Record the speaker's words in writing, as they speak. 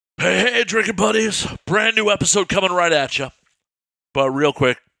Hey, drinking buddies. Brand new episode coming right at you. But real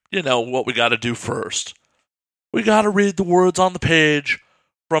quick, you know what we got to do first. We got to read the words on the page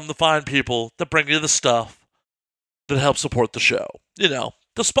from the fine people that bring you the stuff that helps support the show. You know,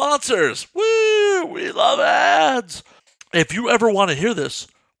 the sponsors. Woo! We love ads. If you ever want to hear this,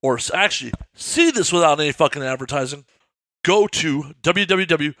 or actually see this without any fucking advertising, go to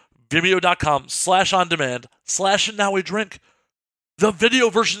www.vimeo.com/on-demand/andnowwedrink. The video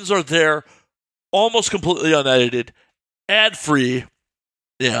versions are there, almost completely unedited, ad-free.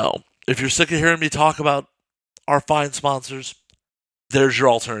 You know, if you're sick of hearing me talk about our fine sponsors, there's your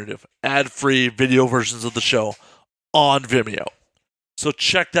alternative. Ad-free video versions of the show on Vimeo. So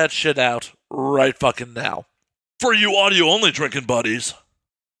check that shit out right fucking now. For you audio-only drinking buddies,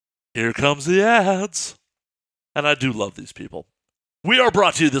 here comes the ads. And I do love these people. We are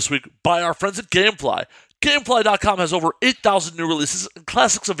brought to you this week by our friends at Gamefly. Gamefly.com has over 8,000 new releases and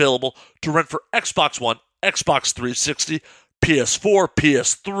classics available to rent for Xbox One, Xbox 360, PS4,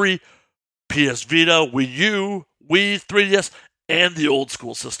 PS3, PS Vita, Wii U, Wii, 3DS, and the old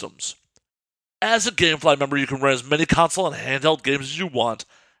school systems. As a Gamefly member, you can rent as many console and handheld games as you want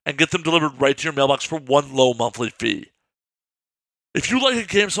and get them delivered right to your mailbox for one low monthly fee. If you like a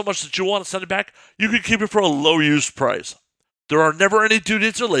game so much that you want to send it back, you can keep it for a low used price. There are never any due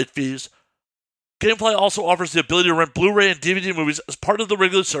dates or late fees. Gamefly also offers the ability to rent Blu-ray and DVD movies as part of the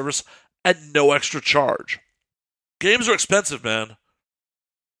regular service at no extra charge. Games are expensive, man.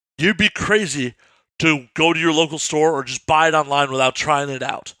 You'd be crazy to go to your local store or just buy it online without trying it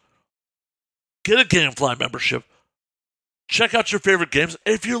out. Get a Gamefly membership. Check out your favorite games.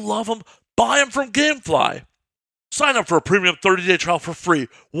 If you love them, buy them from Gamefly. Sign up for a premium 30-day trial for free.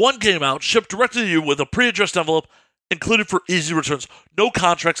 One game out, shipped directly to you with a pre-addressed envelope, included for easy returns. No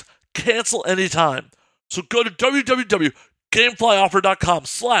contracts. Cancel anytime. So go to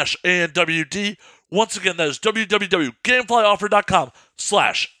www.gameflyoffer.com/ANWD. Once again, that is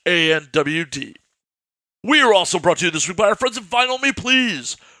www.gameflyoffer.com/ANWD. We are also brought to you this week by our friends at Vinyl Me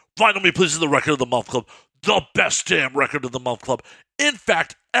Please. Vinyl Me Please is the Record of the Month Club. The best damn Record of the Month Club. In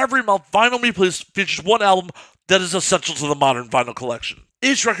fact, every month, Vinyl Me Please features one album that is essential to the modern vinyl collection.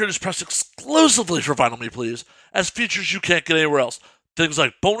 Each record is pressed exclusively for Vinyl Me Please, as features you can't get anywhere else. Things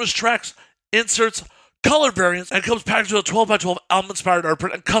like bonus tracks, inserts, color variants, and comes packaged with a 12x12 album-inspired art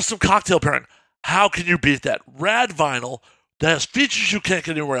print and custom cocktail pairing. How can you beat that? Rad vinyl that has features you can't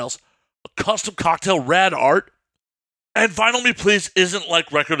get anywhere else, a custom cocktail rad art, and Vinyl Me Please isn't like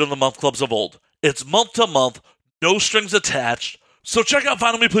Record of the Month clubs of old. It's month to month, no strings attached. So check out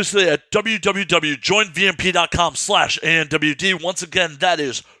Vinyl Me Please today at www.joinvmp.com/ANWD. Once again, that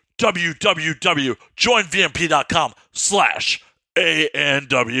is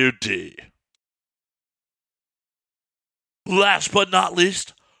www.joinvmp.com/ANWD. Last but not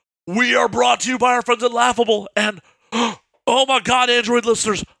least, we are brought to you by our friends at Laughable. And, oh my God, Android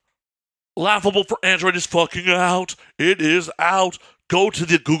listeners, Laughable for Android is fucking out. It is out. Go to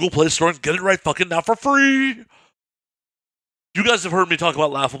the Google Play Store and get it right fucking now for free. You guys have heard me talk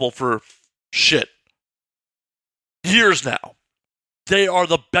about Laughable for years now. They are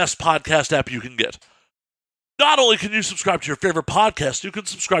the best podcast app you can get. Not only can you subscribe to your favorite podcast, you can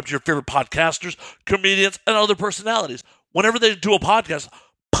subscribe to your favorite podcasters, comedians, and other personalities. Whenever they do a podcast,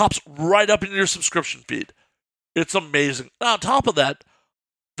 pops right up in your subscription feed. It's amazing. Now, on top of that,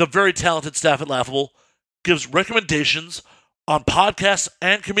 the very talented staff at Laughable gives recommendations on podcasts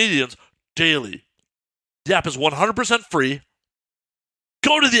and comedians daily. The app is 100% free.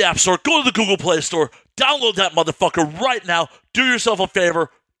 Go to the App Store, go to the Google Play Store, download that motherfucker right now. Do yourself a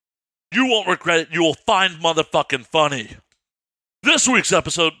favor. You won't regret it. You will find motherfucking funny. This week's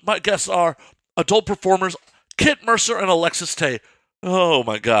episode, my guests are adult performers Kit Mercer and Alexis Tay. Oh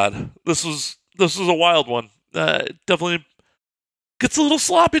my God, this is a wild one. It definitely gets a little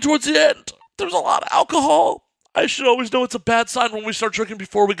sloppy towards the end. There's a lot of alcohol. I should always know it's a bad sign when we start drinking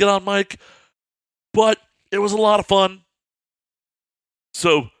before we get on mic, but it was a lot of fun.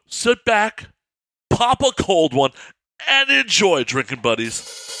 So sit back, pop a cold one, and enjoy, drinking buddies.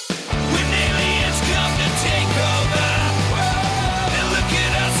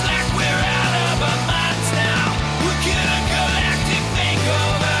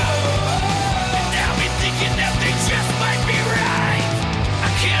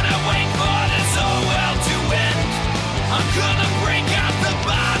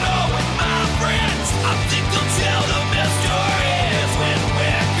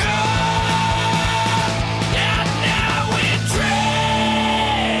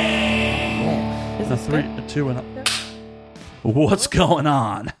 A 3, a 2, and a... What's going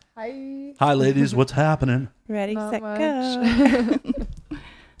on? Hi. Hi, ladies. What's happening? Ready, Not set, much. go.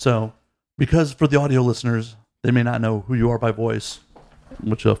 So, because for the audio listeners, they may not know who you are by voice,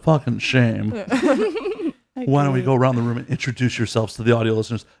 which is a fucking shame. Why don't we go around the room and introduce yourselves to the audio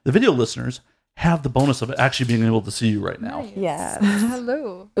listeners? The video listeners have the bonus of actually being able to see you right now. Nice. Yes.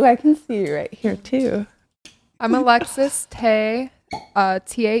 Hello. Oh, I can see you right here too. I'm Alexis Tay,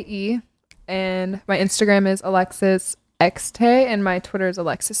 Tae, and my Instagram is Alexis X Tay, and my Twitter is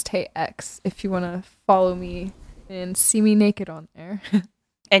Alexis Tay X. If you want to follow me and see me naked on there.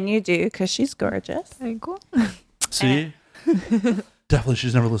 And you do, because she's gorgeous. Very cool. See? Definitely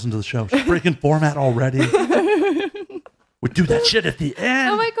she's never listened to the show. She's breaking format already. We do that shit at the end.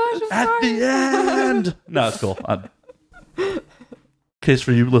 Oh my gosh, I'm At sorry. the end. No, it's cool. Case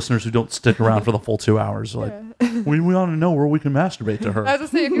for you listeners who don't stick around for the full 2 hours. Like, we want to know where we can masturbate to her. I was going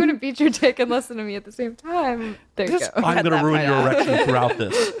to say, if you want to beat your dick and listen to me at the same time, there you Just- go. I'm going to ruin your erection throughout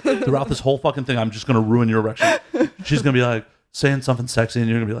this. Throughout this whole fucking thing, I'm just going to ruin your erection. She's going to be like, saying something sexy, and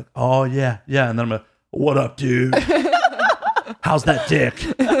you're going to be like, oh, yeah, yeah. And then I'm going to, what up, dude? How's that dick?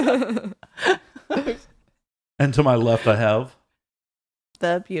 And to my left, I have...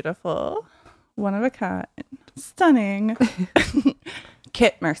 The beautiful, one of a kind, stunning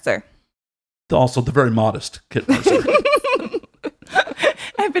Kit Mercer. Also, the very modest Kit Mercer.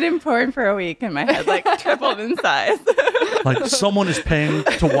 I've been in porn for a week and my head like tripled in size. Like, someone is paying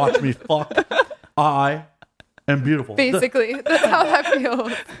to watch me fuck. I am beautiful. Basically, that's how that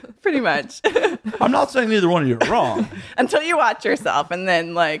feels. Pretty much. I'm not saying neither one of you are wrong. Until you watch yourself and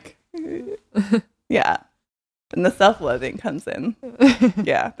then like, yeah. And the self-loathing comes in.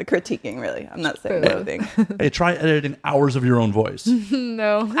 Yeah, the critiquing really. I'm not saying loathing. Hey, try editing hours of your own voice.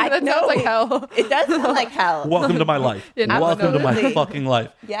 No, I that know. sounds like hell. It does sound like hell. Welcome to my life. Yeah, Welcome to my absolutely. fucking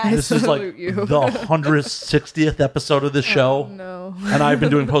life. Yes. This is like salute you. the 160th episode of this show. No. And I've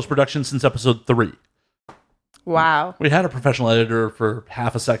been doing post-production since episode 3. Wow. We had a professional editor for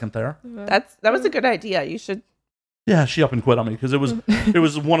half a second there. That was a good idea. You should. Yeah, she up and quit on me because it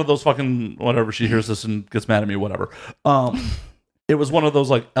was one of those fucking whatever. She hears this and gets mad at me, whatever. It was one of those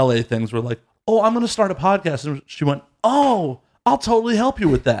like LA things where like, oh, I'm going to start a podcast, and she went, oh, I'll totally help you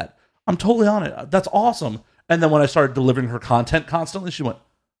with that. I'm totally on it. That's awesome. And then when I started delivering her content constantly, she went,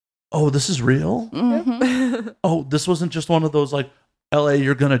 oh, this is real. Oh, this wasn't just one of those like LA,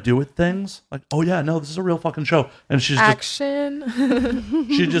 you're gonna do it things. Like, oh yeah, no, this is a real fucking show. And she's just Action.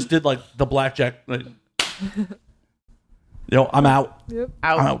 she just did like the blackjack. Like, I'm out. Yep.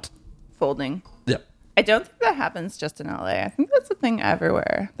 Out. I'm out. Folding. Yep. I don't think that happens just in LA. I think that's a thing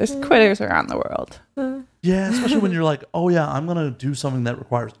everywhere. There's quitters around the world. Yeah, especially when you're like, oh yeah, I'm gonna do something that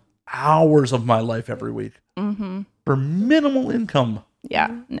requires hours of my life every week for minimal income.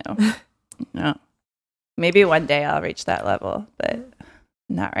 Yeah. No. Maybe one day I'll reach that level, but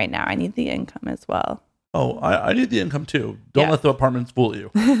not right now. I need the income as well. Oh, I need the income too. Don't Yeah. let the apartments fool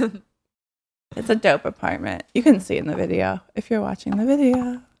you. It's a dope apartment. You can see in the video if you're watching the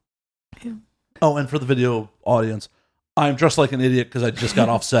video. Oh, and for the video audience, I'm dressed like an idiot because I just got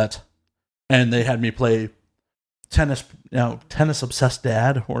off set, and they had me play tennis obsessed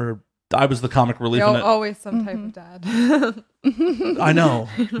dad, or I was the comic relief in it. Always some type of dad. I know.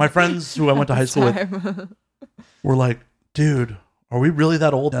 My friends who I went to high school with Time. were like, dude, are we really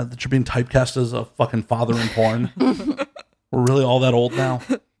that old now that you're being typecast as a fucking father in porn? We're really all that old now?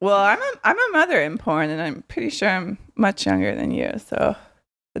 Well, I'm a mother in porn, and I'm pretty sure I'm much younger than you. So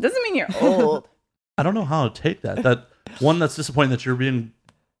it doesn't mean you're old. I don't know how to take that. That one, that's disappointing that you're being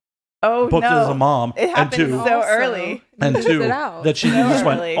Oh booked no, as a mom. It And happened two, so early. and Use two, it out. that she So just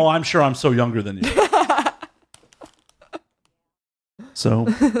went, early. oh, I'm sure I'm so younger than you. So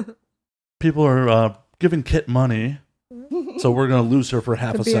people are giving Kit money, so we're going to lose her for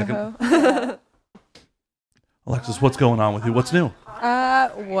half To a be a second. hoe. Alexis, what's going on with you? What's new?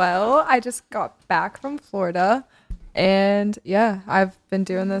 Well, I just got back from Florida, and yeah, I've been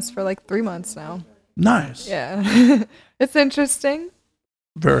doing this for like 3 months now. Nice. Yeah. It's interesting.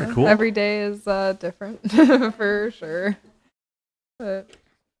 Very cool. Every day is different for sure. But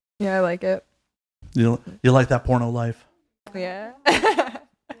yeah, I like it. You like that porno life? Yeah.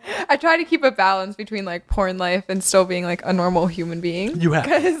 I try to keep a balance between like porn life and still being like a normal human being. You have to.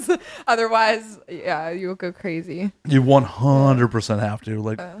 Because otherwise, yeah, you'll go crazy. You 100% have to.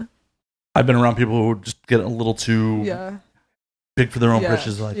 Like, I've been around people who just get a little too Yeah. big for their own Yeah.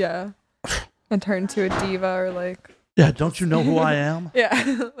 britches. Like, Yeah. And turn into a diva or like, yeah, don't you know who I am?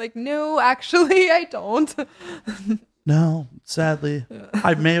 yeah. Like, no, actually, I don't. No, sadly.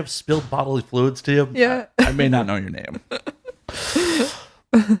 I may have spilled bodily fluids to you. Yeah. I may not know your name.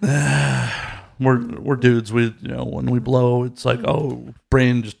 we're dudes. We when we blow, it's like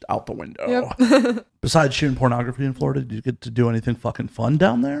brain just out the window. Yep. Besides shooting pornography in Florida, did you get to do anything fucking fun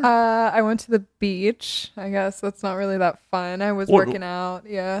down there? I went to the beach. I guess that's not really that fun. I was What- working out.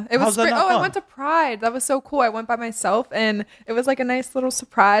 Yeah, it was How's that spring. not Oh, fun? I went to Pride. That was so cool. I went by myself, and it was like a nice little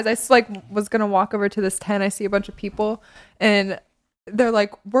surprise. I was gonna walk over to this tent. I see a bunch of people, and they're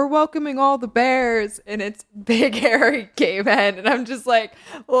like, "We're welcoming all the bears," and it's big hairy gay men, and I'm just like,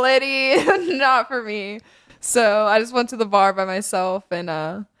 "Liddy, not for me." So I just went to the bar by myself,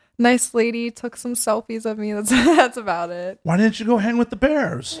 and nice lady took some selfies of me. That's about it. Why didn't you go hang with the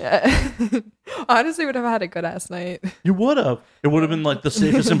bears? Yeah. Honestly, would have had a good ass night. You would have. It would have been like the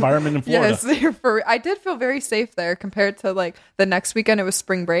safest environment in Florida. Yes, I did feel very safe there compared to like the next weekend. It was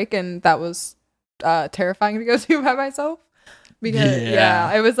spring break, and that was terrifying to go to by myself because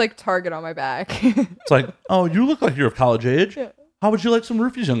Yeah. it was like Target on my back. It's like, oh, you look like you're of college age. Yeah. How would you like some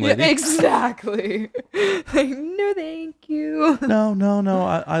roofies, young lady? Exactly. Like, no, thank you. No.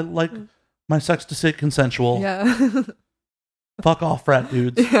 I like my sex to stay consensual. Yeah. Fuck off, frat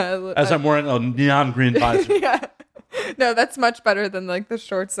dudes. Yeah. As I'm wearing a neon green visor. Yeah. No, that's much better than like the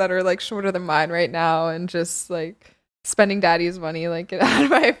shorts that are like shorter than mine right now and just like spending daddy's money. Like, get out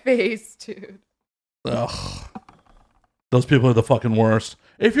of my face, dude. Ugh. Those people are the fucking worst.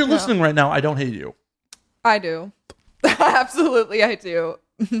 If you're listening right now, I don't hate you. I do. Absolutely, I do.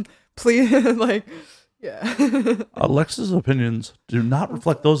 Please, like, yeah. Alexa's opinions do not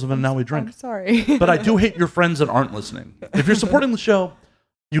reflect those of a Now We I'm Drink. sorry. But I do hate your friends that aren't listening. If you're supporting the show,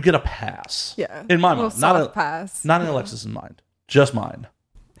 you get a pass. Yeah. In my A little mind. Not soft pass. Not in Alexis's mind. Just mine.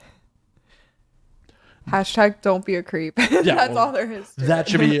 Hashtag don't be a creep. That's well, all there is. to That it.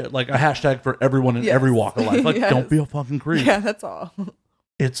 should be like a hashtag for everyone in Yes. every walk of life. Like, Yes. don't be a fucking creep. Yeah, that's all.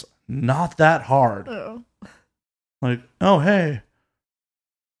 It's not that hard. Oh. Like, oh, hey,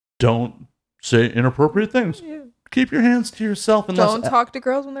 don't say inappropriate things. Yeah. Keep your hands to yourself. Unless, Don't talk to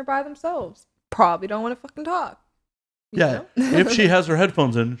girls when they're by themselves. Probably don't want to fucking talk. You Yeah, know? if she has her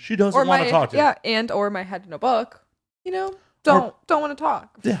headphones in, she doesn't or want to talk to you. Yeah, and or my head in a book. You know, don't want to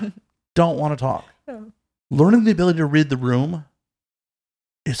talk. Yeah, don't want to talk. Yeah. Learning the ability to read the room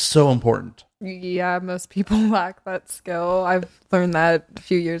is so important. Yeah, most people lack that skill. I've learned that a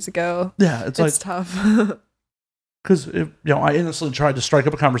few years ago. Yeah, it's like, tough. because I innocently tried to strike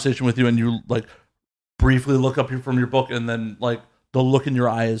up a conversation with you, and you like briefly look up from your book, and then like the look in your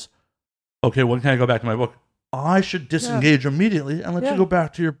eyes. Okay, when can I go back to my book? I should disengage immediately and let you go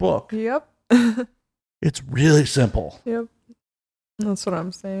back to your book. Yep. It's really simple. Yep. That's what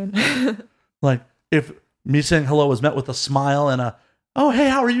I'm saying. Like, if me saying hello is met with a smile and a, oh, hey,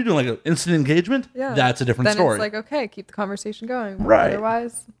 how are you doing? Like an instant engagement, Yeah. that's a different Then story. it's like, okay, keep the conversation going. Right.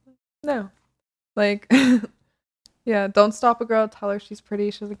 Otherwise, no. Like, yeah, don't stop a girl. Tell her she's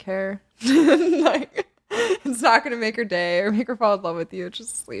pretty. She doesn't care. Like, it's not going to make her day or make her fall in love with you.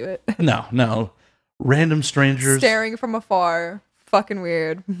 Just leave it. No. Random strangers. Staring from afar. Fucking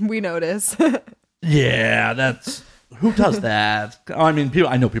weird. We notice. Yeah, that's, who does that? I mean,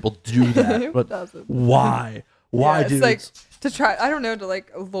 I know people do that, Who but doesn't? why? Why Yeah, it's do like to try, I don't know, to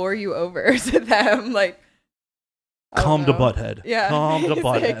like lure you over to them. Like, I Come don't to know. Butthead. Yeah. Come to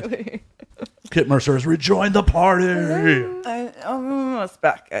Butthead. Exactly. Kit Mercer has rejoined the party. I'm almost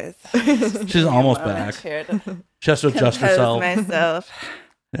back, guys. She's almost I'm back. here to She has to adjust compose herself. myself.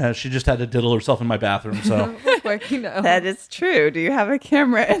 Yeah, she just had to diddle herself in my bathroom, so. Quick, you know. That is true. Do you have a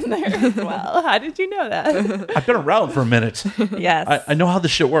camera in there as well? How did you know that? I've been around for a minute. Yes. I know how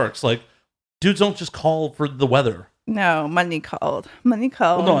this shit works. Like, dudes don't just call for the weather. No, money called. Money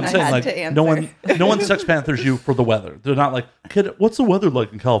called. Well, no, I'm and I saying had like to answer. no one Sex Panthers you for the weather. They're not like, kid, what's the weather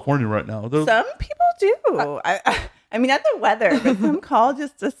like in California right now? They're, Some people do. I mean, not the weather, but some call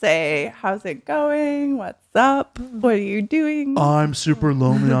just to say, "How's it going? What's up? What are you doing?" I'm super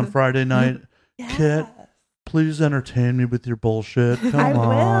lonely on Friday night. Kit, please entertain me with your bullshit. Come I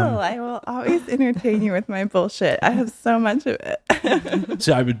on. will. I will always entertain you with my bullshit. I have so much of it.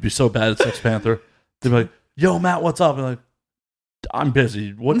 See, I would be so bad at Sex Panther. They'd be like, yo, Matt, what's up? And like, I'm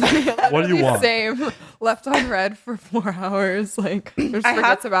busy. What do you Literally want? Same. Left on red for 4 hours. Like, just I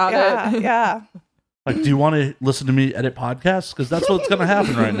forgets about yeah, it. Yeah. Like, do you want to listen to me edit podcasts? Because that's what's going to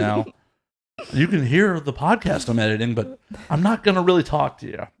happen right now. You can hear the podcast I'm editing, but I'm not going to really talk to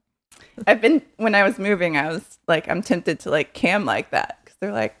you. When I was moving, I was like, I'm tempted to like cam like that. Because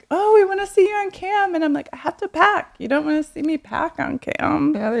they're like, oh, we want to see you on cam. And I'm like, I have to pack. You don't want to see me pack on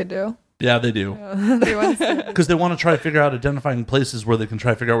cam. Yeah, they do. Yeah, they do. Yeah. They want to see- Because they want to try to figure out identifying places where they can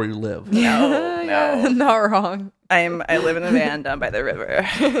try to figure out where you live. No, Yeah, no. not wrong. I live in a van down by the river.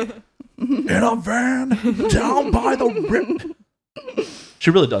 In a van down by the river. She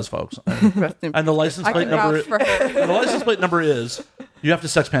really does, folks. Rest in And the license I plate can number. vouch for her. The license plate number is. You have to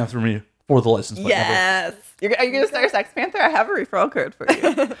Sex Panther me for the license plate number. Yes. Are you going to start a Sex Panther? I have a referral code for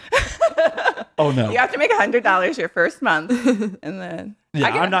you. Oh no. You have to make $100 your first month, and then Yeah,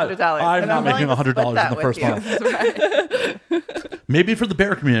 I get I'm not- $100. I'm and not willing making to split $100 in that the with first you. month. Maybe for the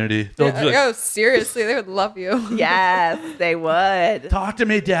bear community. They'll Yeah. be like, Yo, seriously, they would love you. Yes, they would. talk to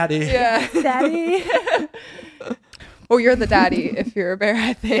me, daddy. Yeah. Daddy. Well, you're the daddy if you're a bear,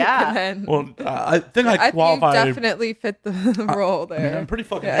 I think. Yeah. And then Well, I think I I qualify. think you definitely fit the role I mean, I'm there. pretty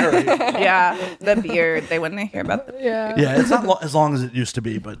fucking hairy. Yeah, the beard. They wouldn't hear about the Yeah. Yeah, it's not as long as it used to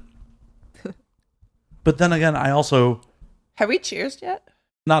be, but then again, I also Have we cheersed yet?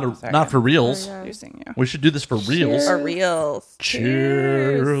 Sorry. not for reals. Oh, yeah. Cheersing you. We should do this for reals. Or reels.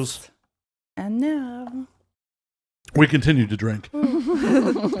 Cheers. And now. We continue to drink.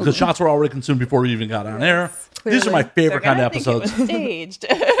 The shots were already consumed before we even got on air. These are my Clearly. favorite kind of They're gonna episodes. think it was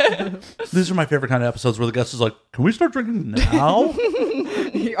staged. These are my favorite kind of episodes where the guest is like, "Can we start drinking now?"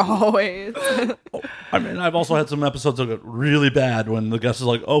 You always. I mean, I've also had some episodes that got really bad when the guest is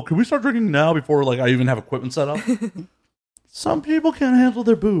like, "Oh, can we start drinking now?" Before like I even have equipment set up. Some people can't handle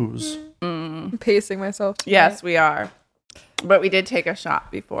their booze. I'm pacing myself. tonight. Yes, we are. But we did take a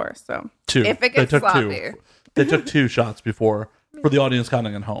shot before, so Two. if it They gets took sloppy. two. They took 2 shots before for the audience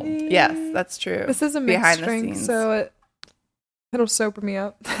counting at home. Yes, that's true. This is a Behind mixed the drink, scenes. so it'll sober me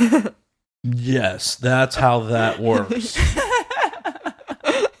up. Yes, that's how that works.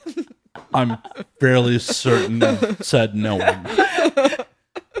 I'm fairly certain said knowing.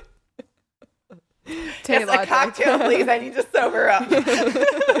 Tay It's a logic. cocktail, please. I need to sober up.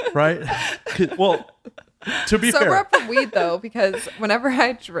 Right? Well, to be Sober fair, up from weed though, because whenever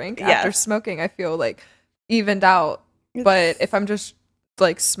I drink Yes. after smoking, I feel like evened out. But if I'm just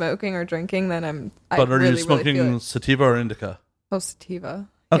like smoking or drinking, then but are really, you smoking really feel it. sativa or indica? Oh, sativa.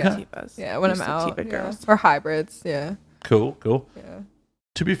 Okay. Yeah. Sativas. Yeah, when We're I'm out. sativa Yeah. girls. Or hybrids. Yeah. Cool. Yeah.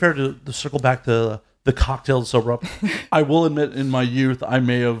 To be fair, to circle back to the cocktail to sober up, I will admit in my youth, I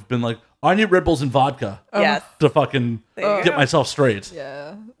may have been like, I need Red Bulls and vodka Yes. to fucking There you get go. myself straight.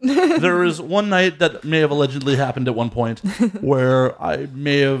 Yeah. There was one night that may have allegedly happened at one point where I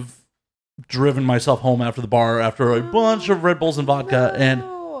may have driven myself home after the bar after a bunch of Red Bulls and vodka, and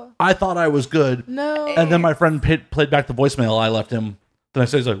No. I thought I was good. No. And then my friend played back the voicemail I left him. The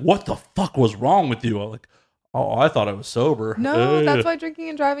next day he's like, "What the fuck was wrong with you?" I'm like, "Oh, I thought I was sober." No, that's why drinking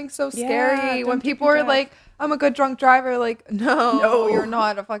and driving is so scary. don't When drink people and are drive. like, I'm a good drunk driver, like, no, No. you're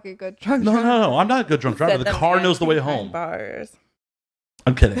not a fucking good drunk No, driver. no, I'm not a good drunk driver. Said The car man knows the way behind home. Bars.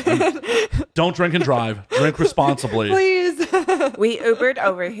 I'm kidding. Don't drink and drive. Drink responsibly. Please. We Ubered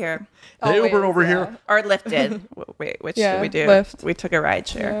over here. They Always, Uber over yeah. here. Or lifted. Wait, which Yeah, did we do? Lyft. We took a ride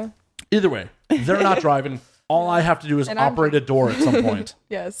share. Yeah. Either way, they're not driving. All I have to do is And I'm operate a door at some point.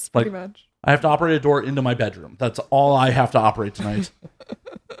 Yes, pretty Like- much. I have to operate a door into my bedroom. That's all I have to operate tonight.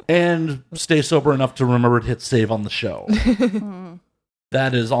 And stay sober enough to remember to hit save on the show.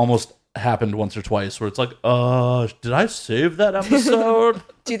 That has almost happened once or twice where it's like, did I save that episode?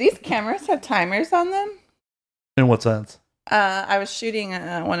 Do these cameras have timers on them? In what sense? I was shooting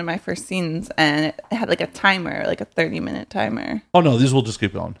one of my first scenes and it had like a timer, like a 30-minute timer. Oh no, these will just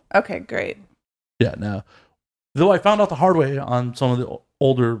keep going. Okay, great. Yeah, no. Though I found out the hard way on some of the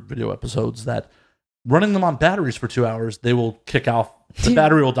older video episodes that running them on batteries for 2 hours, they will kick off. The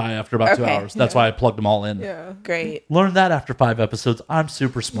battery will die after about 2 Okay, hours. That's yeah. why I plugged them all in. Yeah. Great. Learned that after 5 episodes. I'm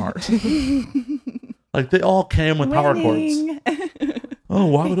super smart. Like they all came with power cords. Winning. Oh,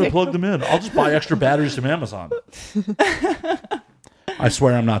 why would I plug them in? I'll just buy extra batteries from Amazon. I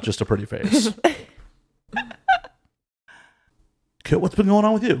swear I'm not just a pretty face. Kit, what's been going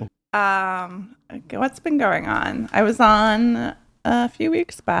on with you? Okay, what's been going on? I was on a few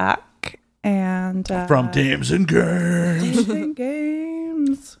weeks back and From Dames and Games. Dames and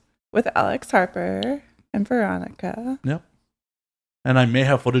Games with Alex Harper and Veronica. Yep. And I may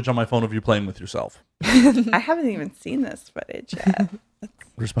have footage on my phone of you playing with yourself. I haven't even seen this footage yet.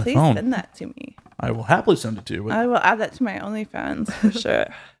 Where's my Please phone? send that to me. I will happily send it to you. But, I will add that to my OnlyFans for sure.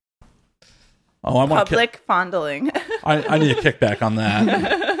 oh, I want Public fondling. I need a kickback on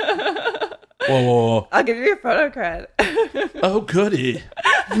that. Whoa. I'll give you your photo cred. Oh, goody.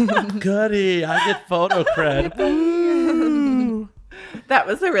 Goody. I get photo cred. Ooh. That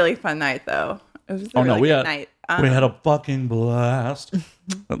was a really fun night, though. It was a Oh, no, really we good had- night. We had a fucking blast.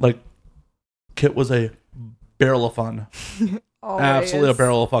 Like, Kit was a barrel of fun. Always. Absolutely a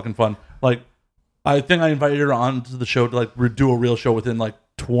barrel of fucking fun. Like, I think I invited her on to the show to, like, do a real show within, like,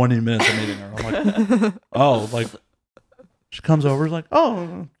 20 minutes of meeting her. I'm like, oh, like, she comes over, is like,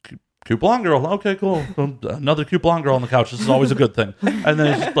 oh, cute blonde girl. Okay, cool. Another cute blonde girl on the couch. This is always a good thing. And then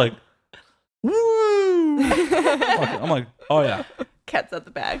it's just like, woo! I'm like, oh yeah. Cat's out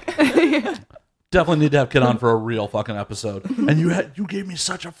the bag. Definitely need to have Kid on for a real fucking episode. And you gave me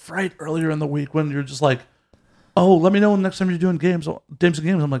such a fright earlier in the week when you're just like, oh, let me know next time you're doing games and games.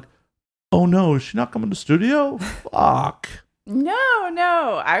 I'm like, oh no, is she not coming to studio? Fuck.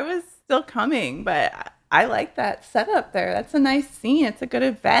 No, I was still coming, but I like that setup there. That's a nice scene. It's a good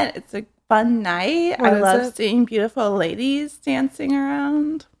event. It's a fun night. What I is love it? seeing beautiful ladies dancing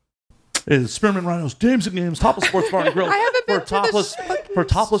around. Is Spearmint Rhinos Games and Games Topless Sports Bar and Grill I haven't been for to the topless fucking for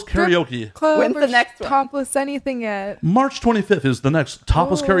topless strip karaoke. Club When's or the next one? Topless anything yet? March 25th is the next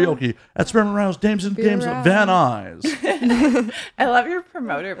topless Oh. karaoke at Spearmint Rhinos Games and Be Games around. Van Nuys. I love your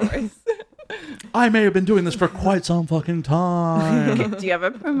promoter voice. I may have been doing this for quite some fucking time. Do you have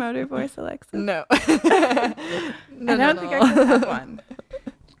a promoter voice, Alexa? No. I don't think I can have one.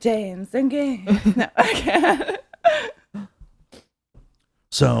 James and Games. No, I can't.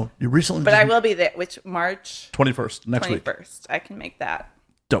 So you recently, But I will be there. Which March 21st next week. 21st. I can make that.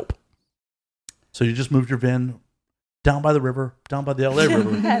 Dope. So you just moved your van down by the river, down by the LA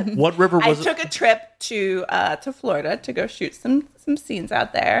River. What river I was it? took a trip to Florida to go shoot some scenes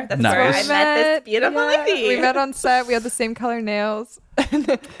out there. That's Nice. where I We met this beautiful lady. We met on set. We had the same color nails.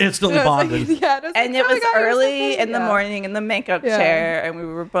 Instantly It was like- bonded. yeah, And it oh my was God, you're so early pretty. in the Yeah. morning in the makeup Yeah. chair, and we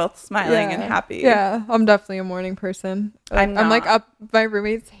were both smiling and happy. Yeah, I'm definitely a morning person. I'm I'm like not. up. My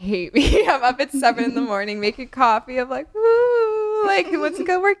roommates hate me. I'm up at 7 in the morning making coffee. I'm like, woo, like who wants to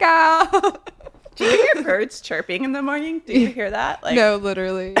go work out? Do you hear birds chirping in the morning? Do you hear that? Like, No,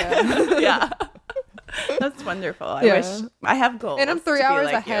 literally. Yeah. yeah. That's wonderful. I Yeah. wish I have goals. And I'm to 3 be hours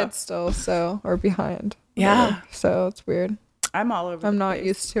like ahead you. still, so or behind. Yeah. Whatever. So it's weird. I'm all over. I'm the not place.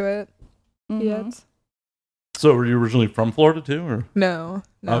 used to it Mhm. yet. So were you originally from Florida too, or No.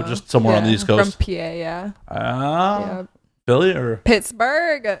 Oh, just somewhere on the East Coast? From PA, yeah. ah, Philly, or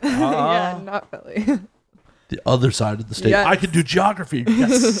Pittsburgh. yeah, Ah. not Philly. the other side of the state? Yes. I could do geography.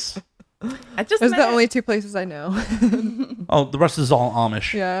 Yes. I just Those are met the only 2 places I know. Oh, the rest is all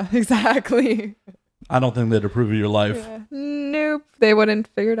Amish. yeah, exactly. I don't think they'd approve of your life. Yeah. Nope, they wouldn't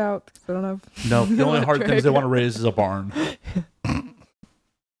figure it out. 'Cause I don't have. No, the only hard things they want to raise is a barn.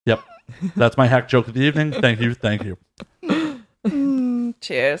 Yep. That's my hack joke of the evening. Thank you. Thank you.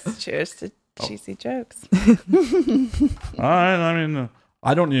 Cheers to Oh. cheesy jokes. All right. I mean,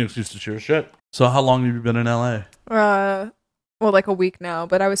 I don't need an excuse to cheer shit. So how long have you been in LA? Well, like a week now,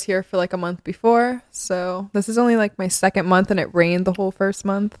 but I was here for like a month before, so this is only like my 2nd month, and it rained the whole first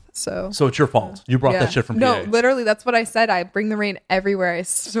month. So So it's your fault. You brought yeah. that shit from no, PA. literally, that's what I said. I bring the rain everywhere, I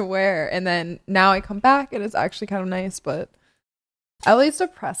swear. And then now I come back, and it's actually kind of nice, but LA's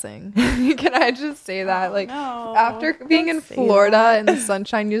depressing. Can I just say that? Like No, after being don't in say Florida that. in the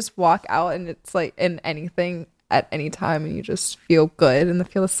sunshine, you just walk out, and it's like in anything at any time, and you just feel good and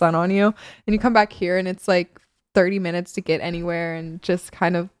feel the sun on you. And you come back here, and it's like 30 minutes to get anywhere, and just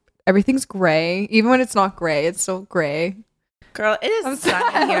kind of everything's gray. Even when it's not gray, it's still gray. Girl, it is I'm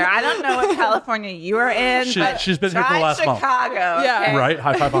sunny here. I don't know what California you are in, but She's been here for the try last month. Chicago. Yeah. okay? Right?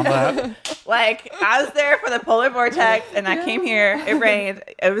 High five on that. Like, I was there for the polar vortex, and I came here. It rained.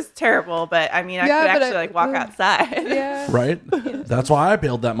 It was terrible, but I mean, I Yeah, could but actually like walk outside. Yeah. Right? That's why I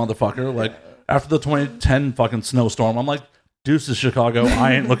bailed that motherfucker. Like, after the 2010 fucking snowstorm, I'm like, deuces, Chicago.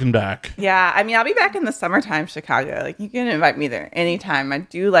 I ain't looking back. Yeah, I mean, I'll be back in the summertime, Chicago. Like, you can invite me there anytime. I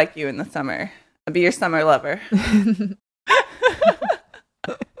do like you in the summer. I'll be your summer lover.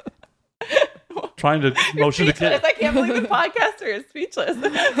 Trying to motion to Speechless. kid. I can't believe the podcaster is speechless.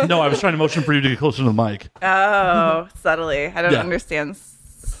 No, I was trying to motion for you to get closer to the mic. Oh, subtly. I don't Yeah. understand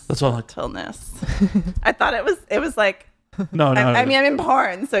That's all. subtleness. I thought it was like, No, no. I mean, I'm in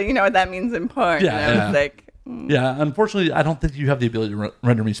porn, so you know what that means in porn. Yeah, and I was yeah. like, Yeah, unfortunately, I don't think you have the ability to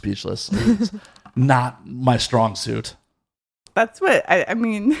render me speechless. It's not my strong suit. that's what, I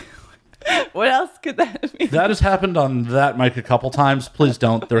mean, what else could that mean? That has happened on that mic a couple times. Please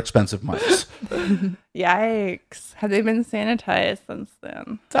don't. They're expensive mics. Yikes. Have they been sanitized since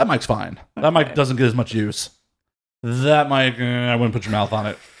then? That mic's fine. That mic Okay. doesn't get as much use. That mic, I wouldn't put your mouth on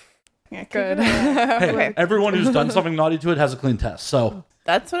it. Yeah, keep Good. it away. Hey, Okay. everyone who's done something naughty to it has a clean test. So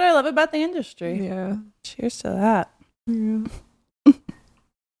That's what I love about the industry. Yeah. Cheers to that. Yeah.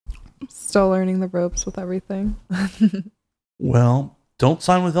 Still learning the ropes with everything. well, don't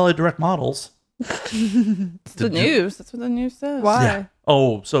sign with LA Direct Models. It's the Did you- news. That's what the news says. Why? Yeah.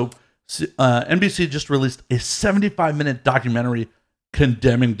 Oh, so NBC just released a 75-minute documentary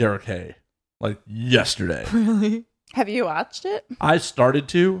condemning Derek Hay, like yesterday. Really? Have you watched it? I started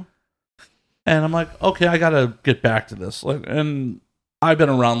to, and I'm like, okay, I gotta get back to this. Like, and I've been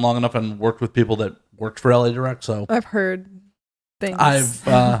around long enough and worked with people that worked for LA Direct, so I've heard things.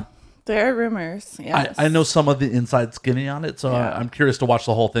 There are rumors. Yes. I know some of the inside skinny on it, so Yeah. I'm curious to watch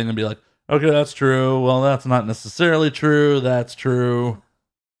the whole thing and be like, okay, that's true. Well, that's not necessarily true. That's true.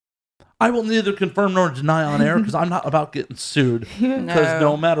 I will neither confirm nor deny on air because I'm not about getting sued. Because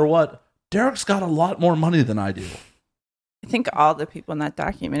no matter what, Derek's got a lot more money than I do. I think all the people in that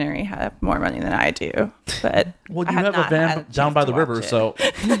documentary have more money than I do. But Well, I you have a not had van a down chance to by the watch river, it. so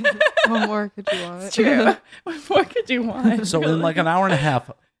What more could you want? It's true. What more could you want? so in like an hour and a half,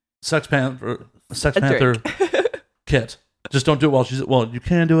 Sex Panther drink. Kit. Just don't do it while she's you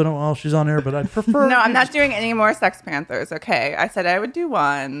can do it while she's on air, but I'd prefer. No, I'm not doing any more Sex Panthers. Okay, I said I would do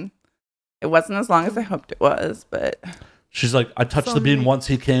one. It wasn't as long as I hoped it was, but She's like, I touched the bean once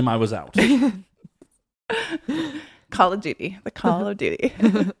he came, I was out. Call of Duty, the Call of Duty.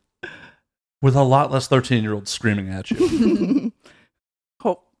 With a lot less 13-year-olds screaming at you.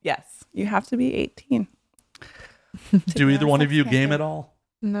 Hope yes, you have to be 18. Do either one of you Sex game Panther. at all?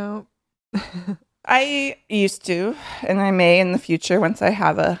 No. I used to, and I may in the future once I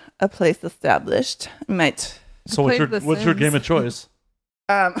have a place established. I might. So what's played The your Sims. game of choice?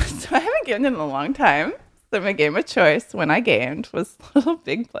 So I haven't gamed in a long time. So my game of choice when I gamed was Little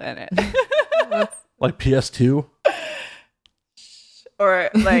Big Planet, Like PS2? or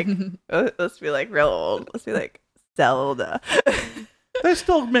like let's be like real old. Let's be like Zelda, They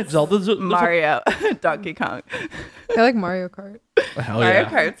still make Zelda. Mario, Donkey Kong. I like Mario Kart. Hell Mario yeah.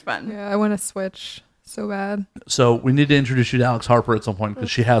 Kart's fun. Yeah, I want to switch so bad. So we need to introduce you to Alex Harper at some point because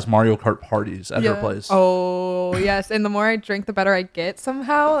she has Mario Kart parties at her place. Oh, yes. And the more I drink, the better I get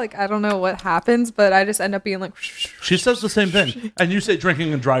somehow. Like, I don't know what happens, but I just end up being like, She says the same thing. And you say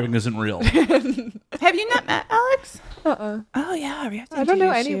drinking and driving isn't real. Have you not met Alex? uh-uh. Oh yeah, we have to I don't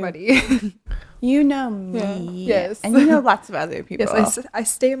know introduce you. anybody. You know me. Yeah. Yes. And you know lots of other people. Yes, I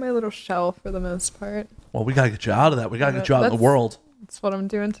stay in my little shell for the most part. Well, we got to get you out of that. We got to get you out in the That's- world. That's what I'm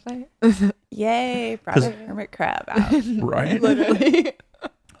doing tonight. Yay, brought a hermit crab out. Right? Literally.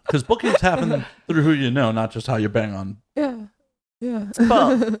 Because bookings happen through who you know, not just how you bang on. Yeah. Yeah.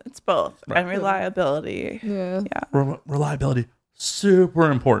 Both. It's both. Right. And reliability. Yeah. Yeah. Reliability,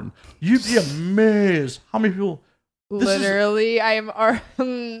 super important. You'd be amazed how many people. This is- Literally, I am.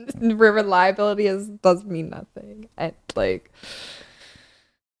 Reliability does mean nothing. And like,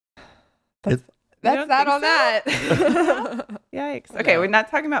 that's don't that think on so? that. Yikes. Okay, we're not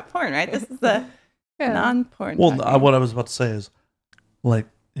talking about porn, right? This is the Yeah. non-porn. Well, talking. what I was about to say is, like,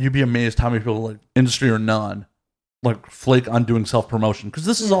 you'd be amazed how many people, like, industry or non, like, flake on doing self promotion. Because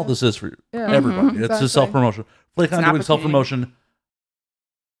this is all this is for you. Yeah. Everybody. It's Exactly. just self promotion. Flake It's on an doing self promotion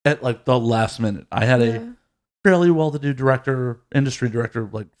at, like, the last minute. I had Yeah. a fairly well to do industry director,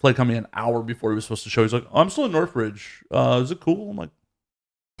 like, flake on me an hour before he was supposed to show. He's like, I'm still in Northridge. Is it cool? I'm like,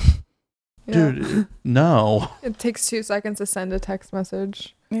 Yeah. dude, no. It takes 2 seconds to send a text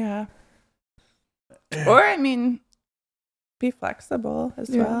message. Yeah. Or, I mean, be flexible as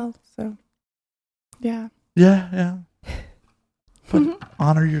Yeah. well. So, yeah. Yeah. But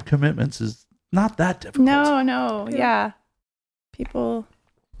honor your commitments is not that difficult. No. Yeah. Yeah. People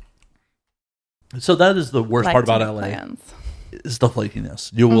So that is the worst like part to about make LA plans. is the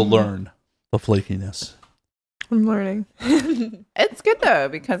flakiness. You will Mhm. learn the flakiness. I'm learning. It's good though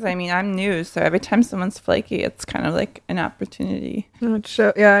because I mean I'm new, so every time someone's flaky, it's kind of like an opportunity.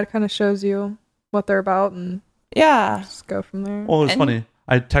 It kind of shows you what they're about and Yeah, just go from there. Well, it's And- funny.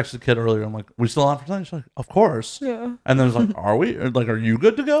 I texted a kid earlier. I'm like, "We still on for tonight?" She's like, "Of course." Yeah. And then it's like, "Are we? Or, like, are you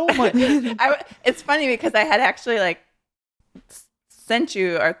good to go?" I'm like, it's funny because I had actually like sent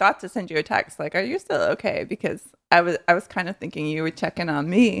you or thought to send you a text like, "Are you still okay?" Because I was kind of thinking you were checking on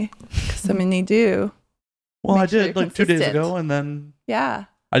me because so many do. "Well, I Make sure did you're like 2 days consistent. ago, and then Yeah,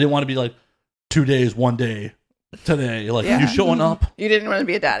 I didn't want to be like 2 days, 1 day, today. Like Yeah. you showing up? you didn't want to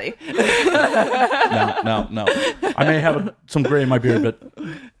be a daddy. No. I may have some gray in my beard,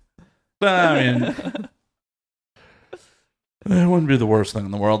 but I mean, it wouldn't be the worst thing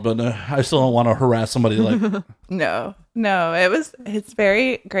in the world. But I still don't want to harass somebody like. No, it's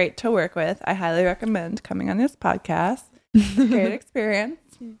very great to work with. I highly recommend coming on this podcast. Great experience.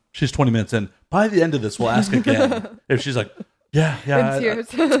 She's 20 minutes in. By the end of this, we'll ask again if she's like, yeah. In tears.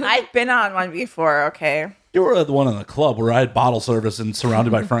 I've been on one before, okay? You were the one in the club where I had bottle service and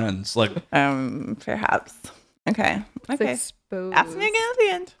surrounded by friends. Like, Perhaps. Okay. It's Okay. exposed. Ask me again at the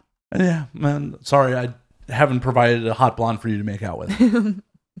end. yeah, man, sorry, I haven't provided a hot blonde for you to make out with.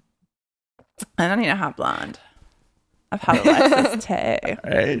 I don't need a hot blonde. I've had Alexis Tay.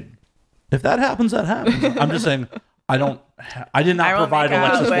 Hey, if that happens, that happens. I'm just saying, I did not I will provide make out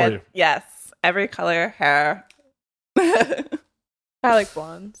Alexis for with, you. yes, every color hair. I like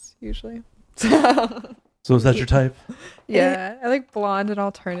blondes usually. So is that your type? Yeah, I like blonde and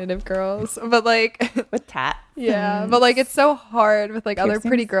alternative girls, but like, With tats. yeah, but like it's so hard with like other Piercings?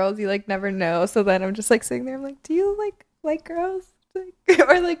 pretty girls. You like never know. So then I'm just like sitting there. I'm like, do you like girls? Like,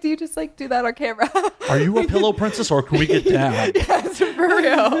 or like, do you just like do that on camera? Are you a pillow princess or can we get down? Yes, for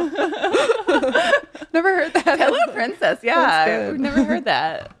real. Never heard that. Pillow princess. Yeah, That's good. I've never heard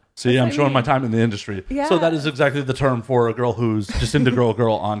that. See, I'm showing my time in the industry. Yeah. So that is exactly the term for a girl who's just into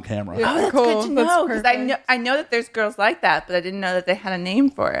girl on camera. Yeah. Oh, that's Cool. good to That's know because perfect. I know that there's girls like that, but I didn't know that they had a name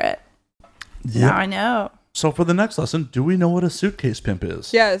for it. Yep. Now I know. So for the next lesson, do we know what a suitcase pimp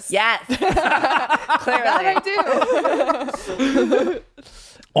is? Yes. Yes, clearly. I do.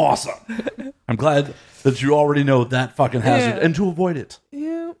 Awesome. I'm glad that you already know that fucking hazard Yeah. and to avoid it.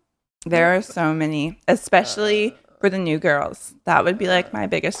 Yeah. There are so many, especially for the new girls. That would be like my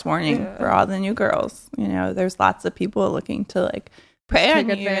biggest warning for all the new girls. You know, there's lots of people looking to like prey Just on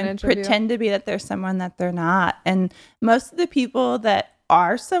take you and advantage of you. pretend to be that they're someone that they're not. And most of the people that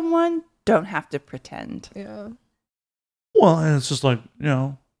are someone don't have to pretend. Yeah. Well, and it's just like, you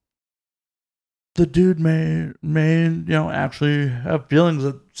know, the dude may actually have feelings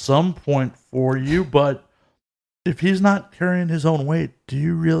at some point for you, but if he's not carrying his own weight, do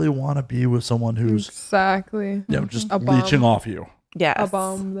you really want to be with someone who's Exactly. just A bum. leeching off you? Yes. A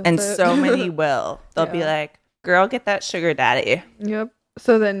bomb. that's And it. so many will. They'll be Yeah. like, girl, get that sugar daddy. Yep.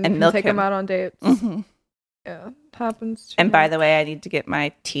 So then you And can milk take them him. out on dates. Mhm. Yeah. It happens. And by the way, I need to get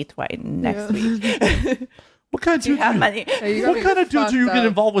my teeth whitened next week. What kind of Do you dudes? have money? What kind of dudes do you get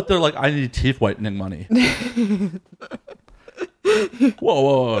involved with? They're like, I need teeth whitening money.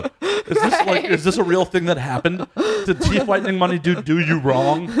 Whoa. Is this a real thing that happened? Did teeth whitening money do you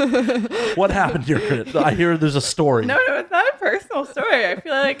wrong? What happened here, Crit? I hear there's a story. No, it's not a personal story. I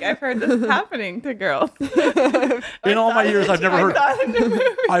feel like I've heard this happening to girls. In all my years, I've never heard. I saw it in a movie.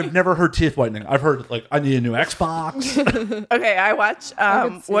 I've never heard teeth whitening. I've heard like I need a new Xbox. Okay, I watch.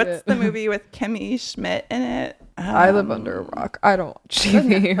 can see What's it. the movie with Kimmy Schmidt in it? I live under a rock. I don't watch The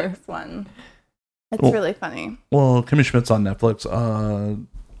TV. Netflix one. It's Oh. really funny. Well, Kimmy Schmidt's on Netflix.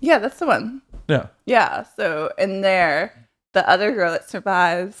 Yeah, that's the one. Yeah. Yeah. So in there, the other girl that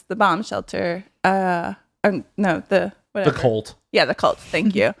survives the bomb shelter. No, the whatever. The cult. Yeah, the cult.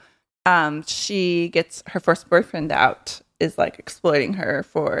 Thank you. She gets her first boyfriend out, is like exploiting her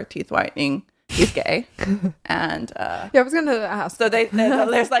for teeth whitening. He's gay, and Yeah, I was gonna ask. so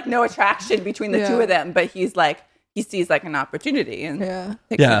there's like no attraction between the Yeah. two of them. But he sees like an opportunity and Yeah.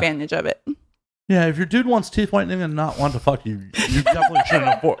 takes Yeah. advantage of it. Yeah, if your dude wants teeth whitening and not want to fuck you, you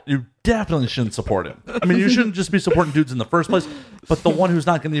definitely shouldn't support him. I mean, you shouldn't just be supporting dudes in the first place, but the one who's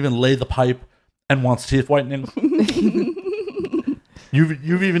not going to even lay the pipe and wants teeth whitening.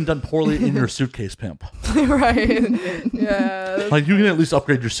 You've even done poorly in your suitcase pimp. Right. Yeah. Like you can at least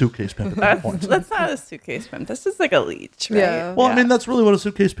upgrade your suitcase pimp at that point. That's not a suitcase pimp. That's just like a leech, right? Yeah. Well, I mean, that's really what a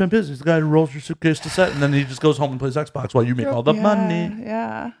suitcase pimp is. He's the guy who rolls your suitcase to set, and then he just goes home and plays Xbox while you make all the money.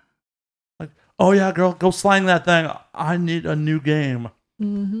 Yeah. Oh yeah, girl, go slang that thing. I need a new game.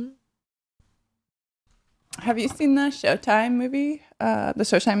 Mm-hmm. Have you seen the Showtime movie? The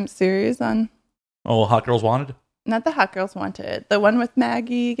Showtime series on Oh, Hot Girls Wanted. not the Hot Girls Wanted, the one with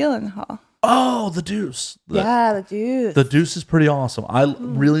Maggie Gyllenhaal. Oh, The Deuce. The Deuce. The Deuce is pretty awesome. I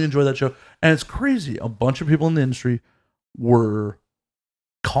really enjoy that show. And it's crazy. A bunch of people in the industry were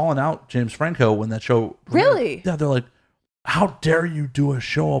calling out James Franco when that show premiered. Really? Yeah, they're like, how dare you do a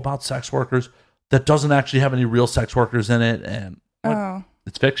show about sex workers that doesn't actually have any real sex workers in it? And Oh,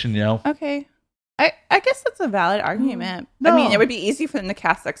 it's fiction, you know? okay. I guess that's a valid argument. No. I mean, it would be easy for them to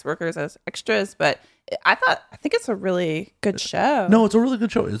cast sex workers as extras, but I think it's a really good show. No, it's a really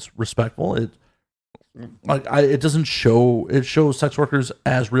good show. It's respectful. It doesn't show, it shows sex workers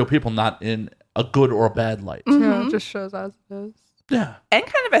as real people, not in a good or a bad light. Yeah, Mhm. it just shows as it is. Yeah. And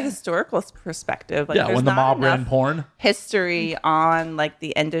kind of a historical perspective. Like, Yeah, there's when the not mob ran enough porn. history on like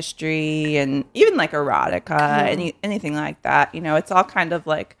the industry and even like erotica, anything like that. You know, it's all kind of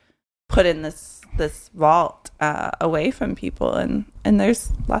like put in this vault away from people, and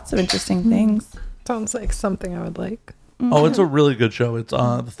there's lots of interesting things. Sounds like something I would like. Oh, it's a really good show. It's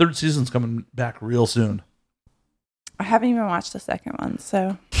the third season's coming back real soon. I haven't even watched the second one,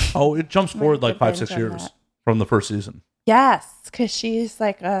 so Oh, it jumps forward like have to 5-6 binge on years that. from the first season. yes, because she's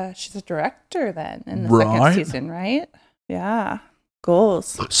like she's a director then in the Right. second season, right? Yeah,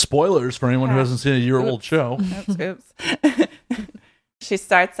 goals. Spoilers for anyone who hasn't seen a year-old show. Oops. She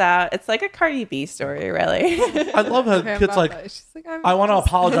starts out. It's like a Cardi B story, really. I love how Okay, kids about like, that. She's like, I want to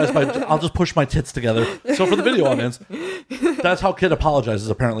apologize by I'll just push my tits together. So for the video audience, that's how Kid apologizes.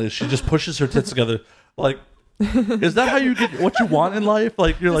 Apparently, she just pushes her tits together. Like Is that how you get what you want in life?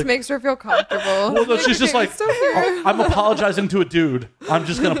 Like you're This like, makes her feel comfortable. well, no, she's just like, Still here. "Oh, I'm apologizing to a dude. I'm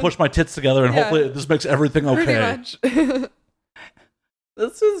just gonna push my tits together and Yeah. hopefully this makes everything Pretty okay. much.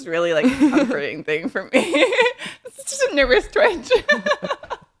 This was really like a comforting thing for me. It's just a nervous twitch.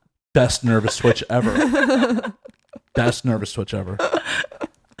 Best nervous twitch ever. Best nervous twitch ever.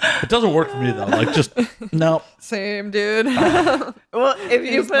 It doesn't work for me though. Like just no. Same, dude. Well, if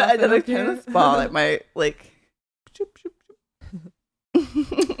you There's put nothing another up here. tennis ball, it might like.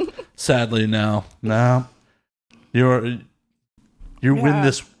 Sadly, no. You win Yeah.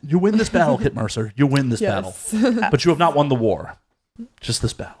 this. You win this battle, Kit Mercer. You win this battle, Yes. but you have not won the war. Just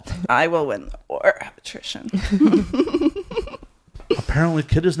this battle. I will win the war of attrition. Apparently,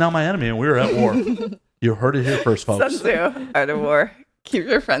 Kit is now my enemy, and we're at war. You heard it here first, Sun folks. Tzu, Art of War. Keep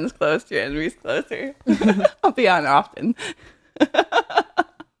your friends close, your enemies closer. I'll be on often.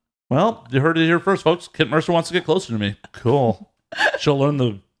 Well, you heard it here first, folks. Kit Mercer wants to get closer to me. Cool. She'll learn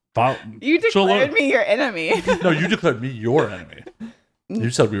the. You she'll learn- declared me your enemy. No, you declared me your enemy. You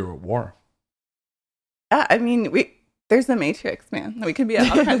said we were at war. I mean, there's the Matrix, man. We could be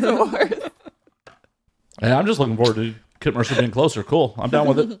at all kinds of wars. Hey, I'm just looking forward to Kit Mercer being closer. Cool. I'm down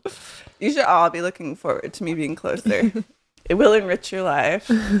with it. You should all be looking forward to me being closer. It will enrich your life.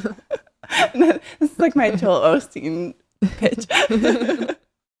 This is like my Joel Osteen pitch.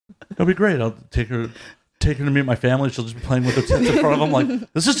 It'll be great. I'll take her to meet my family. She'll just be playing with her tits in front of them.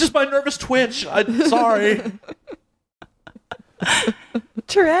 Like, this is just my nervous twitch. I'm sorry.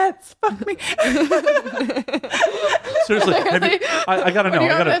 Tourette's, fuck me. Seriously, I gotta know. You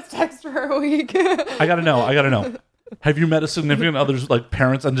I have gotta. this text for a week. I gotta know. Have you met a significant other's like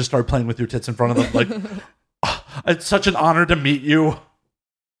parents and just started playing with your tits in front of them? Like, "Ah, it's such an honor to meet you.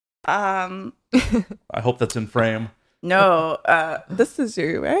 Um, I hope that's in frame. no, this is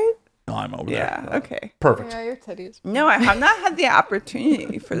you, right? No, I'm over Yeah, there. okay. Perfect. Yeah, your titties. No, I have not had the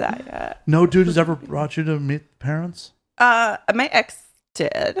opportunity for that yet. No dude has ever brought you to meet the parents? My ex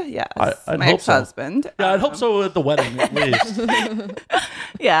did, yes. I'd my hope so. ex-husband. Yeah, I'd hope so at the wedding at least.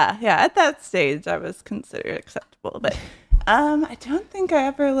 Yeah. At that stage, I was considered acceptable, but I don't think I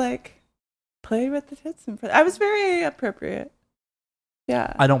ever like played with the tits in front. I was very appropriate.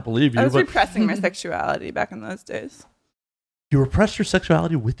 Yeah, I don't believe I you, was but repressing my sexuality back in those days. you repressed your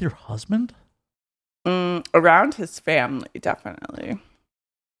sexuality with your husband? Around his family, definitely.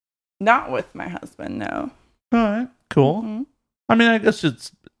 Not with my husband, no. All right, cool. Mhm. I mean, I guess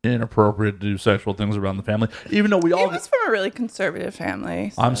it's inappropriate to do sexual things around the family, even though we He all. was from a really conservative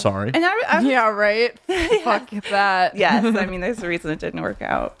family. I'm so- sorry. And I Yeah, right. Fuck that. yes, I mean, there's a reason it didn't work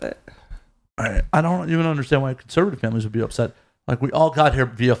out, but I don't even understand why conservative families would be upset. Like, we all got here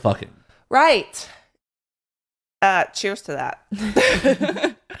via fucking. right. Cheers to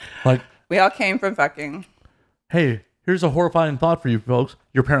that. Like, We all came from fucking. hey, here's a horrifying thought for you folks.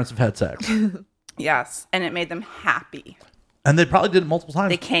 Your parents have had sex. Yes, and it made them happy. And they probably did it multiple times.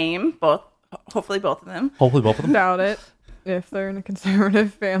 They came, hopefully both of them. Hopefully both of them. Doubt it. If they're in a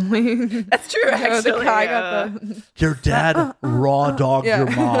conservative family. That's true, The actually. guy got the. Your dad raw dogged Yeah.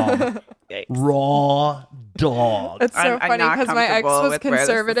 your mom. Yikes. Raw dog. It's so I'm funny not because my ex comfortable was with where this is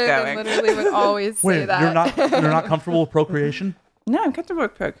conservative and going. literally would always say Wait, that. you're not comfortable with procreation? No, I'm comfortable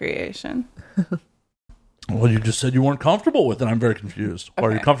with procreation. Well, you just said you weren't comfortable with it. I'm very confused. Are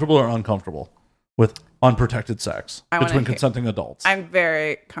you Okay. comfortable or uncomfortable with unprotected sex I wanna between hear- consenting adults? I'm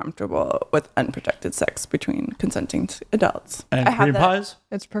very comfortable with unprotected sex between consenting adults. And I have cream that- pies?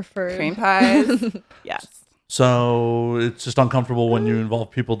 It's preferred. Cream pies. Yes. So it's just uncomfortable when you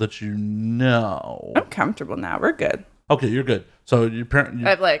involve people that you know. I'm comfortable now. We're good. Okay, you're good. So your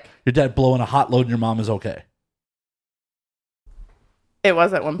I've like, your dad blowing a hot load and your mom is okay. it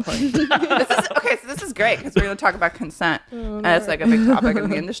was at one point. Okay, so this is great because we're going to talk about consent. And it's like a big topic in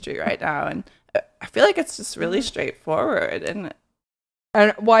the industry right now. And I feel like it's just really straightforward. And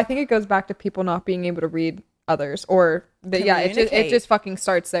Well, I think it goes back to people not being able to read others, or it Communicate. just fucking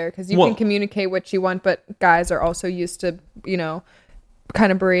starts there because you Well- can communicate what you want, but guys are also used to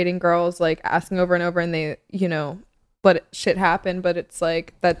kind of berating girls, like asking over and over, and they let shit happen. But it's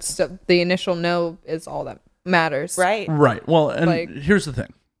like that's the initial no is all that matters, right. Right. Well, and Like- here's the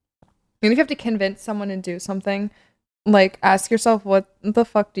thing. And if you have to convince someone to do something, like ask yourself, what the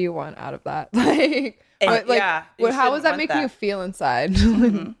fuck do you want out of that? Like, And, like, yeah, you how shouldn't is that want making you that. feel inside?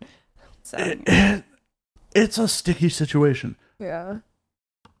 Mhm. So, It's a sticky situation. Yeah.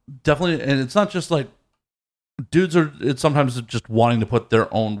 Definitely, and it's not just like dudes are. It's sometimes just wanting to put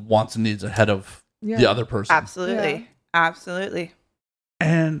their own wants and needs ahead of Yeah. the other person. absolutely. Yeah. Absolutely.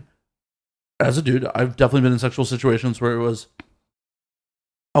 And as a dude, I've definitely been in sexual situations where it was,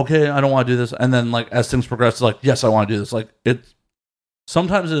 okay, I don't want to do this, and then like as things progress, it's like, yes, I want to do this. Like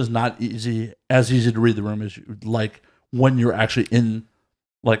sometimes it is not as easy to read the room as you like when you're actually in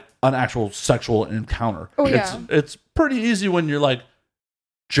like an actual sexual encounter. Oh, yeah. It's pretty easy when you're like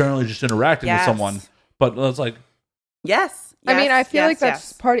generally just interacting with Yes. someone, but it's like, Yes. I mean, I feel yes, like that's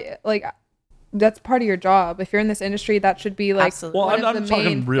yes. that's part of your job. If you're in this industry, that should be like Absolutely. well, one I'm of the talking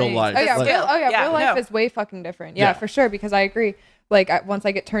main real things. life. Oh yeah, Like- Yeah, real life no. is way fucking different. Yeah, Yeah. for sure. Because I agree. Like once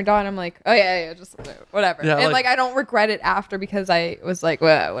I get turned on, I'm like, oh yeah, just whatever. Yeah, and like- I don't regret it after because I was like,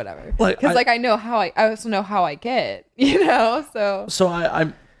 well, whatever. Like, Because I- I know how I also know how I get. You know, so So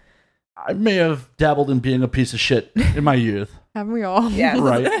I may have dabbled in being a piece of shit in my youth, haven't we all? Yes.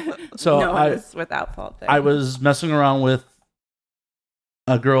 right? So no one I is without fault there. I was messing around with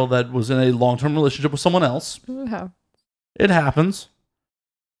a girl that was in a long-term relationship with someone else. Yeah. It happens.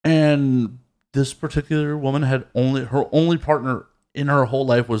 And this particular woman had her only partner in her whole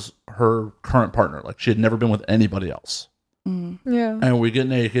life was her current partner. Like she had never been with anybody else. Mm. Yeah. And we get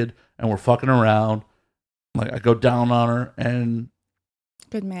naked and we're fucking around. Like I go down on her and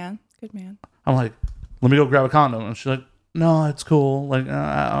Good man. Good man. I'm like, let me go grab a condom. And she's like, no, it's cool. Like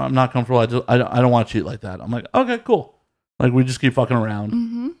I'm not comfortable. I don't want to cheat like that. I'm like, okay, cool. Like we just keep fucking around.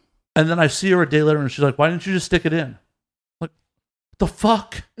 Mm-hmm. And then I see her a day later and she's like, why didn't you just stick it in? Like, what the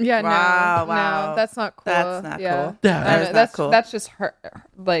fuck? Yeah. Wow, no, wow. no, that's not cool. That's not yeah. cool. Yeah. That is not that's cool. that's just her.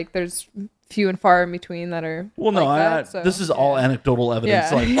 Like there's few and far in between that are. Well, no, like that, so, this is all yeah. anecdotal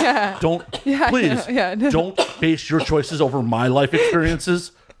evidence. Yeah. Like, yeah. don't, Yeah, please, yeah, no. don't base your choices over my life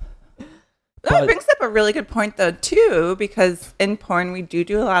experiences. That brings up a really good point, though, too, because in porn, we do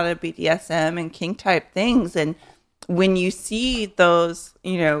a lot of BDSM and kink type things. And when you see those,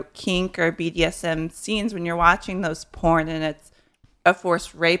 kink or BDSM scenes, when you're watching those porn and it's a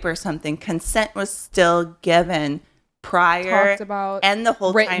forced rape or something, consent was still given prior Talked about, and the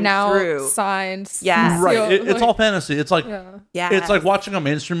whole written time out, through. signed. Yes. Right. sealed, It's like- all fantasy. It's like, Yeah. Yeah. it's like watching a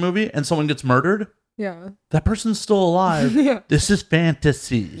mainstream movie and someone gets murdered. Yeah. That person's still alive. Yeah. This is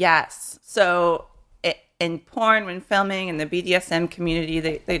fantasy. Yes. So in porn, when filming in the BDSM community,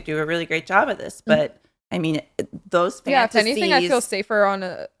 they do a really great job of this. But I mean, those Yeah, if fantasies. anything, I feel safer on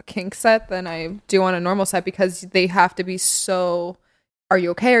a kink set than I do on a normal set because they have to be so. Are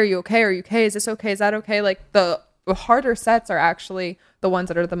you okay? Are you okay? Are you okay? Is this okay? Is that okay? Like the harder sets are actually the ones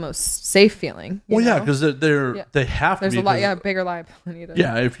that are the most safe feeling. you Well, yeah, know? because Yeah. they have to there's be. a lot, 'cause- bigger liability. To,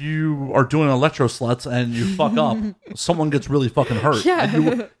 Yeah, if you are doing electro sluts and you fuck up, someone gets really fucking hurt. Yeah.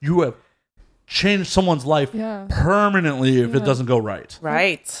 And you have changed someone's life Yeah. permanently if it Yeah. doesn't go right.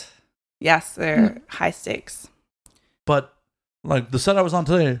 Right. Yes, they're high stakes. But like the set I was on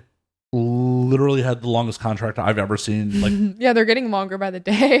today literally had the longest contract I've ever seen. Like, Yeah, they're getting longer by the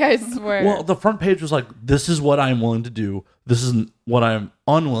day. I swear. well, the front page was like, "This is what I'm willing to do. This isn't what I'm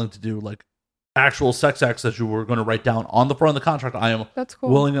unwilling to do." Like actual sex acts that you were going to write down on the front of the contract. I am That's cool.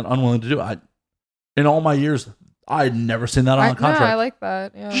 willing and unwilling to do. In all my years, I'd never seen that on a No, contract. I like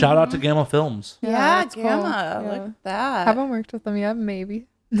that. Yeah. Shout out to Gamma Films. Yeah, Yeah, that's cool. Gamma. Yeah. Look at that. Haven't worked with them yet. Maybe.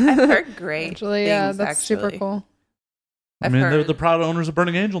 I've heard great Actually, yeah, things, that's super actually. cool. I I've mean, they're heard. the proud owners of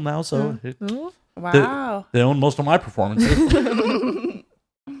Burning Angel now, so Ooh. Wow. they own most of my performances.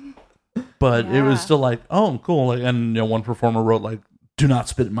 But it was Yeah. still like, oh, cool. Like, and one performer wrote like, "Do not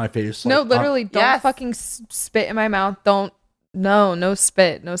spit in my face." No, Like, literally, don't Yes. fucking spit in my mouth. Don't. No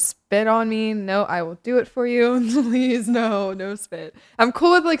spit. No spit on me. No, I will do it for you. Please, no spit. I'm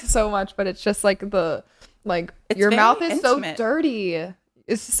cool with like so much, but it's just like It's your very mouth is intimate. so dirty.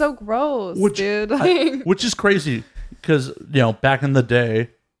 It's so gross, Which dude. which is crazy because back in the day,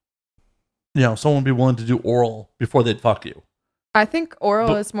 someone would be willing to do oral before they'd fuck you. I think oral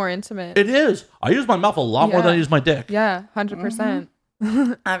But- is more intimate. It is. I use my mouth a lot more than I Yeah. use my dick. Yeah, 100%.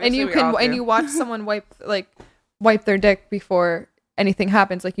 And Obviously, you we can all and do. you watch someone wipe their dick before anything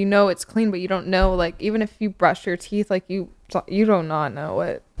happens. Like it's clean, but you don't know. Like even if you brush your teeth, like you do not know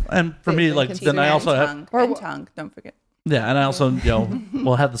what. And for They me, think like it's then I And also have tongue. Or And wh- tongue. Don't forget. yeah, and I also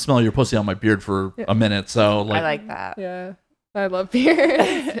will have the smell of your pussy on my beard for a minute. So I like that. Yeah, I love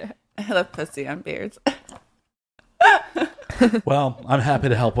beards. I love pussy on beards. well, I'm happy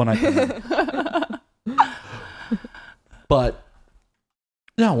to help when I can. But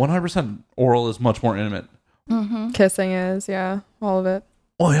yeah, 100% oral is much more intimate. Kissing is all of it.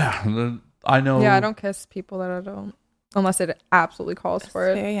 Oh yeah, I know. Yeah, I don't kiss people that I don't unless it absolutely calls It's for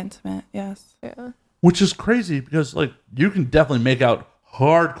it. very intimate. Yes. Yeah. Which is crazy because like you can definitely make out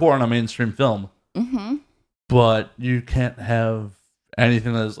hardcore on a mainstream film, Mm-hmm. but you can't have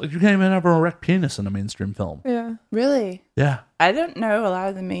anything that's like you can't even have an erect penis in a mainstream film. Yeah. Really? Yeah. I don't know a lot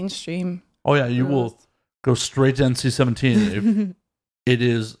of the mainstream. Oh yeah, you will rules. go straight to NC-17 if it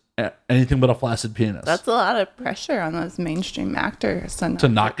is anything but a flaccid penis. That's a lot of pressure on those mainstream actors to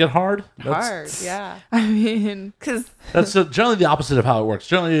not get hard. hard. Yeah, I mean, because That's generally the opposite of how it works.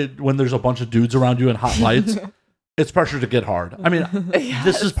 Generally, when there's a bunch of dudes around you in hot lights, it's pressure to get hard. I mean,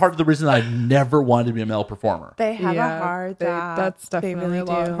 this is part of the reason I never wanted to be a male performer. they have a hard job. That's They definitely a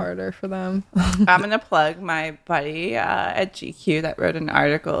lot do. harder for them. I'm gonna plug my buddy at GQ that wrote an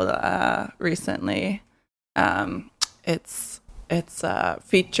article recently. It's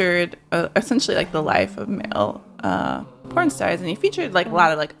featured essentially like the life of male porn stars, and he featured like a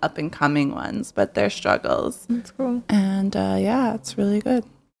lot of like up and coming ones, but their struggles. That's cool. And yeah, it's really good.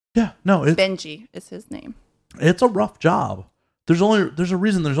 Yeah, no, Benji is his name. it's a rough job. There's a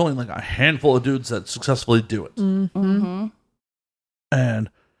reason there's only like a handful of dudes that successfully do it. Mm-hmm. And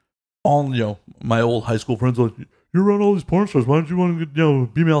all my old high school friends are like, you're around all these porn stars. Why don't you want to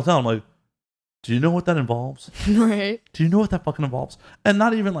be male talent? I'm like, do you know what that involves? Right. Do you know what that fucking involves? And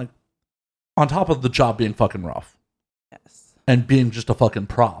not even like on top of the job being fucking rough Yes. and being just a fucking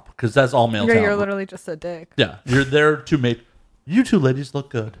prop, because that's all male talent. You're literally just a dick. Yeah, you're there to make you two ladies look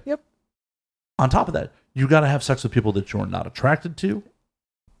good. Yep. On top of that, you got to have sex with people that you're not attracted to,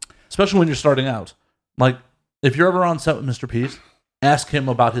 especially when you're starting out. Like, if you're ever on set with Mr. Pete, ask him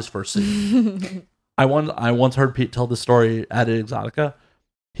about his first scene. I once heard Pete tell this story at Exotica.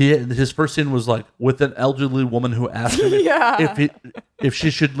 His first scene was like with an elderly woman who asked him if she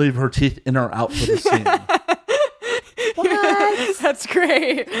should leave her teeth in or out for the scene. What? That's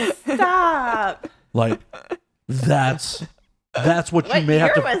great. Stop. Like, that's what What you may year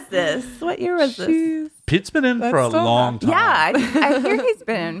have to. was this? What year was this? Pete's been in That's for a still long time. Yeah, I hear he's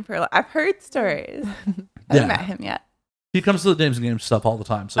been in for. I've heard stories. I Yeah. haven't met him yet. He comes to the Dames and Games stuff all the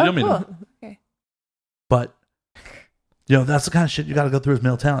time, so you'll meet him. Cool. Okay. But that's the kind of shit you got to go through as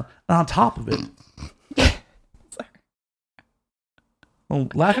male talent. And on top of it, well,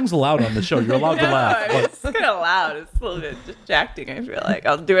 laughing's allowed on the show. You're allowed to laugh. But It's kind of loud. It's a little bit distracting. I feel like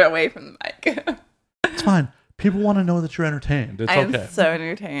I'll do it away from the mic. it's fine. People want to know that you're entertained. It's I am okay. so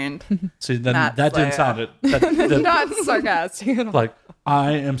entertained. See, then not that didn't so- sound it. That, Not sarcastic at all. like,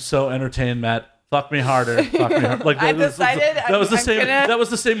 I am so entertained, Matt. Fuck me harder. Fuck me harder. Like, I that was- decided that was the I'm same. gonna- That was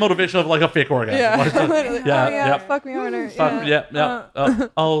the same motivation of like a fake orgasm. Yeah. Like, Literally. yeah, Oh, yeah. yep. Fuck me over. Fuck, yeah.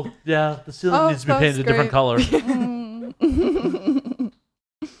 Oh, yeah. The ceiling Oh, needs to be that's painted a different great. color.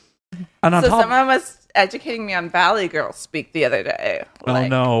 And on So top, someone was educating me on Valley Girl speak the other day. oh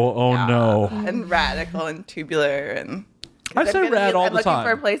no. And radical and tubular and. I say rad all I'm the looking time.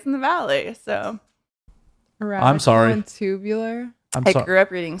 for a place in the valley, so I'm sorry. And tubular. I'm I sorry. grew up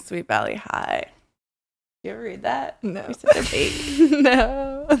reading Sweet Valley High. You ever read that? No. You said they're bait.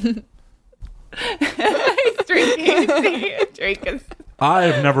 No. He's drinking. Drinking.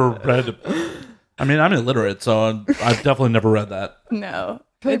 I've never read. I mean, I'm illiterate, so I've definitely never read that. No,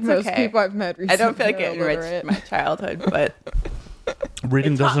 Like it's most okay. people I've met recently. I don't feel like it are enriched illiterate. my childhood, but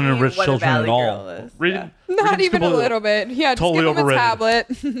Reading It taught doesn't me enrich what a children at Valley all. Girl is, Reading, Not reading's even a completely- little bit. Yeah, totally just give them overrated. a tablet.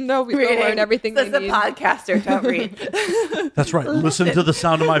 They'll learn everything Says they the need. podcaster. Don't read. That's right. Listen to the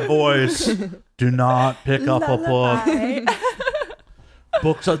sound of my voice. Do not pick up a book. Lullaby.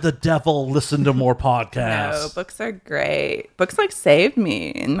 Books are the devil. Listen to more No, podcasts. books are great. Books like saved me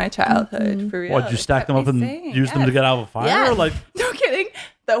in my childhood. For real. What, did you It stack kept them up me and sane. use them to Yes. get out of a fire? Yes. Or like, No kidding.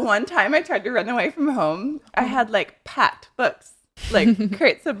 The one time I tried to run away from home, I had like packed books, like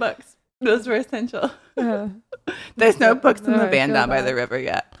crates of books. Those were essential. Yeah. There's no books in No, the I van feel down by that. the river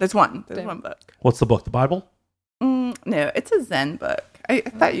yet. There's one. There's Damn. one book. what's the book? The Bible? No, it's a Zen book. I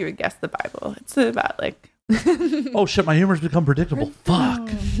thought you would guess the Bible. It's about like. Oh shit, my humor's become predictable. Fuck.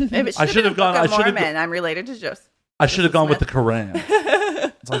 Maybe it I should should have have gone- Book of I should have Mormon. I'm related to Joseph. I should have gone with the Smith.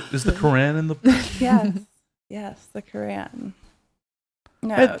 Quran. It's like, is the Quran in the Yes. Yes, the Quran.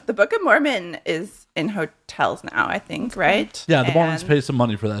 No, It- the Book of Mormon is in hotels now, I think, right? Yeah, the Mormons And pay some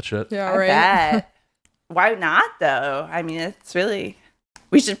money for that shit. Yeah, I right. bet. Why not, though? I mean, it's really.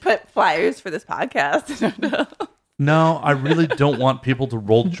 We should put flyers for this podcast. I don't know. No, I really don't want people to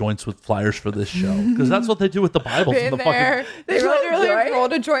roll joints with flyers for this show because that's what they do with the Bibles and Been the there. fucking. They They roll a literally joint?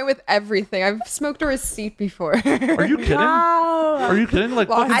 rolled a joint with everything. I've smoked a receipt before. Are you kidding? Wow. Are you kidding? Like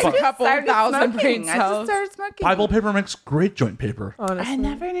Lost fucking I Bi- just- couple thousand brain I just cells. started smoking. Bible paper makes great joint paper. Honestly. I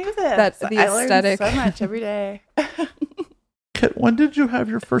never knew this. That's the I learn aesthetic. so much every day. Kit, when did you have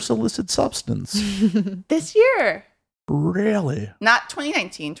your first illicit substance? This year. Really? Not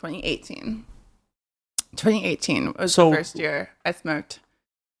 2019, 2018. 2018 was So- the first year I smoked.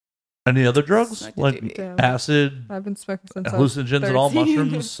 Any other drugs Smoked a like doobie. Damn. acid, I've been smoking since I was hallucinogens at all, 13.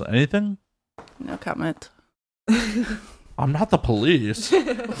 mushrooms, anything? No comment. I'm not the police.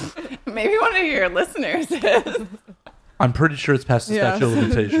 Maybe one of your listeners is. I'm pretty sure it's past the Yeah. statute of It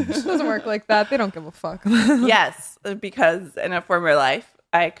limitations. doesn't work like that. They don't give a fuck. Yes, because in a former life,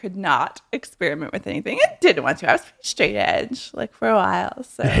 I could not experiment with anything. I didn't want to. I was pretty straight edge, like for a while.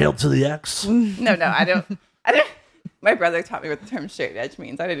 So Hail to the X. no, I don't. My brother taught me what the term straight edge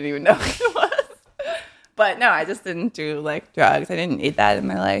means. I didn't even know what it was. But no, I just didn't do like drugs. I didn't need that in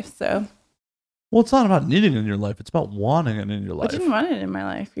my life. So Well, it's not about needing it in your life. It's about wanting it in your I life. didn't want it in my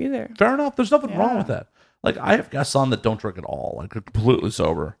life either. Fair enough. There's nothing wrong Yeah. with that. Like, I have guests on that don't drink at all. Like, they're completely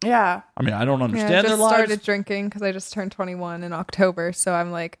sober. Yeah. I mean, I don't Yeah, I understand their just lives. started drinking because I just turned 21 in October. So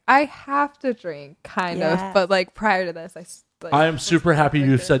I'm like, I have to drink, kind Yes. of. But like prior to this, I am super happy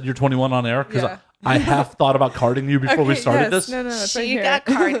you said you're 21 on air because Yeah. I half thought about carding you before we started this. No, it's right She here. got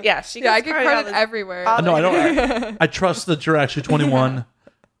card. Yeah, she Yeah, I gets get carded all carded the- everywhere. all No, I don't. I trust that you're actually 21,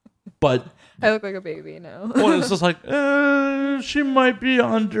 but I look like a baby now. well, it's just like she might be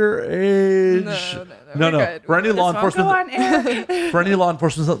underage. No, we're good. For any This law won't enforcement, go on air. for any law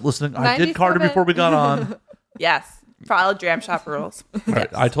enforcement that's listening, I did card her 97. before we got on. Yes. Follow Dram Shop rules. Right.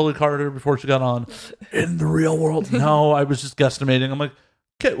 I totally carded her before she got on. In the real world, no, I was just guesstimating. I'm like,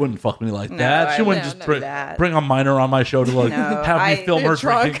 Kit wouldn't fuck me like No, that. I She wouldn't wouldn't just do bring, that. bring a minor on my show to like No, have me I- film her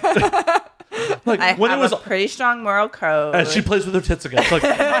Drunk. drinking. Like I when it have was a pretty strong moral code. as she plays with her tits again. It's like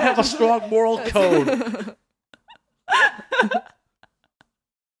I have a strong moral code.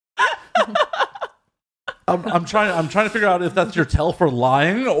 I'm trying to figure out if that's your tell for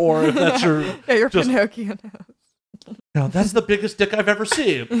lying or if that's your Yeah, you're just- Pinocchio now. that's the biggest dick I've ever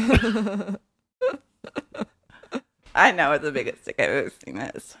seen. I know what the biggest dick I've ever seen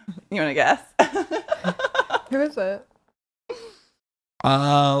is. You want to guess? Who is it?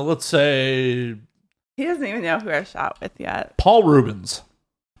 Let's say He doesn't even know who I shot with yet. Paul Rubens.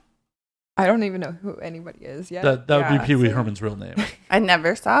 I don't even know who anybody is yet. That would Yeah, be Pee Wee see? Herman's real name. I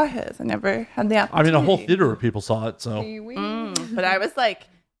never saw his. I never had the I opportunity. mean, a whole theater of people saw it. So Pee-wee. But I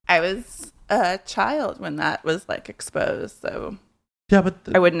was a child when that was like exposed, so yeah, but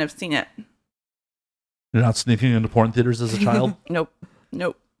I wouldn't have seen it. you're not sneaking into porn theaters as a child. Nope.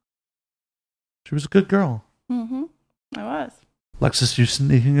 She was a good girl. Mm-hmm. I was. Lexus, you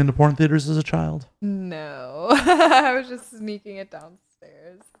sneaking into porn theaters as a child? No. I was just sneaking it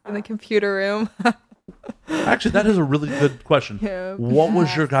downstairs in the computer room. Actually, that is a really good question. Yeah. What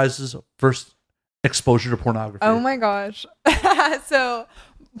was your guys' first exposure to pornography? Oh my gosh. So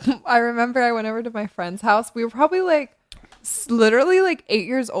I remember I went over to my friend's house. We were probably like literally like 8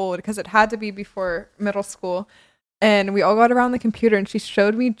 years old because it had to be before middle school. And we all got around the computer and she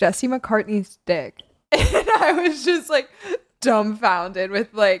showed me Jesse McCartney's dick. And I was just like dumbfounded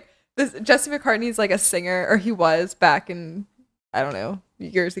with like this. Jesse McCartney's like a singer, or he was back in, I don't know,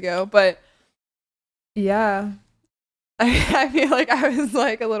 years ago. But yeah. I feel like I was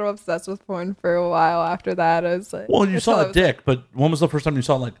like a little obsessed with porn for a while after that. I was like, Well, you until saw I a was, dick, but when was the first time you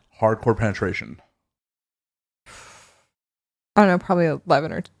saw like hardcore penetration? I don't know, probably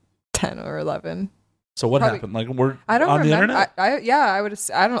 11 or 10 or 11. So what Probably- happened? Like we're I don't on the remember. internet? I would.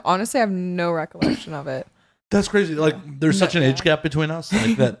 I don't honestly. I have no recollection of it. That's crazy. Like there's such an age gap between us.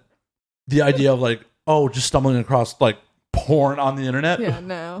 Like that, the idea of like, oh, just stumbling across like porn on the internet. Yeah,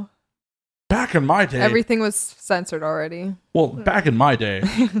 no. Back in my day, Everything was censored already. well, back in my day,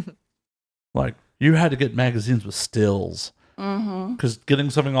 like you had to get magazines with stills Mm-hmm. because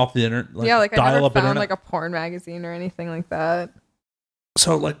getting something off the internet, like, Yeah, like I never dial-up found internet. like a porn magazine or anything like that.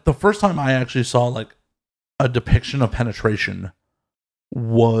 So like the first time I actually saw like a depiction of penetration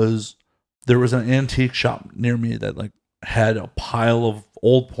was there was an antique shop near me that like had a pile of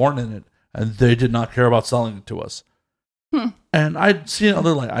old porn in it, and they did not care about selling it to us. And I'd seen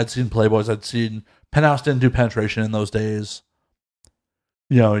other I'd seen Playboys, I'd seen Penthouse didn't do penetration in those days.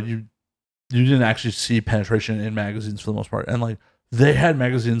 You know, you didn't actually see penetration in magazines for the most part, and like they had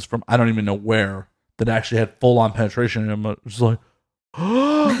magazines from I don't even know where that actually had full on penetration, and I'm just like,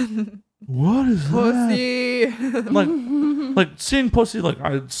 what is that? Pussy. Like seeing pussy, like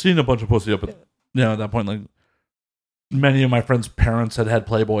I'd seen a bunch of pussy up at at that point. Like many of my friends' parents had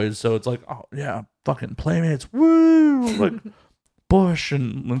Playboys, so it's like, oh yeah, fucking Playmates, woo! Like Bush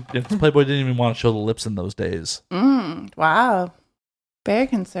and Playboy didn't even want to show the lips in those days. Wow. Very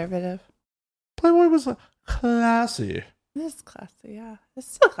conservative. Playboy was classy. This is classy, yeah. It's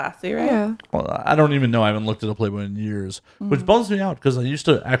still classy, right? Yeah. Well, I don't even know. I haven't looked at a Playboy in years, which bums me out because I used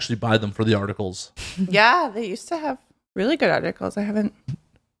to actually buy them for the articles. Yeah, they used to have really good articles. I haven't.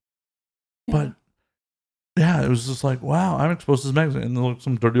 But yeah, it was just like, wow, I'm exposed to this magazine. And then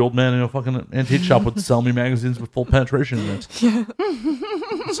some dirty old man in a fucking antique shop would sell me magazines with full penetration in it. Yeah.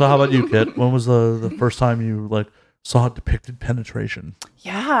 So how about you, Kit? When was the first time you like saw depicted penetration.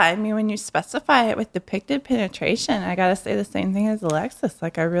 Yeah, I mean, when you specify it with depicted penetration, I gotta say the same thing as Alexis.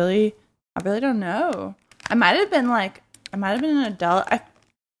 Like, I really don't know. I might have been an adult.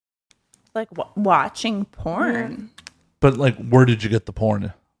 Watching porn. But like, where did you get the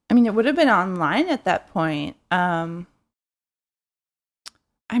porn? I mean, it would have been online at that point. I'm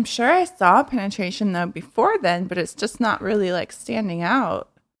sure I saw penetration though before then, but it's just not really like standing out.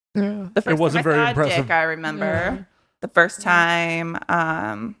 Yeah. The first It wasn't time I very saw impressive. Dick, I remember Yeah. the first time.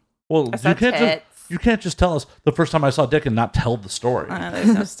 Well, I saw tits. you can't just tell us the first time I saw dick and not tell the story.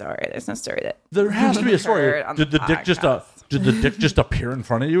 There's no story. There's no story that There has to be a story. heard on Did the the dick just podcast. did the dick just appear in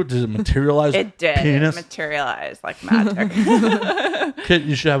front of you? Did it materialize? it did. Penis? It materialized like magic. Kid,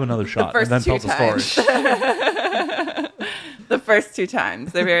 you should have another shot and first then two tell the story. The first 2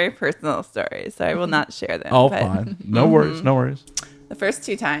 times. They're very personal stories, so I will not share them. Oh, but fine. No worries. No worries. The first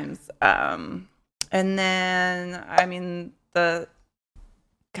 2 times. And then, I mean, I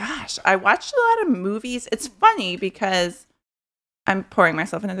watched a lot of movies. It's funny because I'm pouring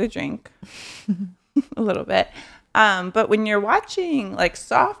myself another drink a little bit. But when you're watching like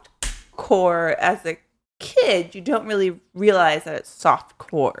soft core as a kid, you don't really realize that it's soft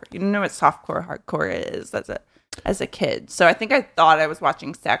core. You don't know what soft core, hardcore is as a kid. So I think I thought I was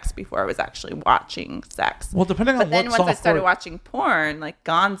watching sex before I was actually watching sex. Well, depending on But then what once I started software- watching porn, like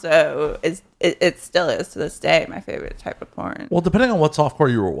Gonzo it still is to this day my favorite type of porn. Well, depending on what softcore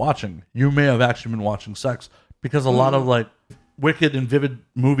you were watching, you may have actually been watching sex because a lot of like wicked and vivid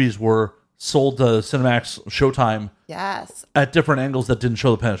movies were sold to Cinemax, Showtime Yes. at different angles that didn't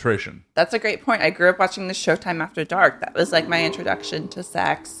show the penetration. That's a great point. I grew up watching the Showtime After Dark. That was like my introduction to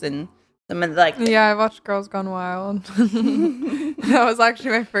sex and some of like Yeah, I watched Girls Gone Wild. That was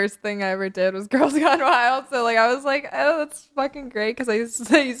actually my first thing I ever did was Girls Gone Wild. So like I was like, oh, that's fucking great because I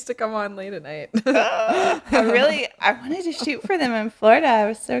used to come on late at night. I wanted to shoot for them in Florida. I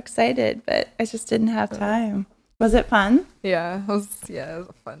was so excited, but I just didn't have time. Was it fun? Yeah, it was a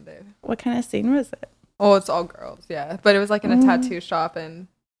fun day. What kind of scene was it? Oh, it's all girls, yeah. But it was like in a tattoo shop, and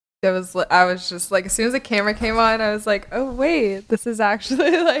I was just like, as soon as the camera came on, I was like, oh wait, this is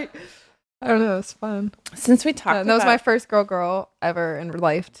actually like, I don't know, it's fun. Since we talked Yeah, and that was my first girl ever in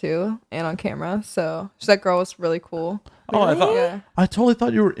life too, and on camera. So that girl was really cool. Oh, Yeah, I totally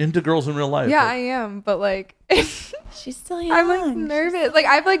thought you were into girls in real life. yeah, I am, but like, she's still young. I'm like nervous. Like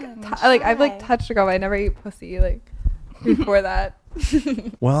I've touched a girl, but I never eat pussy like before that.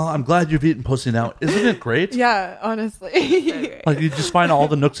 Well, I'm glad you've eaten pussy now. Isn't it great? Yeah, honestly. Like you just find all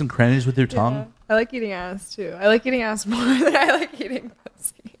the nooks and crannies with your tongue. Yeah. I like eating ass too. I like eating ass more than I like eating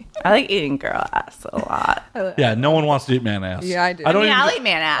pussy. I like eating girl ass a lot. Yeah, no one wants to eat man ass. Yeah, I do. I don't even. I'll eat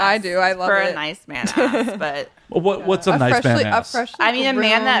man ass. I do. I love for it. a nice man ass, but What's a nice man ass? I mean, a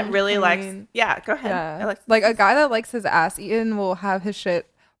man that really likes. clean. Yeah, go ahead. Yeah, like a guy that likes his ass eaten will have his shit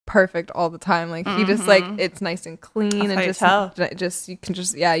perfect all the time. Like he just like it's nice and clean That's and how you just you can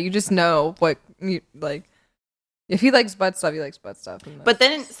just you just know what you like. If he likes butt stuff, he likes butt stuff. And But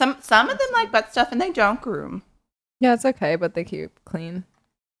then some of them like butt stuff and they don't groom. yeah, it's okay, but they keep clean.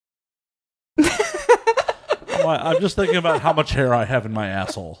 I'm just thinking about how much hair I have in my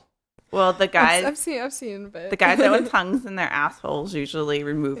asshole. Well, the guys, I've seen a bit. the guys that with tongues in their assholes usually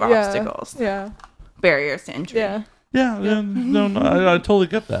remove Yeah, obstacles, Yeah, barriers to entry. yeah. Yeah, no, I totally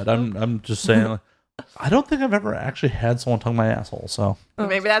get that. I'm just saying. Like, I don't think I've ever actually had someone tongue my asshole. So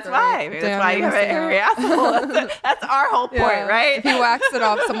Maybe that's why. Maybe Damn, that's why you're you have an missing hairy out. asshole. That's our whole point, Yeah. right? If he waxed it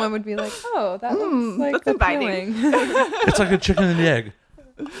off, someone would be like, "Oh, that looks like that's inviting." appealing." it's like a chicken and the egg.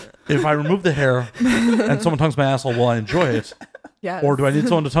 If I remove the hair and someone tongues my asshole, will I enjoy it, Yes. or do I need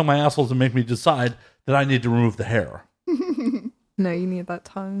someone to tongue my asshole to make me decide that I need to remove the hair? No, you need that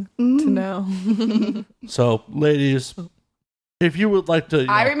tongue to know. So, ladies, if you would like to,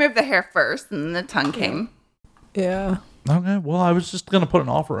 I removed the hair first, and then the tongue came. Yeah. okay. Well, I was just gonna put an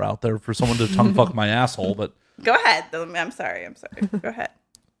offer out there for someone to tongue fuck my asshole, but Go ahead. I'm sorry. Go ahead.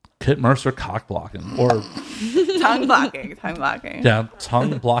 Kit Mercer cock blocking or Tongue blocking. Tongue blocking. yeah,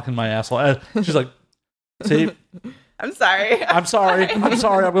 tongue blocking my asshole. She's like, see, I'm sorry. I'm sorry. I'm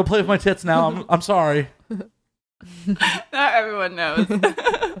sorry. I'm gonna play with my tits now. I'm sorry. Not everyone knows.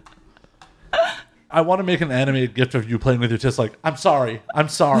 I want to make an animated gift of you playing with your tits. Like, I'm sorry. I'm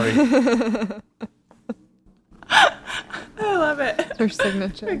sorry. I love it. It's her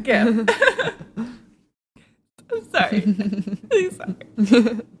signature. Again. I'm sorry. Please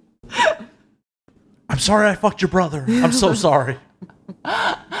sorry. I'm sorry. I fucked your brother. I'm so sorry.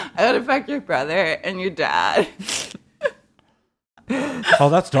 I would affect your brother and your dad. Oh,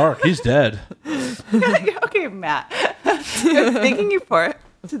 that's dark. He's dead. Okay, Matt. I'm thanking you for it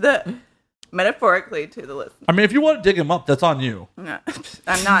to the Metaphorically to the listener. I mean, if you want to dig him up, that's on you. No,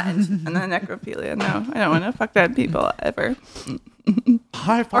 I'm not into necrophilia. No, I don't want to fuck dead people ever.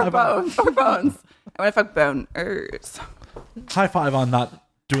 High Or five. bones. Or bones. I want to fuck boners. High five on not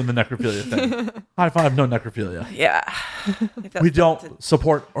doing the necrophilia thing. High five, no necrophilia. Yeah. If that's We don't something-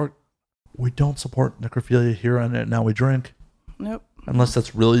 support necrophilia here on it. Now we drink, Nope. unless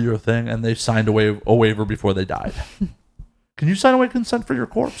that's really your thing, and they signed a waiver before they died. Can you sign away consent for your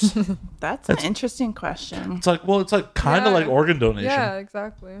corpse? That's an interesting question. It's like kind of Yeah. like organ donation. Yeah,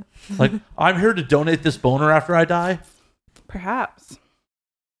 exactly. Like, I'm here to donate this boner after I die. Perhaps.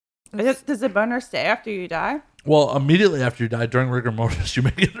 Does the boner stay after you die? Well, immediately after you die, during rigor mortis, you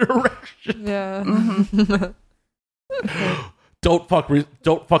may get an erection. Yeah. Don't fuck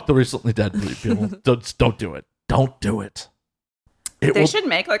the recently dead people. Don't do it. Don't do it. They should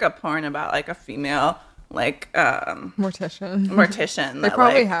make like a porn about like a female like Mortician. mortician. They that,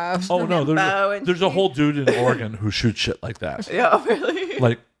 probably like, have. Oh no, bow and there's a sheep. whole dude in Oregon who shoots shit like that. Yeah, really.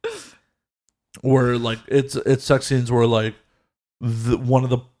 Like, where like it's sex scenes where like one of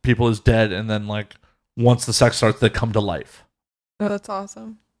the people is dead, and then like once the sex starts, they come to life. Oh, that's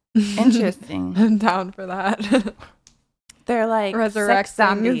awesome. Interesting. I'm down for that. They're like sex Resurrecting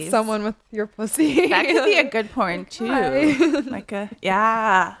zombies. someone with your pussy. That could be a good porn too. Hi. Like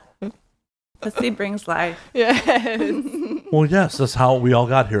yeah. Pussy brings life. Yes. Well, yes, that's how we all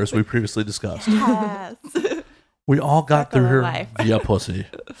got here, as we previously discussed. Yes. We all got Circle through of here life. via pussy.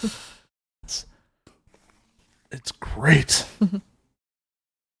 It's great.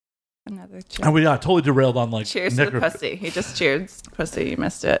 Another cheer. And we got totally derailed on like Cheers to the pussy. He just cheered pussy. You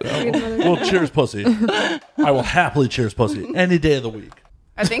missed it. Well, cheers, pussy. I will happily cheers, pussy, any day of the week.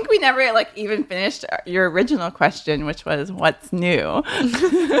 I think we never like even finished your original question, which was what's new.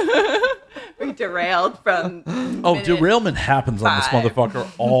 We derailed from. Oh, minute derailment happens on this 5. motherfucker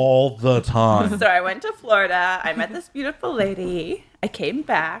all the time. So I went to Florida. I met this beautiful lady. I came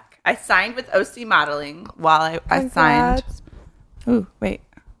back. I signed with OC Modeling while I signed. Congrats. Ooh, wait.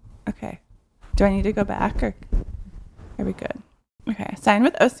 Okay. Do I need to go back or are we good? Okay. I signed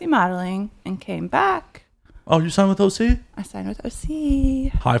with OC Modeling and came back. Oh, you signed with OC? I signed with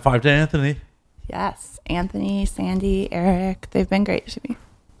OC. High five to Anthony. Yes. Anthony, Sandy, Eric. They've been great to me.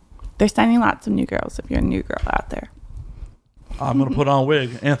 They're signing lots of new girls if you're a new girl out there. I'm going to put on a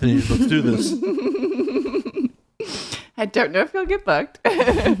wig. Anthony, let's do this. I don't know if you'll get booked.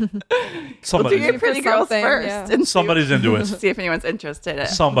 Somebody's, We'll do your pretty girls something, first. yeah. And somebody's into it. see if anyone's interested.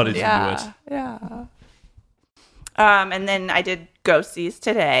 Somebody's yeah, into it. Yeah. And then I did go-sees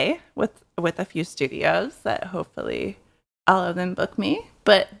today with a few studios that hopefully all of them book me,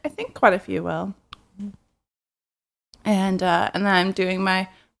 but I think quite a few will. And then I'm doing my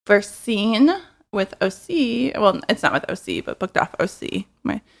first scene with OC. Well, it's not with OC, but booked off OC.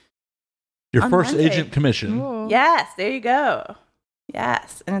 Your On first Monday. agent commission. Ooh. Yes, there you go.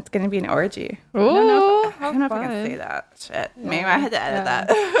 Yes, and it's going to be an orgy. Ooh, I don't know if how I can fun. say that. Shit. Yeah. Maybe I had to edit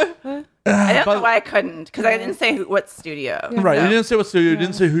Yeah. that. I don't know why I couldn't, because I didn't say what studio. Yeah. Right, So- you didn't say what studio, you Yeah.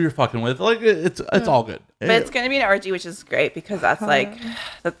 didn't say who you're fucking with. Like, it's all good. But it's going to be an orgy, which is great because that's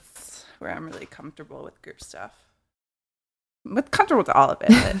that's where I'm really comfortable with group stuff. I'm comfortable with all of it.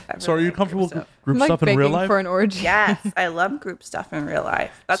 but I So are really you like comfortable group with stuff. group I'm like stuff in real begging life? for an orgy. Yes, I love group stuff in real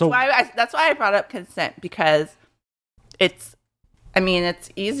life. That's So- why I brought up consent, because it's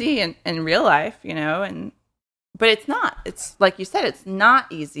easy in real life, but it's not. It's like you said, it's not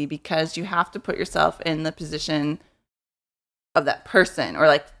easy because you have to put yourself in the position of that person, or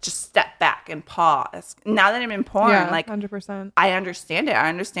like just step back and pause. Now that I'm in porn, Yeah, like 100%. I understand it. I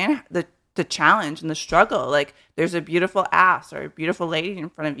understand the challenge and the struggle. Like there's a beautiful ass or a beautiful lady in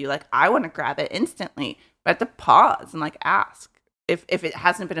front of you. Like I want to grab it instantly, but I have to pause and like ask if it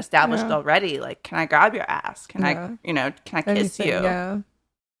hasn't been established Yeah. already. Like, can I grab your ass? Can Yeah. can I kiss Anything, you? Yeah.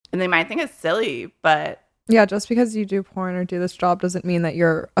 And they might think it's silly, but Yeah, just because you do porn or do this job doesn't mean that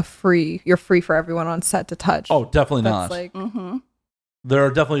you're free for everyone on set to touch. Oh, definitely That's not. like There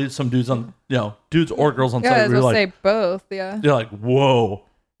are definitely some dudes on, dudes or girls on yeah, set I where was you're gonna like, say both. Yeah. you're like, whoa,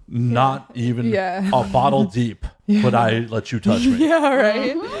 not even Yeah. a bottle deep, Yeah. but I let you touch me. Yeah.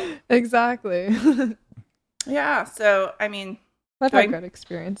 Right. Exactly. yeah. So I mean, I've Going- had good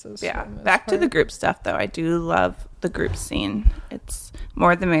experiences. yeah. for the most Back to the part. group stuff though. I do love the group scene. It's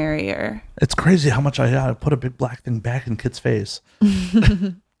more the merrier. It's crazy how much I put a big black thing back in Kit's face.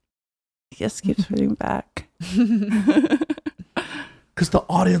 Just keeps putting back. Because the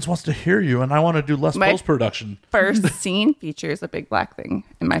audience wants to hear you, and I want to do less My- post production. First scene features a big black thing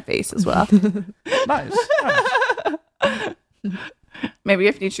in my face as well. Nice. Maybe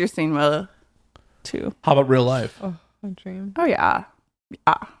a future scene will too. How about real life? Oh, my dream. Oh yeah.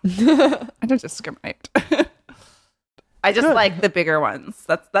 I don't discriminate. I just like the bigger ones.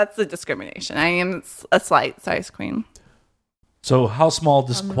 That's the discrimination. I am a slight size queen. So how small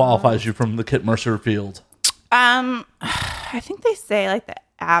disqualifies you from the Kit Mercer field? I think they say like the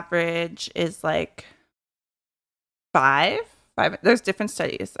average is like 5. There's different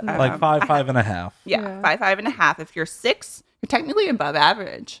studies. Like 5.5. Yeah, 5.5. If you're 6, you're technically above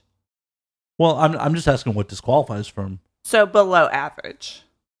average. Well, I'm just asking what disqualifies from. So below average.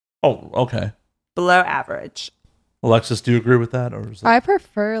 Oh, okay. Below average. Alexis, do you agree with that, or is it? I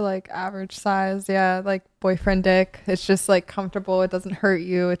prefer like average size. Yeah, like boyfriend dick. It's just like comfortable. It doesn't hurt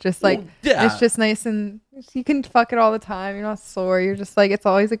you. It's just like yeah. it's just nice and you can fuck it all the time. You're not sore. You're just like it's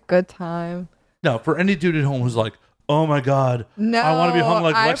always a good time. No, for any dude at home who's like, oh my god, No, I want to be hung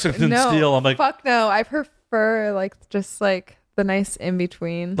like Lexington Steel. I'm like, fuck no. I prefer like just like the nice in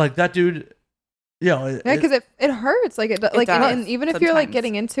between. like that dude. Yeah, because it hurts. Like it like does, and even if you're like sometimes.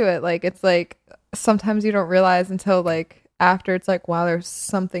 getting into it, like it's like sometimes you don't realize until like after it's like wow, there's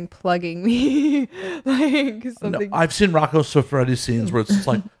something plugging me. Like No, something. I've seen Rocco Siffredi scenes where it's just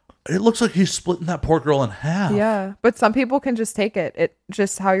like, it looks like he's splitting that poor girl in half. Yeah, but some people can just take it. It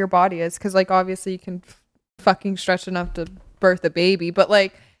just how your body is. Because like obviously you can fucking stretch enough to birth a baby, but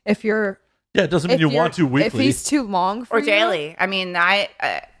like if you're Yeah, it doesn't mean you want to if weekly. he's too long for Or you, daily. I mean, I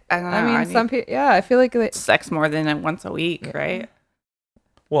don't know. I mean, some people. Yeah, I feel like sex more than once a week, right?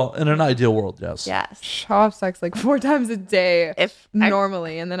 Well, in an ideal world, yes. Yes. I'll have sex like 4 times a day If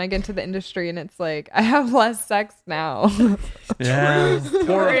normally, and then I get into the industry and it's like I have less sex now. Yeah.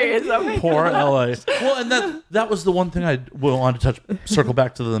 Poor LA. Well, and that was the one thing I wanted to circle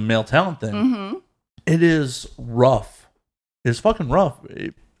back to the male talent thing. Mm-hmm. It is rough. It's fucking rough,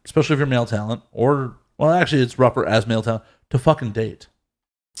 especially if you're male talent, or well, actually, it's rougher as male talent to fucking date.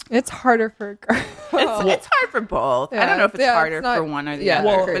 It's harder for a girl. It's hard for both. I don't know if it's harder it's not- for one or the yeah, other,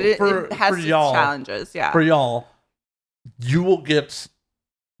 Well, but it has for its y'all- challenges. Yeah. For y'all, you will get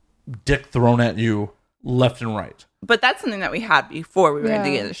dick thrown at you left and right. But that's something that we had before we were in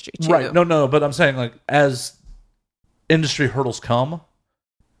the Yeah. industry too. Right. No, but I'm saying like as industry hurdles come,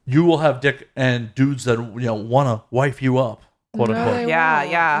 you will have dick and dudes that want to wife you up, quote No, unquote. they Yeah,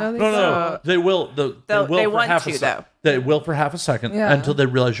 won't. yeah. No, they No, won't. they will. They will they for want half to, a second. though. They will for half a second Yeah. until they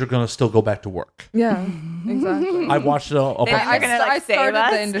realize you're going to still go back to work. Yeah, exactly. I watched a bunch They're gonna, like, I save started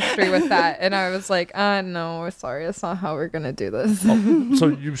us? the industry with that, and I was like, no, we're sorry, that's not how we're gonna do this. So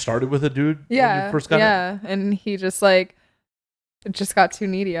you started with a dude when yeah, you first got yeah, and he just like it just got too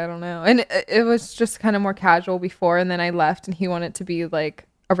needy. I don't know, and it was just kind of more casual before, and then I left, and he wanted to be like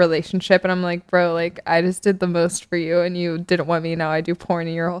a relationship, and I'm like, bro, like I just did the most for you, and you didn't want me. Now I do porn,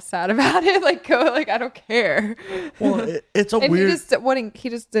 and you're all sad about it. Like go, like I don't care. Well, it's a And weird. he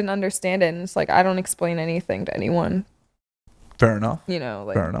just didn't understand it, and it's like I don't explain anything to anyone. Fair enough.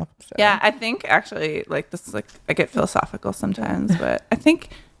 Like Fair enough. so. Yeah, I think actually, like this is like I get philosophical sometimes, but I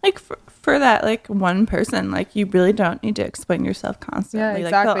think like for that like one person, like you really don't need to explain yourself Yeah, constantly.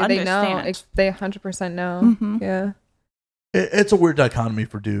 exactly. Like, They they'll know. understand. They 100% know. Mhm. Yeah. It's a weird dichotomy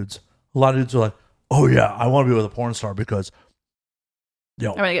for dudes. A lot of dudes are like, "Oh yeah, I want to be with a porn star because, I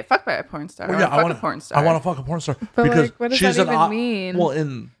want to get fucked by a porn star. Well, I yeah, want to fuck a porn star. I want to fuck a porn star But because like, what does she's that an even mean? Well,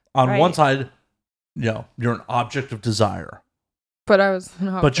 on Right. one side, you're an object of desire, But I was.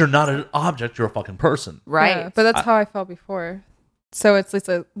 No, but you're not an object. You're a fucking person. right. Yeah, but that's how I felt before. So it's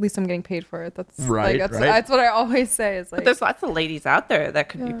at least I'm getting paid for it. That's Right, Like, right. that's what I always say. Is like, But there's lots of ladies out there that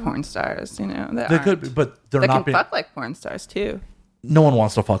could be Yeah. porn stars. You know, that They aren't. could, be, but they're that not can being. fuck like porn stars too. No one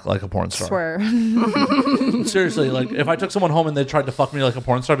wants to fuck like a porn star. swear. Seriously, like if I took someone home and they tried to fuck me like a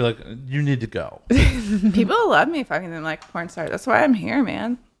porn star, I'd be like, "You need to go." People love me fucking them like a porn star. That's why I'm here,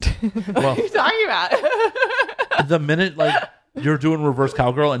 man. Well, What are you talking about? the minute like you're doing reverse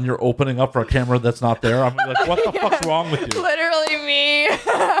cowgirl and you're opening up for a camera that's not there, I'm like, "What the fuck's wrong with you?" Literally me.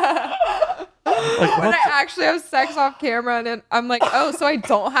 Like, When what I actually have sex off camera, and then I'm like, oh, so I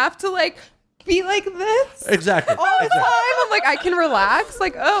don't have to like be like this exactly. all the time. I'm like, I can relax.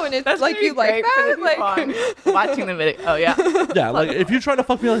 Like, oh, and it's That's like gonna be you like great for that. the people Like, on watching the video. Oh yeah. Yeah, like if you try to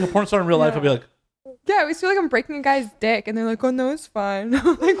fuck me like a porn star in real life, I'd be like, yeah, I always feel like I'm breaking a guy's dick, and they're like, oh no, it's fine. I'm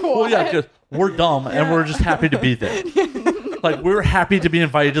like, what? "Well, yeah, because we're dumb and we're just happy to be there." Like we're happy to be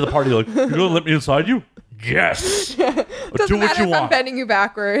invited to the party. Like, "You're gonna let me inside you?" Yes. Doesn't Do what matter you if I'm want bending you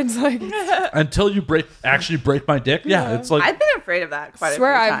backwards. Like, until you actually break my dick. Yeah, it's like, I've been afraid of that quite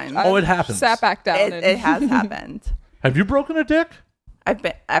swear a few I've, times. Oh, it happens. Sat back down. It, and, it has happened. have you broken a dick?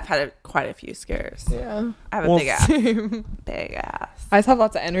 I've had quite a few scares. yeah. I have a Well, big ass. Same. Big ass. I just have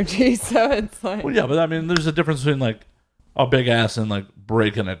lots of energy, so it's like. Well, yeah, but I mean, there's a difference between like a big ass and like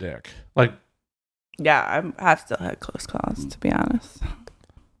breaking a dick. Like, Yeah, I've still had close calls, to be honest.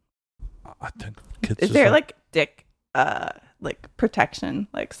 It's Is just there like dick protection,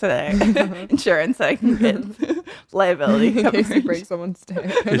 like so that insurance I can get liability In case you coverage? break someone's dick. in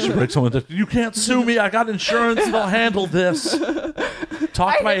case you break someone, you can't sue me. I got insurance. They'll handle this.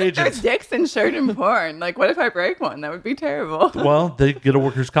 Talk to my I heard that agent. there's dicks insured in porn. Like, what if I break one? That would be terrible. Well, they get a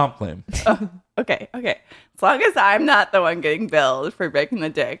workers' comp claim. Okay. As long as I'm not the one getting billed for breaking the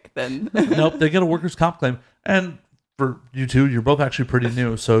dick, then Nope, they get a workers' comp claim. And for you two, you're both actually pretty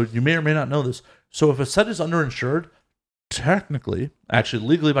new, so you may or may not know this. So if a set is underinsured, technically, actually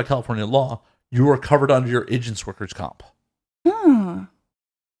legally by California law, you are covered under your agent's workers' comp.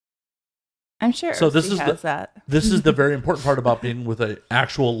 I'm sure. So this OC is has that. This is the very important part about being with an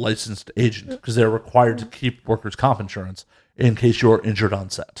actual licensed agent, because they're required to keep workers' comp insurance in case you're injured on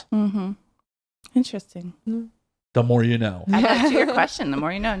set. Mm-hmm. Interesting. The more you know. I got your question. The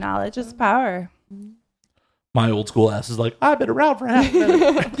more you know, knowledge is power. My old school ass is like, I've been around for half a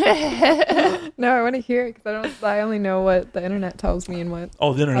minute. No, I want to hear it because I only know what the internet tells me and what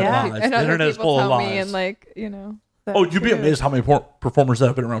Oh, the internet Yeah. lies. and The other internet is people full of tell me, lies. and like you know. Oh, you'd be amazed how many performers that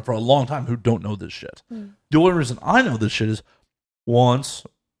have been around for a long time who don't know this shit. The only reason I know this shit is once,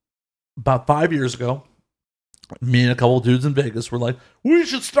 about 5 years ago, me and a couple of dudes in Vegas were like, we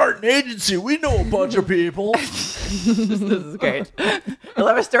should start an agency. We know a bunch of people. This is great. I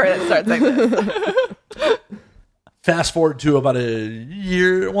love a story that starts like this. Fast forward to about a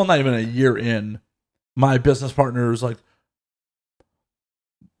year, well, not even a year in, my business partner was like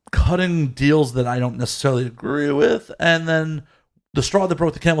cutting deals that I don't necessarily agree with. And then the straw that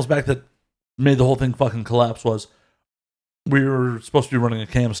broke the camel's back that made the whole thing fucking collapse was we were supposed to be running a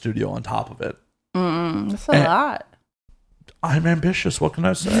cam studio on top of it. That's a And- lot. I'm ambitious. What can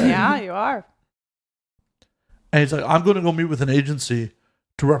I say? Yeah, you are. And he's like, I'm going to go meet with an agency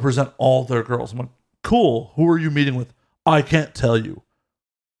to represent all their girls. I'm like, cool. Who are you meeting with? I can't tell you.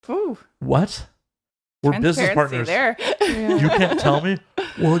 Ooh, What? We're business partners. There. You can't tell me?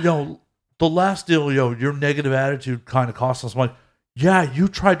 Well, the last deal, your negative attitude kind of cost us. I'm like, yeah, you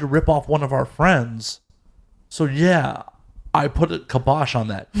tried to rip off one of our friends. So, yeah, I put a kibosh on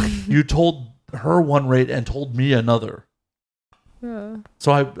that. You told her one rate and told me another. Yeah.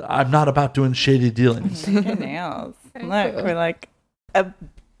 So I'm not about doing shady dealings. Your nails. Look, we're like a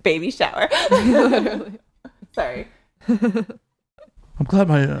baby shower. Sorry. I'm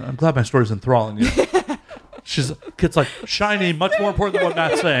glad my story's enthralling you. Kid's like, shiny, much more important than what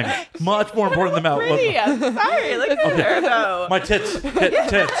Matt's saying. Much more important than Matt. Pretty. I'm sorry. Look at her though. My tits.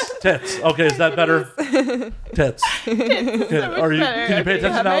 Okay, is that better? Tits. Can you pay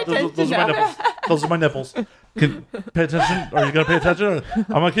attention now? Those are my nipples. Those are my nipples. Pay attention. Are you gonna pay attention? I'm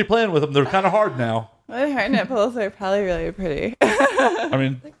gonna keep playing with them. They're kind of hard now. Well, her nipples are probably really pretty. I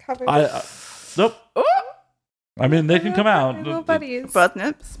mean, nope. Ooh. I mean, they can come out. Little buddies. Both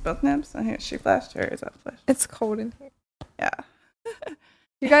nips. Oh, here, she flashed hers. Up flashed. It's cold in here. Yeah.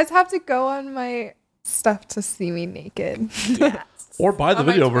 You guys have to go on my stuff to see me naked. Yes. Or buy the On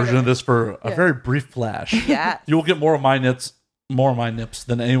my video Twitter. version of this for a Yeah. very brief flash. Yes. You will get more of my nips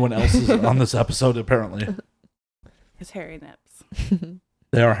than anyone else's on this episode, apparently. His hairy nips.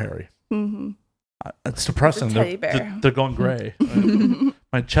 They are hairy. Mm-hmm. It's depressing. The teddy bear. They're going gray.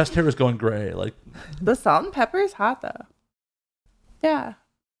 My chest hair is going gray. Like, The salt and pepper is hot though. Yeah.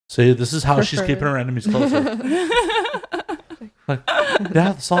 see, this is how she's Prefer. keeping her enemies closer. Like,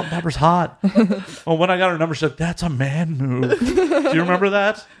 yeah, the salt and pepper's hot. Oh, when I got her number, she's like, that's a man move. Do you remember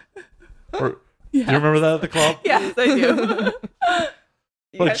that? Or do you remember that at the club? Yes, I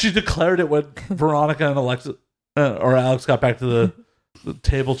do. Like, she declared it when Veronica and Alexa or Alex got back to the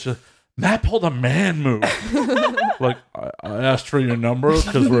table. She, Matt pulled a man move. Like, I asked for your number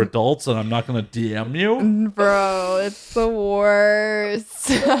because we're adults and I'm not going to DM you. Bro, it's the worst.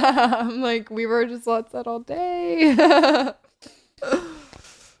 I'm like, we were just outside all day.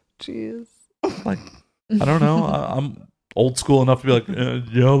 Jeez. Like, I don't know. I'm old school enough to be like,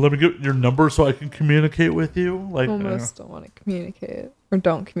 let me get your number so I can communicate with you. Like, Almost don't want to communicate or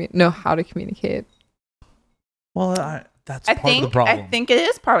don't know how to communicate. well, that's I part of the think problem. I think it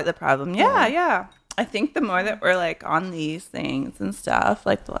is part of the problem. Yeah. I think the more that we're like on these things and stuff,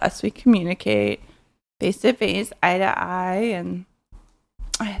 like the less we communicate face to face, eye to eye, and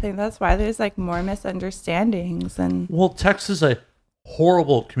I think that's why there's like more misunderstandings and Well, text is a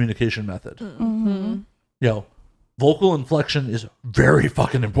horrible communication method. Mm-hmm. Vocal inflection is very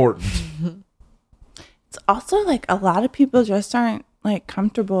fucking important. it's also like a lot of people just aren't like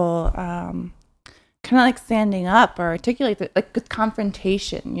comfortable kind of like standing up or articulate it, like with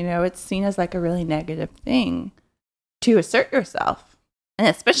confrontation, it's seen as like a really negative thing to assert yourself, and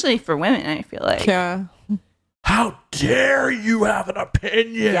especially for women, I feel like. Yeah. How how dare you have an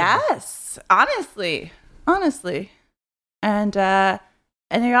opinion? Yes, honestly, and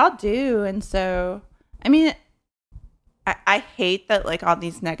they all do. And so, I mean, I hate that like all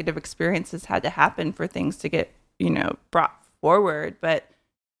these negative experiences had to happen for things to get brought forward. But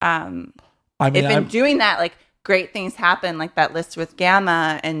I mean, if in doing that, like great things happen, like that list with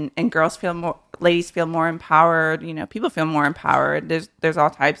Gamma, and ladies feel more empowered. People feel more empowered. There's all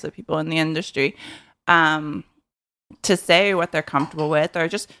types of people in the industry. To say what they're comfortable with, or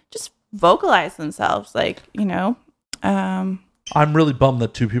just vocalize themselves, like I'm really bummed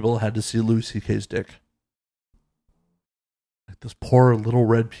that 2 people had to see Louis C.K.'s dick. Like this poor little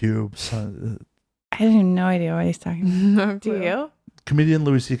red pubes. I have no idea what he's talking about. Do you? Comedian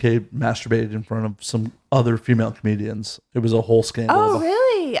Louis C.K. masturbated in front of some other female comedians. It was a whole scandal. Oh,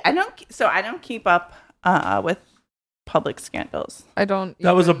 really? I don't keep up with public scandals. I don't.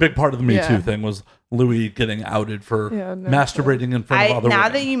 That was a big part of the Me Too thing, was Louis getting outed for masturbating in front of other now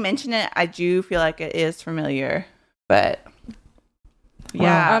women. that you mention it, I do feel like it is familiar, but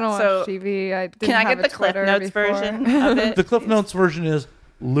yeah. I don't watch TV. Can I get the Cliff Notes version of it? The Cliff Notes version is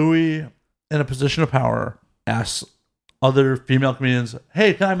Louis, in a position of power, asks other female comedians,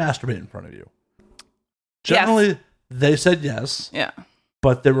 "Hey, can I masturbate in front of you?" Generally, they said yes. Yeah.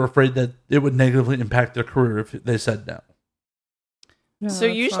 But they were afraid that it would negatively impact their career if they said no. No, so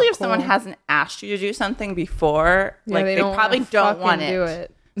usually if someone hasn't asked you to do something before, like they probably don't want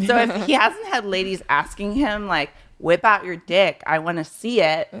it. So if he hasn't had ladies asking him like, whip out your dick, I want to see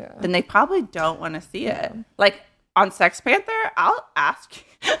it, then they probably don't want to see it. Like on Sex Panther, I'll ask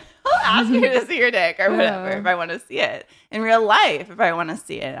you to see your dick or whatever if I want to see it. In real life, if I want to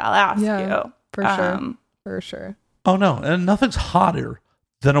see it, I'll ask you. For sure. Oh no, and nothing's hotter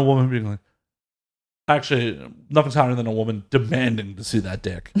than a woman being like, actually, nothing's hotter than a woman demanding to see that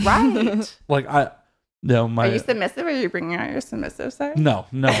dick. Right. Like are you submissive, or are you bringing out your submissive side? No.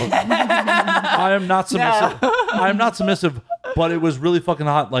 I am not submissive. I am not submissive, but it was really fucking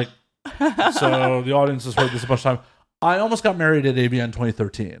hot. Like, so the audience has heard this a bunch of time. I almost got married at AVN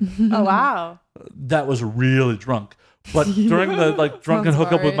 2013. Oh, wow. That was really drunk. But during the like drunken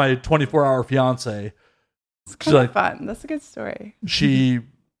hookup with my 24-hour fiance, it's like fun. That's a good story. She's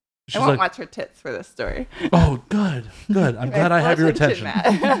I won't watch her tits for this story. Oh, good. I'm glad I have your attention.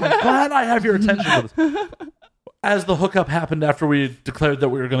 I'm glad I have your attention for this. As the hookup happened after we declared that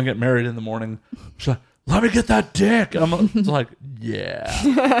we were going to get married in the morning, she's like, "Let me get that dick." And I'm like, "Yeah,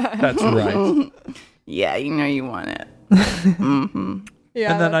 that's right." Yeah, you want it. Mm-hmm.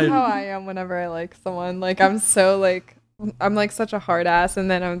 Yeah, and then that's how I am whenever I like someone. Like I'm like such a hard ass,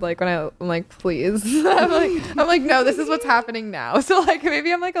 and then I'm like, please. I'm like, no, this is what's happening now. So like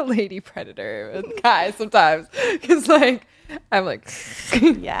maybe I'm like a lady predator with guys sometimes, because like I'm like,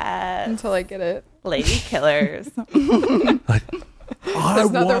 yes, until I get it. Lady killers. Like, I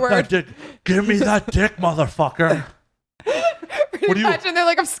want that dick. Give me that dick, motherfucker. What do you imagine? They're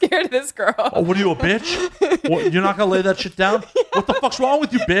like, I'm scared of this girl. Oh, what are you, a bitch? What, you're not gonna lay that shit down? What the fuck's wrong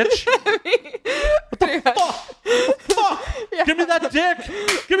with you, bitch? What the fuck? Yeah. Give me that dick.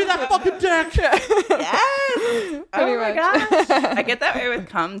 Give me that fucking dick. Yes. Oh my gosh. I get that way with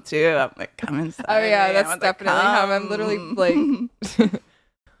cum too. I'm like, come inside. Oh yeah, that's definitely how I'm literally like.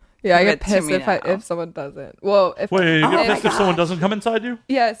 Yeah, I get pissed if someone doesn't. Well, if you get pissed if someone doesn't come inside you?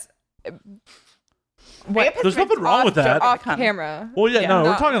 Yes. What? There's nothing wrong with that. Off camera. Well, yeah, no,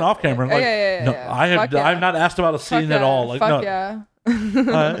 we're talking off camera. Like, no, yeah. I've not asked about a scene at all. Like, no, yeah.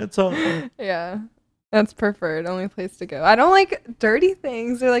 It's all. Yeah, that's preferred. Only place to go. I don't like dirty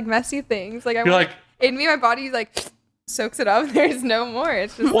things or like messy things. Like in me, my body like soaks it up. There's no more.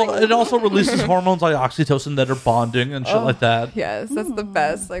 It's just it also releases hormones like oxytocin that are bonding and shit like that. Yes, that's the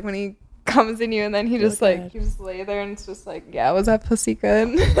best. Like when he comes in you and then he just like you just lay there and it's just like, yeah, was that pussy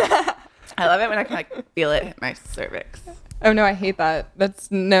good? I love it when I can like feel it hit my cervix. Oh no, I hate that. Don't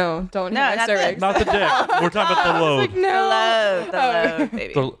hit my cervix. Not the dick. We're talking about the load. Like, no. The load,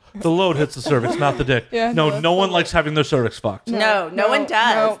 baby. The load hits the cervix, not the dick. Yeah, no one likes having their cervix fucked. No one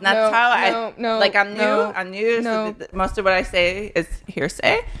does. That's how I'm new. No. So most of what I say is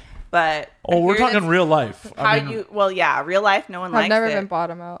hearsay. But we're talking real life. Real life, no one likes it. I've never been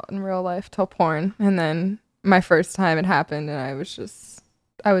bottom out in real life till porn, and then my first time it happened, and I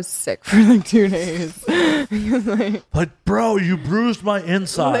was sick for like 2 days. Like, bro, you bruised my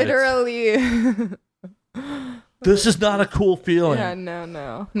insides. Literally. This is not a cool feeling.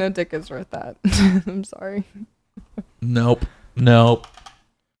 Yeah, no dick is worth that. I'm sorry. Nope.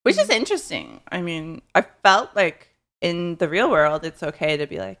 Which is interesting. I mean, I felt like in the real world, it's okay to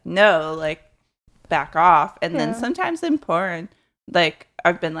be like, no, like back off. And then sometimes in porn, like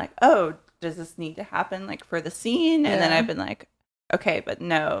I've been like, oh, does this need to happen like for the scene? And then Yeah. I've been like, okay, but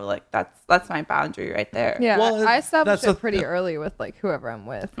no, like that's my boundary right there. Yeah, Well, I established that's it pretty a- early with like whoever I'm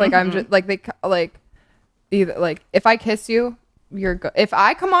with. Like I'm just like either like if I kiss you, you're good. If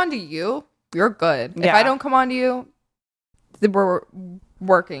I come on to you, you're good. If Yeah. I don't come on to you, then we're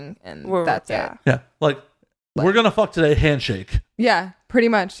working and that's it. Yeah, like we're gonna fuck today. Handshake. Yeah, pretty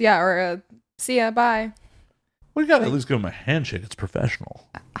much. Yeah, or see ya, bye. We gotta at least give him a handshake. It's professional.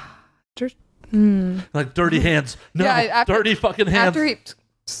 Hmm. Like dirty hands. No, Yeah, after- dirty fucking hands. After he.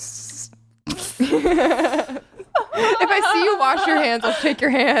 If I see you wash your hands, I'll shake your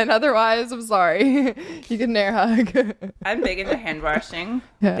hand. Otherwise, I'm sorry. You get an air hug. I'm big into hand washing.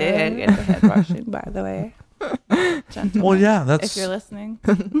 Yeah. Big into hand washing, by the way. Gentlemen, Well, yeah, if that's you're listening.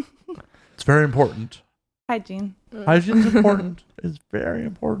 it's very important. Hygiene. Hygiene's important. It's very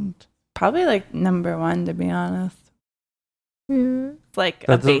important. Probably like number one, to be honest. Yeah. It's like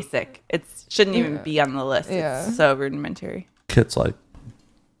That's a basic. It shouldn't even Yeah. be on the list. Yeah. It's so rudimentary. Kit's like,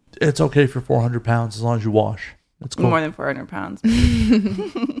 it's okay for 400 pounds as long as you wash. It's cool. More than 400 pounds.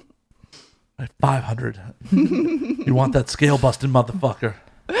 Like 500. You want that scale busting motherfucker?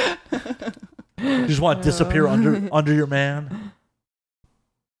 You just want to disappear under your man?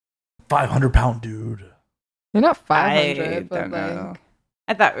 500-pound dude. You're not I 500, but don't know. like.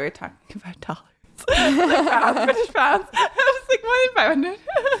 I thought we were talking about dollars. Like pounds, British pounds. I was like, more than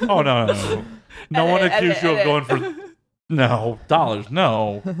 500. Oh no! No one accused you of going for no dollars.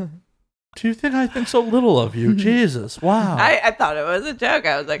 No. Do you think I think so little of you? Jesus! Wow. I thought it was a joke.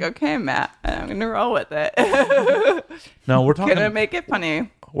 I was like, okay, Matt, I'm gonna roll with it. No, we're Gonna talking. make it funny.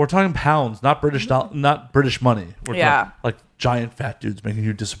 We're talking pounds, not not British money. We're Yeah. talking, like giant fat dudes making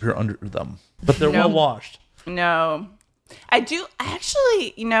you disappear under them, but they're Nope. well washed. No, I do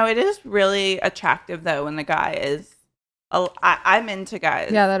actually. You know, it is really attractive though when the guy is. I'm into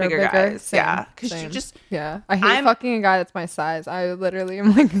guys. Yeah, that are bigger. guys. Same, Yeah, because you same. just Yeah, I hate I'm- fucking a guy that's my size. I literally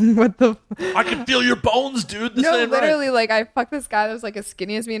am like, what the? I can feel your bones, dude. This No, ain't right. literally, like I fucked this guy that was like as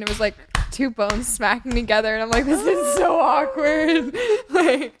skinny as me, and it was like two bones smacking together, and I'm like, this is so awkward.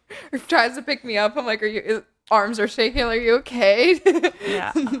 Like, he tries to pick me up. I'm like, are you? His arms are shaking. Like, are you okay?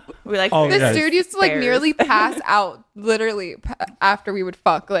 yeah. We like Oh, This yeah. dude used to like Bears. nearly pass out, literally after we would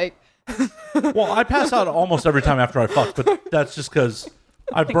fuck. Like, Well, I pass out almost every time after I fuck, but that's just because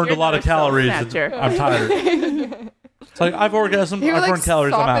I've burned a you're lot of not a calories and self-snatcher. I'm tired. It's like I've orgasmed, he would I've like burned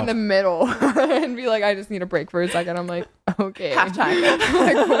calories, stop I'm in the out. middle and be like, I just need a break for a second. I'm like, okay. halftime.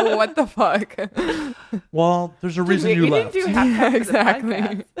 Like, what the fuck? Well, there's a reason you we left. didn't do halftime. Yeah, for the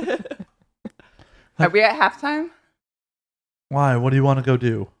exactly. podcast. Are we at halftime? Why? What do you want to go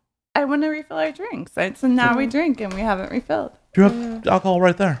do? I want to refill our drinks. So now we drink and we haven't refilled. You have alcohol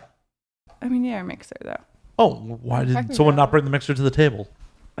right there. I mean, yeah, our mixer though. Oh, why did Technically, someone not yeah. bring the mixer to the table?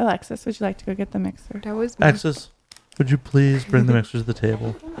 Alexis, would you like to go get the mixer? That was me. Axis, would you please bring the mixer to the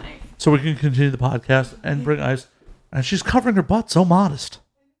table so we can continue the podcast and bring ice? And she's covering her butt, so modest.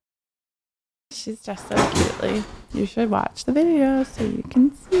 She's dressed so cutely. You should watch the video so you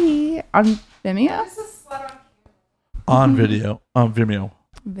can see on Vimeo. On video, on Vimeo.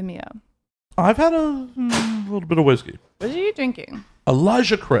 Vimeo. I've had a little bit of whiskey. What are you drinking?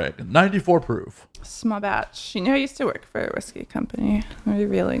 Elijah Craig, 94 proof. Small batch. You know, I used to work for a whiskey company. I'm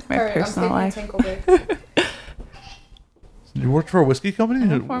revealing my personal life. You worked for a whiskey company?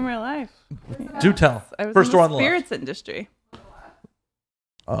 In a former life. Do tell. I was First in door the on the left. spirits industry.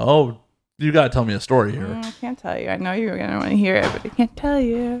 Oh, you got to tell me a story here. I can't tell you. I know you're going to want to hear it, but I can't tell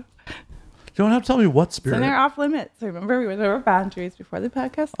you. You don't have to tell me what So spirit. they're off limits. Remember, we went over boundaries before the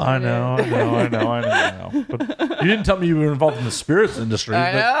podcast I started. know. But you didn't tell me you were involved in the spirits industry.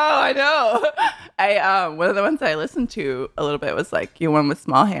 I but- know. One of the ones I listened to a little bit was like you one with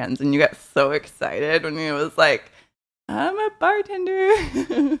small hands, and you got so excited when it was like, I'm a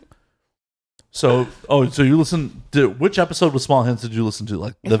bartender. So you listen to which episode with Small Hands did you listen to?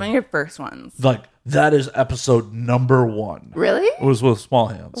 Like It's one of your first ones. that is episode number 1. Really? It was with Small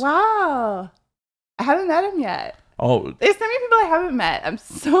Hands. Wow. I haven't met him yet. Oh, There's so many people I haven't met. I'm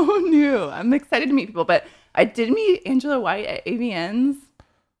so new. I'm excited to meet people, but I did meet Angela White at AVN's.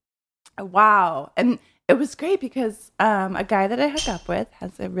 Wow. And it was great because a guy that I hooked up with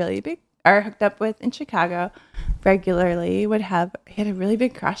hooked up with in Chicago regularly he had a really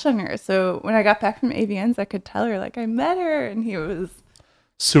big crush on her. So when I got back from AVN's, I could tell her like I met her, and he was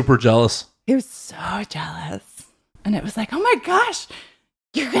super jealous. so jealous. And it was like, oh my gosh,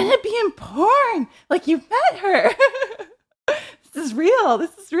 you're gonna be in porn. Like you met her. This is real.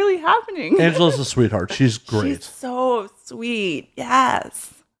 This is really happening. Angela's a sweetheart. She's great. She's so sweet.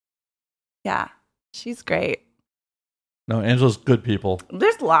 Yes. Yeah. She's great. No, Angela's good people.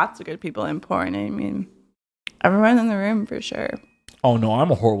 There's lots of good people in porn. I mean, everyone in the room for sure. Oh no,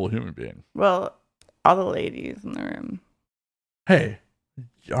 I'm a horrible human being. Well, all the ladies in the room. Hey,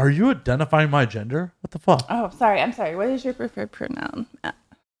 are you identifying my gender? What the fuck? Oh, sorry. I'm sorry. What is your preferred pronoun?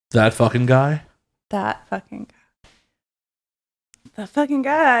 That fucking guy? That fucking guy. That fucking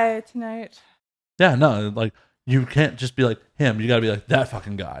guy tonight. Yeah, no, like you can't just be like him. You gotta be like that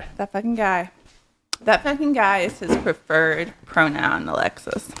fucking guy. That fucking guy. That fucking guy is his preferred pronoun,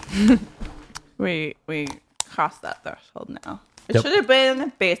 Alexis. we crossed that threshold now. It Yep. should have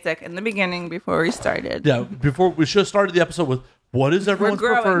been basic in the beginning before we started. Yeah, before we should have started the episode with what is everyone's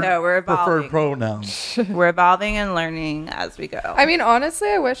growing, preferred, though. We're preferred evolving. pronouns? We're evolving and learning as we go. I mean, honestly,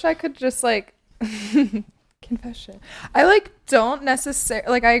 I wish I could just like confession. I like don't necessarily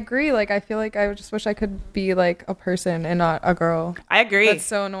like. I agree. Like, I feel like I just wish I could be like a person and not a girl. I agree. That's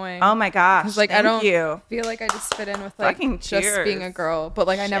so annoying. Oh my gosh. 'Cause, like, I Thank don't you. feel like I just fit in with like Fucking just being a cheers. girl. But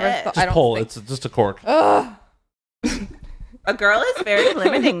like I never Shit. thought. Just I don't pull. think. It's just a cork. Ugh. A girl is very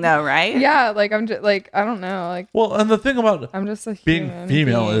limiting, though, right? Yeah. Like I'm just like I don't know. Like Well, and the thing about I'm just a being human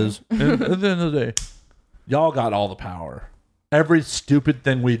female being. is, at the end of the day, y'all got all the power. Every stupid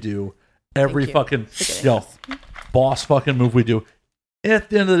thing we do, every Thank you fucking for getting this. boss fucking move we do, at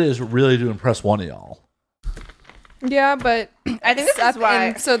the end of the day, is really to impress one of y'all. Yeah, but I think this is why.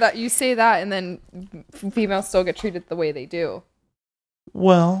 and so that you say that, and then females still get treated the way they do.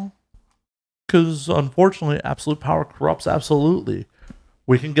 Well, because unfortunately, absolute power corrupts absolutely.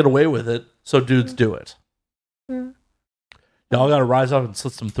 We can get away with it, so dudes do it. Yeah. Y'all got to rise up and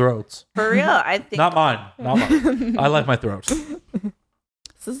slit some throats. For real, I think Not mine. Not mine. I like my throat.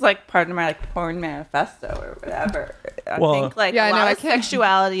 this is like part of my like porn manifesto or whatever. I Well, think like Yeah, I a know, lot I of can't-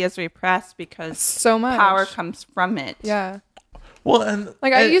 sexuality is repressed because So much power comes from it. Yeah. Well, and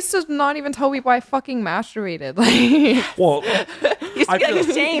Like I and- used to not even tell people I fucking masturbated. Like Well, You used to I be like feel-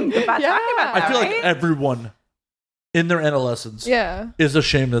 ashamed about Yeah. talking about that, I feel right? like everyone in their adolescence yeah. is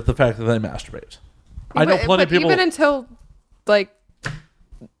ashamed at the fact that they masturbate. I know But- plenty of but people. even until like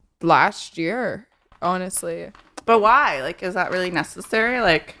last year, honestly. But why? Like, is that really necessary?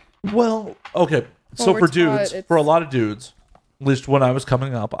 Like, Well, okay. So we're for taught dudes, it's- for a lot of dudes, at least when I was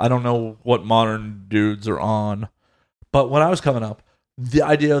coming up, I don't know what modern dudes are on, but when I was coming up, the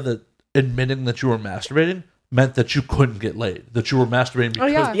idea that admitting that you were masturbating meant that you couldn't get laid, that you were masturbating because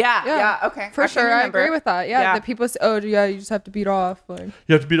Oh yeah. yeah, okay. For I can sure, I remember. agree with that. Yeah, Yeah. that people say, "Oh, yeah, you just have to beat off." Like,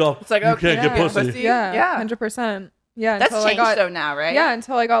 you have to beat off. It's like, you okay, can't get yeah. pussy. Pussy. yeah, Yeah. 100%. Yeah, That's until changed I got though now, right? yeah,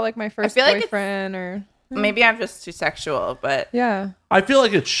 until I got like my first feel like it's- boyfriend or Maybe I'm just too sexual, but yeah. I feel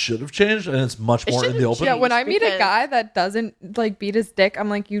like it should have changed, and it's much It more in should've the open. Yeah, when I meet a because- guy that doesn't like beat his dick, I'm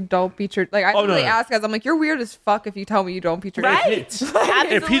like, you don't beat your like. I Oh, no, really no. ask guys, I'm like, you're weird as fuck if you tell me you don't beat your right? dick.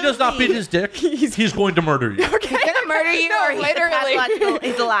 If he does not beat his dick, he's going to murder you. He's gonna murder you, No, or he's literally. a pathological.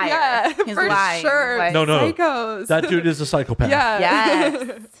 He's a liar. Yeah, he's for lying. sure. Like, No, no. Psychos. That dude is a psychopath. Yeah.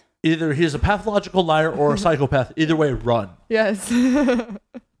 Yes. Either he's a pathological liar or a psychopath. Either way, run. Yes.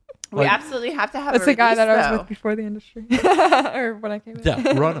 We Like- absolutely have to have That's a the guy release, that I was though. with before the industry, or when I came in.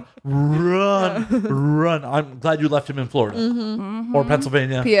 Yeah, run. I'm glad you left him in Florida Mm-hmm. or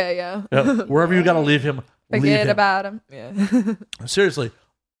Pennsylvania. PA, yeah. Yeah, wherever you got to leave him, leave Forget him. about him. Yeah. Seriously,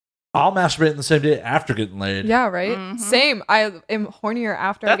 I'll masturbate in the same day after getting laid. Yeah, right. Same. I am hornier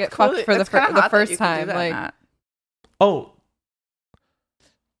after I get cool. fucked for the, That's kinda hot the that first you can do time. that, Like, Matt. Oh,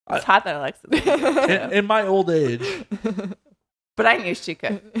 It's hot that Alexa did that. in my old age, But I knew she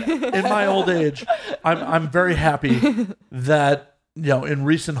could. I'm very happy that in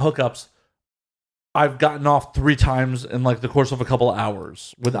recent hookups, I've gotten off 3 times in like the course of a couple of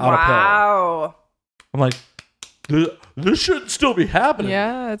hours without a pill. Wow. I'm like, this should still be happening.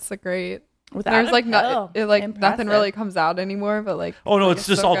 yeah, it's a great. Without There's a like pill. nothing Impressive. really comes out anymore, but like Oh no, like, it's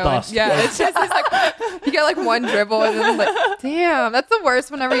just still all going. dust. Yeah, it's just it's like you get like one dribble and then like, damn, that's the worst.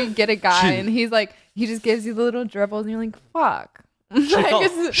 Whenever you get a guy She- and he's like, he just gives you the little dribbles and you're like, fuck. She Like, felt,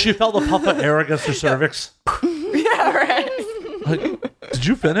 it's- she felt a puff of air against her cervix. yeah, right. Like, did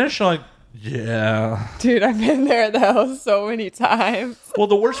you finish? I'm like, yeah. Dude, I've been there though so many times. Well,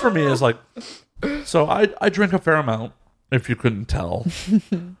 the worst for me is like, so I drink a fair amount, if you couldn't tell.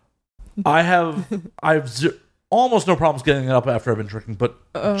 I have almost no problems getting up after I've been drinking, but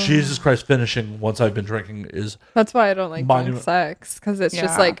Jesus Christ, finishing once I've been drinking is That's why I don't like doing Monument. sex because it's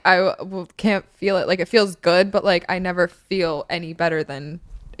just Yeah. like can't feel it. Like it feels good, but like I never feel any better than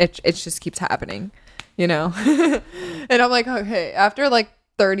it. It just keeps happening, and I'm like, okay, after like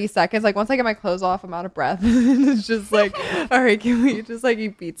 30 seconds. Like once I get my clothes off, I'm out of breath. It's just like, all right, can we just like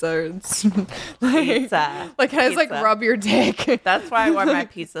eat pizza? It's like, Pizza. like can I just like Pizza. rub your dick? That's why I wore my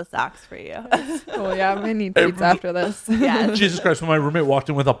pizza socks for you. Oh yeah, I'm gonna need pizza after this. Yeah. Jesus Christ, when my roommate walked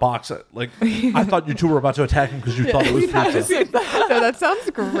in with a box, like, I thought you two were about to attack him because you thought it was pizza. No, that sounds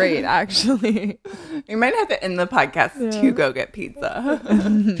great, actually. We might have to end the podcast to go get pizza.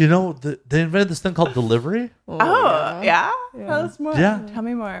 You know, they invented this thing called delivery. Oh, yeah? Tell us more. Yeah. Tell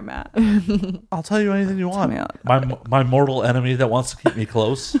me more, Matt. I'll tell you anything you want. me all My mortal enemy that wants to keep me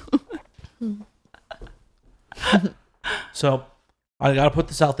close. So, I got to put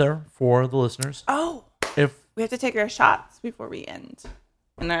this out there for the listeners. Oh, If we have to take our shots before we end.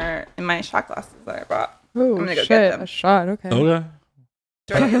 In my shot glasses that I brought. Oh, I'm gonna go shit, get them. a shot. Okay. okay,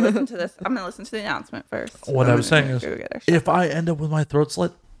 Do I need to listen to this? I'm going to listen to the announcement first. What I'm I was gonna saying is, go get our shots. if I end up with my throat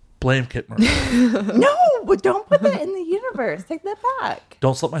slit, blame Kit Murray. No, but don't put that in the universe. Take that back.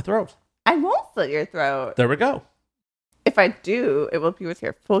 Don't slit my throat. I won't slit your throat. There we go. If I do, it will be with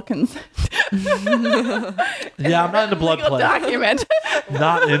your full consent. Yeah, I'm not into blood Legal play. document.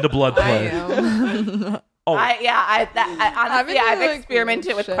 Not into blood I play. am. Oh, Honestly, I've been doing, I've experimented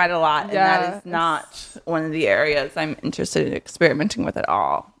weird with shit. quite a lot, and Yeah, that is not one of the areas I'm interested in experimenting with at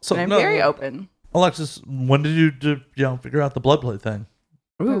all. So, and I'm no, very open. Alexis, when did you figure out the blood play thing?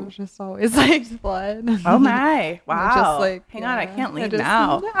 It was just always like blood. Oh my! Wow. Just like Hang on, I yeah, can't leave just-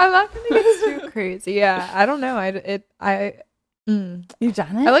 now. I'm not gonna get too crazy. Yeah, I don't know. You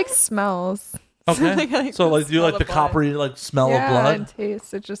done it? I like smells. Okay. Like, I like So the like do you smell like of the blood. coppery like smell yeah, of blood? and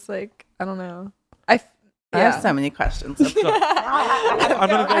taste. It's just like I don't know. I have so many questions. I'm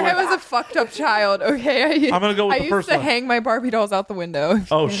gonna go I with, was a fucked up child. Okay, I'm gonna go with I the used first to one. hang my Barbie dolls out the window. if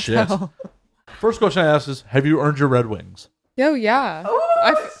you Oh, can't shit. tell. First question I asked is, have you earned your Red Wings? Oh yeah.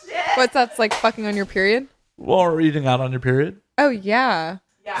 What's that's like fucking on your period? Or eating out on your period? Oh yeah.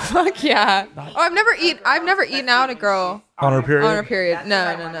 Fuck yeah. Oh, I've never eaten out a girl On her period? on her period.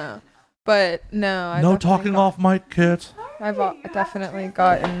 No. But no. I No definitely talking got- off mic, Kit. I've definitely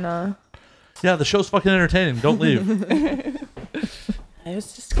gotten. Yeah, the show's fucking entertaining. Don't leave. I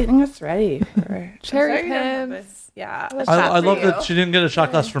was just getting us ready for Cherry I'm sorry you don't have pins. this. Yeah, I love that she didn't get a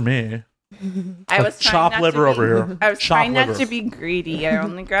shot glass for me. I was trying Chop not liver to be- over here. I was Chop trying not liver. to be greedy. I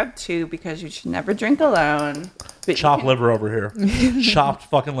only grabbed 2 because you should never drink alone. But you Chop can- liver over here. Chopped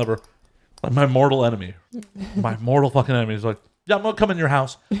fucking liver. Like my mortal enemy. My mortal fucking enemy is like, yeah, I'm gonna come in your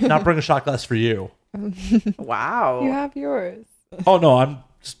house, not bring a shot glass for you. Wow. You have yours. Oh no, I'm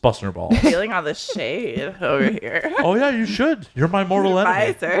just busting her balls. Feeling all the shade over here. Oh yeah, you should. You're my mortal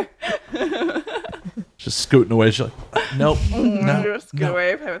enemy. Advisor. Just scooting away. She's like, nope. I'm No. gonna scoot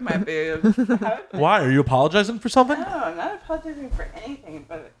away with my boobs. Why? Are you apologizing for something? No, I'm not apologizing for anything,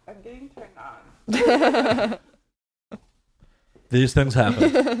 but I'm getting turned on. These things happen.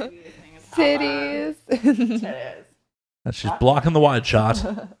 Titties. It is. And she's blocking the wide shot.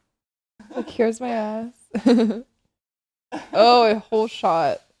 Like, here's my ass. Oh, a whole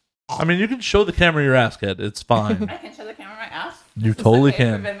shot. I mean, you can show the camera your ass, kid. It's fine. I can show the camera my ass. You Is this totally okay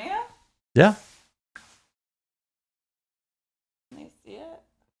can. for Vimeo? Yeah. Can you see it?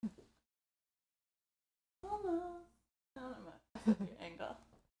 Hello. Your angle.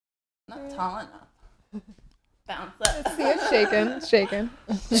 Not tall enough. Bounce it. See it shaking. It's shaking.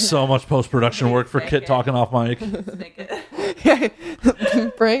 So much post production work for Kit talking off mic. Make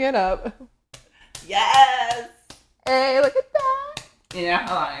it. Bring it up. Yes. Hey, look at that. You know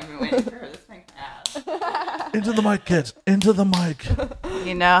how long I've been waiting for her to spank my ass. Into the mic, Kit. Into the mic.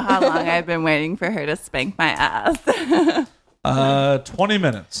 You know how long I've been waiting for her to spank my ass. 20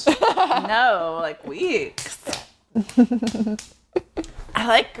 minutes. No, like weeks. I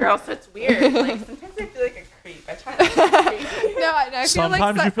like girls, so it's weird. Like sometimes I feel like a creep. I try not to be creepy. No, I feel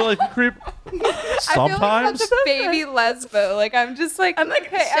Sometimes like you feel like a creep. I feel like Sometimes. such a baby lesbo. Like I'm just like I'm like,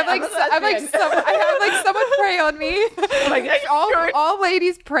 okay, shit, I'm like I'm a lesbian. I have like someone prey on me. Like, all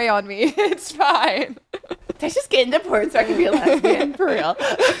ladies prey on me. It's fine. I just get into porn so I can be a lesbian for real.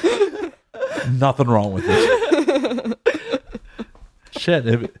 Nothing wrong with it.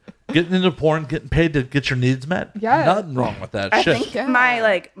 Shit. Getting into porn, getting paid to get your needs met. Yeah. Nothing wrong with that. I Shit. think Yeah.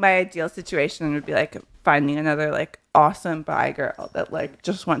 my ideal situation would be like finding another like awesome bi girl that like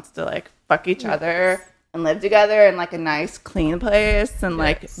just wants to like fuck each other and live together in like a nice clean place and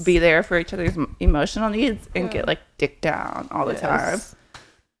like be there for each other's emotional needs and get like dick down all the time.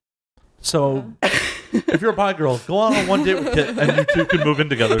 So, if you're a bi girl, go on one date with Kit and you two can move in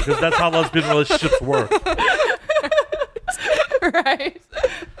together because that's how lesbian relationships work. Right.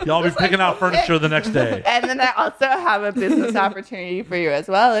 Y'all be picking out furniture the next day. And then I also have a business opportunity for you as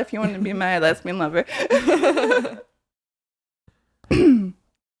well if you want to be my lesbian lover.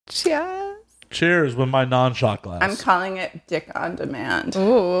 Cheers. Cheers with my non-shot glass. I'm calling it Dick on Demand.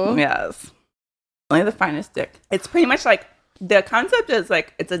 Ooh. Yes. Only the finest dick. It's pretty much like, the concept is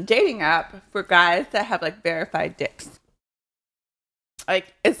like, it's a dating app for guys that have like verified dicks.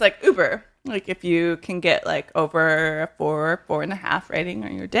 Like, it's like Uber. Like, if you can get like over a 4.5 rating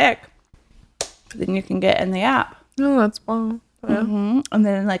on your dick, then you can get in the app. Oh, that's fun. Yeah. And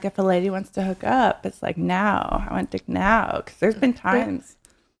then like, if a lady wants to hook up, it's like, now. I want dick now. Because there's been times.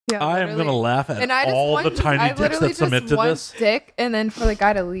 Yeah, I am literally. going to laugh at And I just all want, the tiny I dicks literally that submit just to want this. dick, and then for the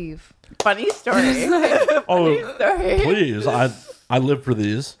guy to leave. Funny story. Oh, Sorry. please. I live for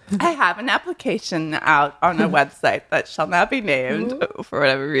these. I have an application out on a website that shall not be named for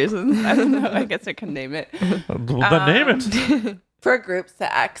whatever reason. I don't know. I guess I can name it. Then name it. For group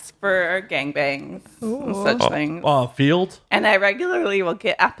sex, for gangbangs, and such things. Field? And I regularly will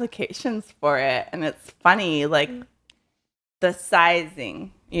get applications for it. And it's funny, like the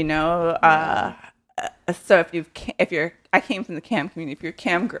sizing, you know? So if you're, I came from the cam community, if you're a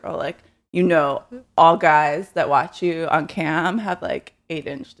cam girl, like, you know, all guys that watch you on cam have like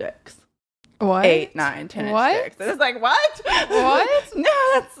 8-inch dicks. What? 8, 9, 10-inch What? dicks. And it's like, what? What?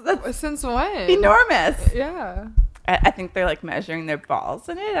 No, that's Since when? enormous. Yeah. I think they're like measuring their balls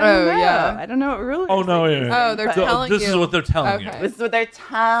in it. I don't know. yeah. I don't know what rulers. Oh, no, they're yeah. using, Oh, they're but- telling This you. is what they're telling Okay. you. This is what they're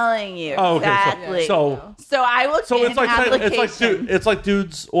telling you. Oh, okay. Exactly. So I will So get it's like an application. it's like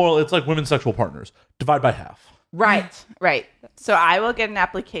dudes or it's like women's sexual partners. Divide by half. Right. So I will get an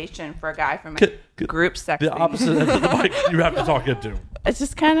application for a guy from a group sex. The opposite end of the mic you have to talk into. I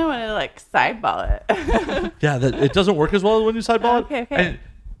just kind of want to like sideball it. Yeah, it doesn't work as well when you sideball Okay. it. And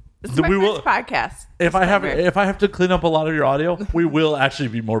This is my we will first podcast. if I have to clean up a lot of your audio, we will actually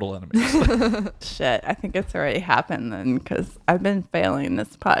be mortal enemies. Shit, I think it's already happened then because I've been failing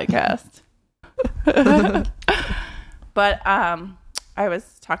this podcast. But I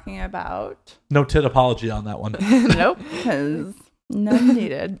was talking about No tit apology on that one. nope, because none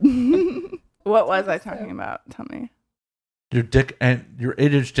needed. What was I talking about? Tell me. Your dick and your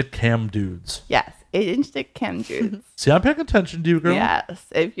 8-inch dick cam dudes. Yes, 8-inch dick cam dudes. See, I'm paying attention to you, girl. Yes,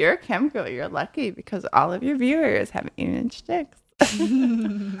 if you're a cam girl, you're lucky because all of your viewers have 8-inch dicks.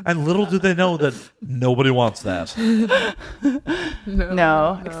 And little do they know that nobody wants that.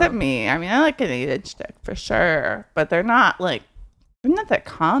 No, except me. I mean, I like an 8-inch dick for sure, but they're not that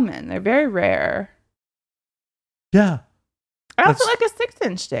common. They're very rare. Yeah. I also That's- like a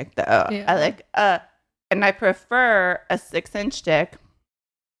 6-inch dick though. Yeah. I like and I prefer a 6-inch dick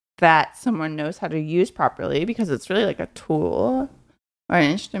that someone knows how to use properly because it's really like a tool or an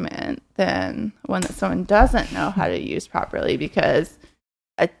instrument than one that someone doesn't know how to use properly because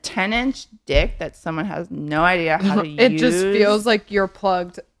a 10-inch dick that someone has no idea how to use. It just feels like you're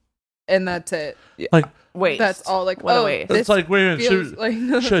plugged, and that's it. Like waste. That's all. Like, What a oh, waste. this it's like, wait a minute, feels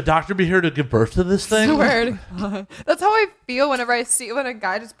like. should a doctor be here to give birth to this thing? Swear to God. That's how I feel whenever I see when a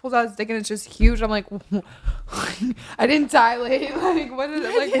guy just pulls out his dick and it's just huge. I'm like, I didn't dilate. Like, what is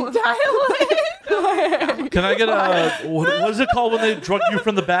it? Like, dilate. Can I get a what is it called when they drug you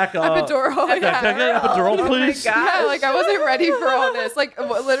from the back? Epidural. Yeah, can I get an epidural, Oh my please? God. Yeah, like I wasn't ready for all this. Like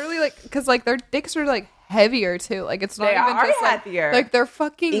literally, like because like their dicks are like heavier too. Like it's not They even are just like heavier. like they're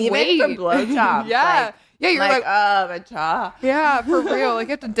fucking Even weight. from blowjobs. Yeah. like- Yeah, you're like, oh, my jaw. yeah, for real. Like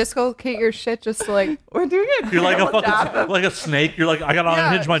you have to dislocate your shit just to like. We're doing a You're like a terrible job fucking of- like a snake. You're like, I gotta Yeah,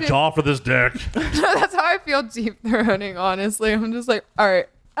 unhinge my dude. jaw for this dick. That's how I feel deep throating. Honestly, I'm just like, all right,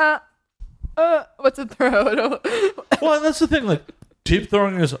 what's a throat? Well, and that's the thing. Like, deep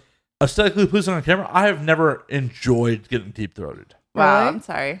throwing is aesthetically pleasing on camera. I have never enjoyed getting deep throated. Wow, Really? I'm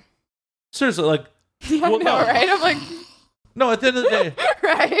sorry. Seriously, like, Yeah, I well, know, no. right? I'm like, no. At the end of the day,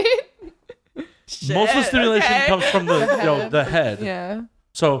 right? most of the stimulation okay. comes from the head. Yeah.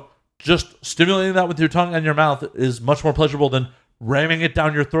 So just stimulating that with your tongue and your mouth is much more pleasurable than ramming it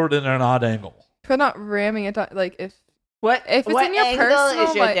down your throat in an odd angle. But not ramming it down. Like if What it's what in your angle personal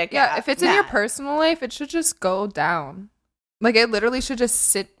is your life, dick yeah, at? if it's in your Nah. personal life, it should just go down. Like it literally should just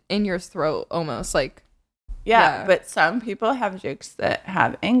sit in your throat, almost like. Yeah, Yeah. but some people have dicks that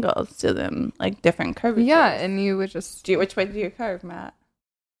have angles to them, like different curvatures. Yeah, and you would just. Which way do you curve, Matt?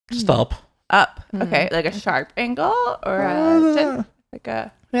 Just up. Up. Mhm. Okay, like a sharp angle or like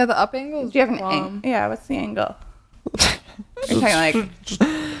a. Yeah, the up angle is Do you have an plumb. angle? Yeah, what's the angle? You're talking like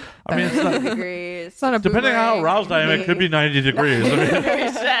I mean, it's not, degrees. It's not a depending on how boomerang. aroused I am, it could be 90 degrees. I mean,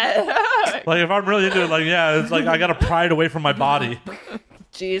 Shit. like, if I'm really into it, like, yeah, it's like I gotta pry it away from my body.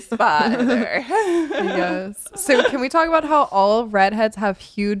 G-spot there. Yes. So can we talk about how all redheads have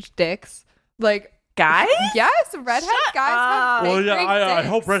huge dicks? Like Guys? Yes, redhead Shut guys have up. big, Well, yeah, big I dicks.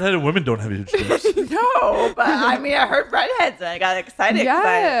 hope redheaded women don't have huge dicks. No, but I mean, I heard redheads and I got excited because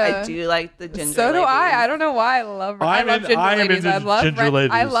Yeah. I do like the ginger. So do ladies. I. I don't know why I love. I I'm love in- ginger I am ladies. into I love ginger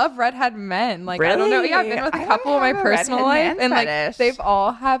ladies. I love redhead men. Like I don't know. Yeah, I've been with Really? a I couple in don't my have a personal redhead life, man and like fetish. they've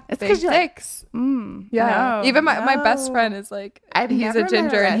all have It's big 'cause you're like, dicks. Mm, Yeah, no, even my no. best friend is like I've he's never a met a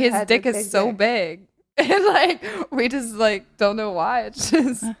ginger, and his redhead dick with is big so dick. big, and like we just like don't know why. It's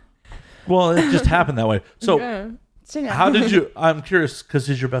just Well, it just happened that way. So, yeah. how did you? I'm curious because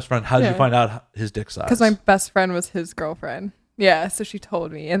he's your best friend. How did you Yeah. find out his dick size? Because my best friend was his girlfriend. Yeah, so she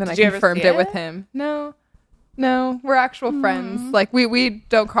told me, and then Did you I ever confirmed see it with it? him. No, we're actual friends. Like we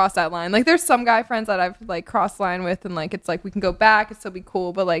don't cross that line. Like there's some guy friends that I've like crossed line with, and like it's like we can go back and still be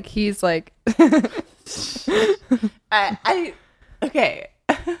cool. But like he's like, I okay.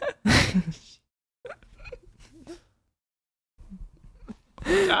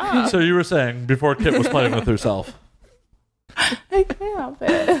 Stop. So you were saying before Kit was playing with herself. I can't help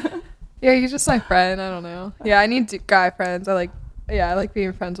it. yeah, he's just my friend. I don't know. Yeah, I need guy friends. I like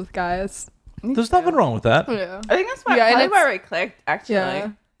being friends with guys. There's nothing wrong with that. Yeah, I think that's why, Yeah, and probably it's- where we clicked actually. yeah,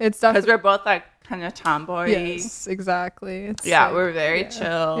 it's Because definitely we're both like kind of tomboy. yes, exactly. It's Yeah, like- we're very yeah,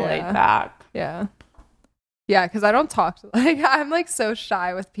 chill, yeah. laid back. Yeah. Yeah, because I don't talk to like I'm like so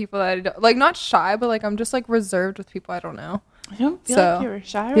shy with people that I don't like not shy, but like I'm just like reserved with people I don't know. I don't feel So, like you were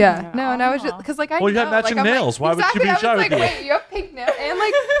shy. with Yeah, me at no, and I was just all. because like I Well, you know, have matching like, I'm, nails. Like, Why would you be exactly, shy I was with like, you? wait, you have pink nails, and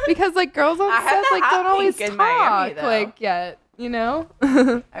like because like girls on I have set the like hot don't always pink in talk Miami, though. like yet, you know.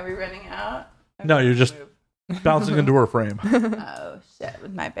 Are we running out? No, you're just bouncing into her frame. Oh shit!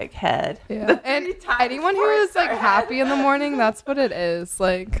 With my big head. Yeah, The and 3 times anyone who before is like our happy head. in the morning, that's what it is.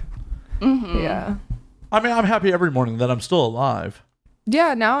 Like, Mhm. yeah. I mean, I'm happy every morning that I'm still alive.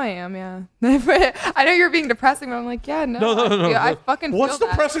 Yeah, now I am. Yeah, I know you're being depressing, but I'm like, yeah, no, No. I fucking What's feel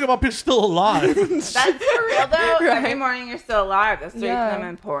that. depressing about being still alive? That's for real though. Every Right. morning you're still alive. That's the Yeah. reason I'm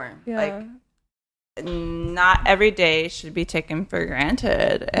important. Yeah. Like not every day should be taken for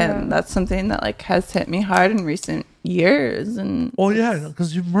granted, and Yeah. that's something that like has hit me hard in recent years. And Well, yeah,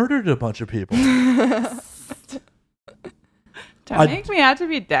 because you murdered a bunch of people. don't I- make me out to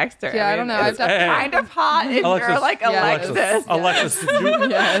be Dexter. Yeah, I don't know. It's I've def- kind of hot if Alexis, you're like yeah, Alexis. Alexis,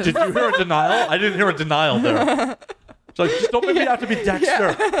 Yes. did you hear a denial? I didn't hear a denial there. It's like, just don't make me out to be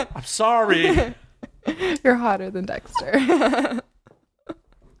Dexter. I'm sorry. You're hotter than Dexter.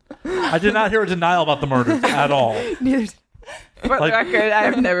 I did not hear a denial about the murder at all. Neither. For the Like- record, I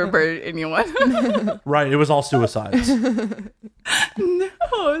have never murdered anyone. Right, it was all suicides. No,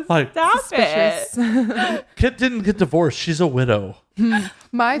 Like- stop it. Suspicious. Kit didn't get divorced. She's a widow.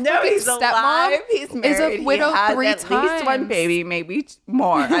 My No, fucking he's stepmom alive. He's married. is a widow he has 3 at least one times. baby, maybe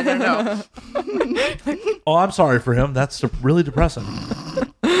more. I don't know. Oh, I'm sorry for him. That's really depressing.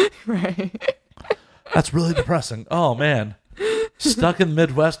 Right. That's really depressing. Oh, man. Stuck in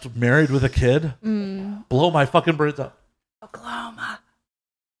Midwest, married with a kid? Blow my fucking brains out. Oklahoma.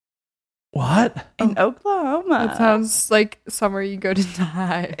 What? In Oklahoma. That sounds like somewhere you go to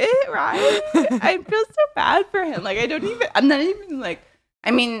die. Right? I feel so bad for him. Like I'm not even like,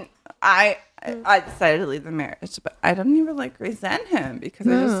 I mean, I decided to leave the marriage, but I don't even like resent him because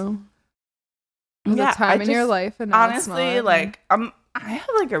I just, No. There's a time in your life, and now it's honestly, not. like I have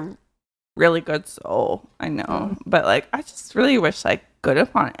like a really good soul. I know, but like I just really wish like good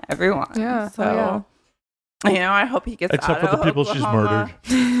upon everyone. Yeah, So oh, you know, I hope he gets Except out for the of people she's Oklahoma.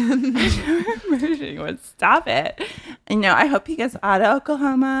 murdered. I never murdered anyone. Stop it. You know, I hope he gets out of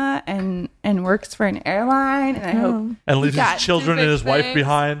Oklahoma and works for an airline, and I hope And leaves got his children two and his big wife things.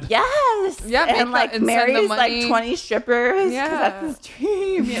 behind. yes, Yeah, make and that- like and send the marries money. like 20 strippers. 'cause Yeah. that's his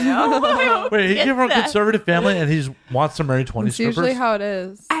dream. You know. I hope Wait, he gets came from a that. conservative family and he wants to marry 20 it's usually strippers? how it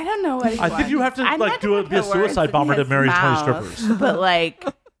is. I don't know what he I think you have to, wants. I'm like, not do it- gonna be a put words suicide in bomber to his marry 20 mouth, strippers. But like,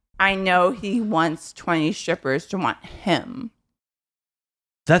 I know he wants 20 strippers to want him.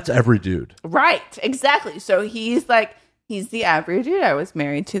 That's every dude. Right, exactly. So he's the average dude. I was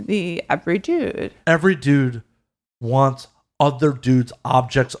married to the average dude. Every dude wants other dudes'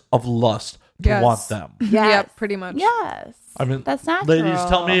 objects of lust to Yes. want them. Yes. Yeah, pretty much. Yes. I mean, That's natural. ladies,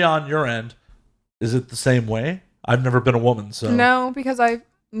 tell me on your end, is it the same way? I've never been a woman, so. No, because I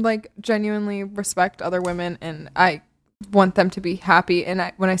like genuinely respect other women, and I want them to be happy.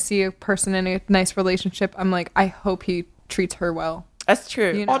 And when I see a person in a nice relationship, I'm like, I hope he treats her well. That's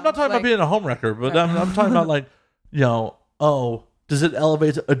true. You Oh, I'm not talking like- about being a homewrecker, but Right. I'm talking about like, does it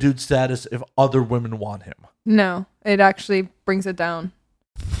elevate a dude's status if other women want him? No, it actually brings it down.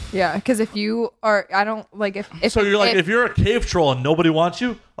 Yeah, because if you are, I don't like if So you're like, if you're a cave troll and nobody wants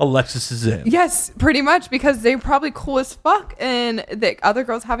you, Alexis is in. yes, pretty much, because they're probably cool as fuck, and the other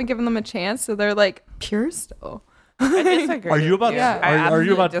girls haven't given them a chance, so they're like pure still. I disagree. Are you about? with Yeah. I Are you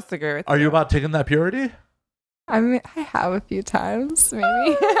absolutely about? disagree with Are you about taking that purity? I mean, I have a few times,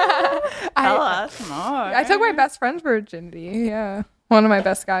 maybe. Tell us more. I took my best friend's virginity. Yeah, one of my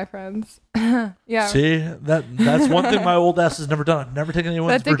best guy friends. Yeah, See, that's one thing my old ass has never done. I've never taken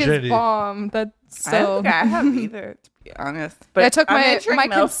anyone's that dick virginity. is bomb. That's I don't so. think I have either, to be honest. But I took I'm my- entering my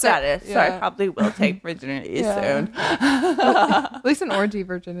MILF consent- status, so I yeah. probably will take virginity Yeah. soon. At least an orgy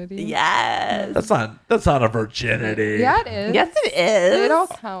virginity. Yes. That's not a virginity. Yeah, it is. Yes, it is. It all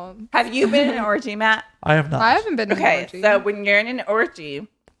counts. Have you been in an orgy, Matt? I have not. I haven't been in an Okay, orgy. so when you're in an orgy,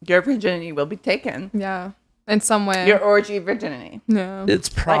 your virginity will be taken. Yeah, in some way. Your orgy virginity. No.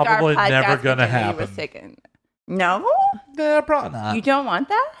 It's Like our probably podcast never gonna virginity happen. Was taken. No, Yeah, probably not. you don't want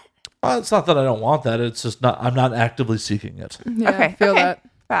that. Well, it's not that I don't want that. It's just not. I'm not actively seeking it. Yeah, Okay, feel okay. that.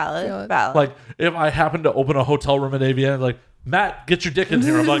 Valid, Feel it. valid. Like if I happen to open a hotel room at AVN, like Matt, get your dick in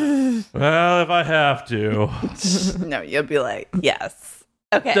here. I'm like, well, if I have to. No, you'll be like, yes.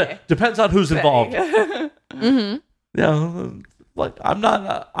 Okay. Depends on who's involved. Mm-hmm. Yeah, like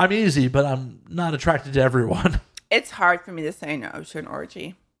I'm easy, but I'm not attracted to everyone. It's hard for me to say no to an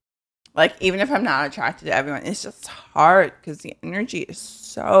orgy. Like, even if I'm not attracted to everyone, it's just hard because the energy is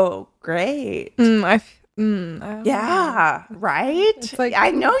so great. I don't know. Yeah, right? It's like-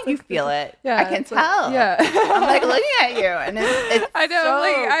 I know it's you like- feel it. Yeah, I can it's like- tell. yeah. I'm like looking at you, and it's I know. so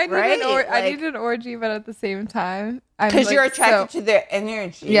like I great. need an orgy, but at the same time, because you're like, attracted to their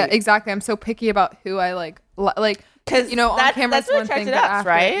energy. Yeah, exactly. I'm so picky about who I like. Because on camera that's is what one thing, attracted but us, after,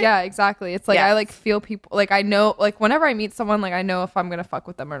 right? Yeah, exactly. It's like I Yes. like feel people. Like I know, like whenever I meet someone, like I know if I'm gonna fuck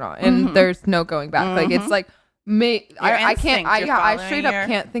with them or not, and there's no going back. Like it's like me. I can't. instinct, I you're I following straight up your-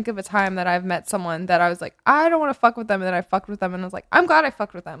 can't think of a time that I've met someone that I was like I don't want to fuck with them, and then I fucked with them, and I was like I'm glad I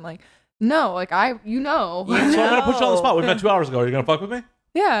fucked with them. Like no, like I So I'm gonna put you on the spot. We met 2 hours ago. Are you gonna fuck with me?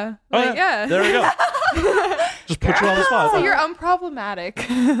 yeah, Oh, like, yeah. There we go. Just put you on the spot. So you're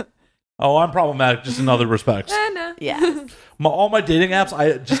unproblematic. Oh, I'm problematic just in other respects. No. Yes. All my dating apps,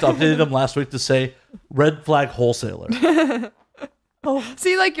 I just updated them last week to say red flag wholesaler.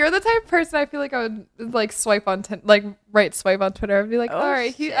 See, like you're the type of person I feel like I would like swipe on swipe on Twitter. I'd be like, Oh, all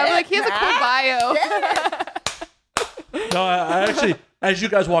right, I'm like, he has a cool bio. No, I actually, as you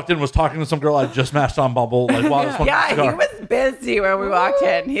guys walked in, was talking to some girl I just matched on Bumble. Like while I was smoking a Yeah, he cigar. was busy when we walked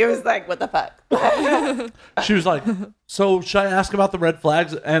in. He was like, what the fuck? She was like, "So should I ask about the red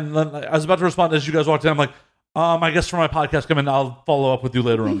flags?" And then I was about to respond as you guys walked in. I'm like, I guess for my podcast, come in. I'll follow up with you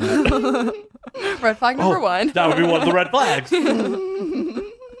later on that. Red flag number one. That would be one of the red flags.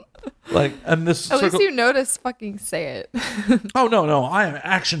 Like, and this At least circle- you notice. Fucking say it. Oh no, I am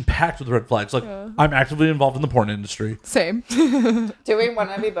action packed with red flags. Like I'm actively involved in the porn industry. Same. Do we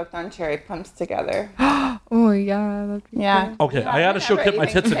want to be booked on cherry pumps together? Oh yeah. That'd be Yeah. cool. Okay, I got to show never Kit my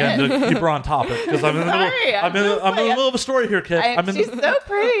even tits again to keep her on topic because I'm in the middle. Sorry, I'm in the middle of a story here, Kit. She's so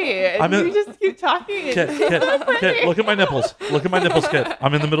pretty. And I'm in- you just keep talking. Kit, look at my nipples. Look at my nipples, Kit.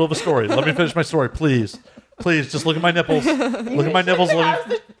 I'm in the middle of a story. Let me finish my story, please. Please, just look at my nipples. Look at my nipples. Have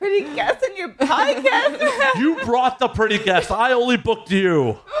such pretty guests in your podcast. You brought the pretty guest. I only booked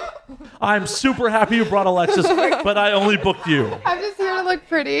you. I'm super happy you brought Alexis, but I only booked you. I'm just here to look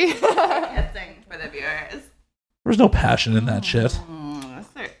pretty. Guessing for the viewers. There's no passion in that shit.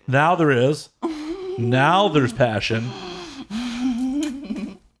 Now there is. Now there's passion.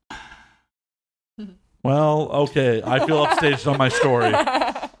 Well, okay. I feel upstaged on my story.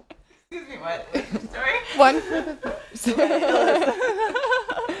 Excuse me, what? Sorry. One for the.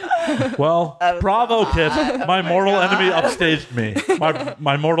 Well, bravo, Kit. My mortal enemy upstaged me.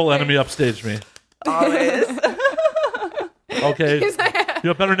 My mortal enemy upstaged me. Always. Okay. You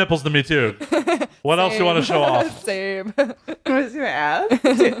have better nipples than me, too. What else do you want to show off? Same. What's your ass?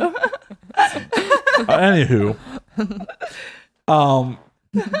 Too? Anywho.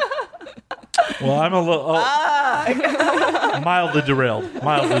 Well, I'm a little mildly derailed.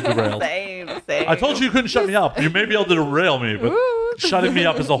 Same. I told you couldn't shut me up. You may be able to derail me, but shutting me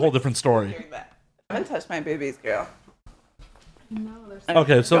up is a whole different story. I haven't touched my boobies, girl.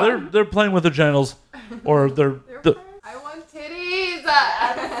 Okay, so they're playing with their genitals, or they're. I want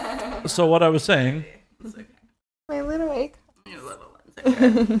titties. So what I was saying, My little egg. Your little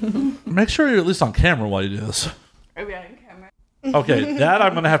ones. make sure you're at least on camera while you do this. Are we on camera? Okay, that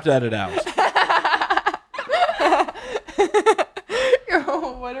I'm gonna have to edit out.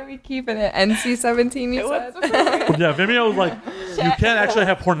 What are we keeping it? NC-17, you said? Yeah, Vimeo, like, you can't actually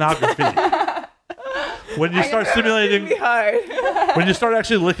have pornography. when you start stimulating, Be hard. when you start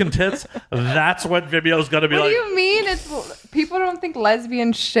actually licking tits, that's when Vimeo is gonna be What like. do you mean? It's people don't think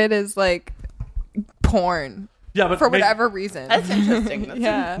lesbian shit is like porn Yeah, but for whatever reason. That's interesting. That's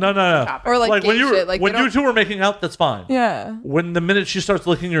Yeah. No. topic. Or like, when gay you shit. Like when they you don't- two were making out, that's fine. Yeah. When the minute she starts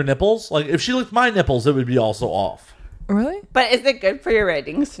licking your nipples, like if she licked my nipples, it would be also off. Really? But is it good for your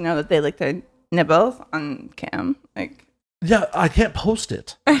ratings to know that they lick their nibbles on cam? Like, Yeah, I can't post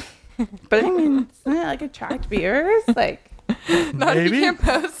it. but I mean, doesn't it like attract viewers? Like, Not if Maybe, you can't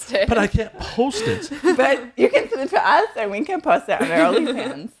post it. but I can't post it. but you can send it to us, and we can post it on our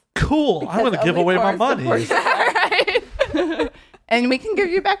OnlyFans. Cool. I'm gonna give away my OnlyFans money. supports us. And we can give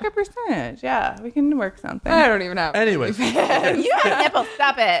you back a percentage. Yeah, we can work something. I don't even have. Anyways, You have nipples.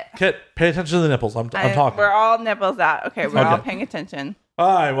 Stop it. Kit, pay attention to the nipples. I'm talking. We're all nipples out. Okay, we're all Okay. paying attention. All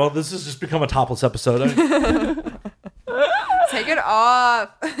right. Well, this has just become a topless episode. Take it off.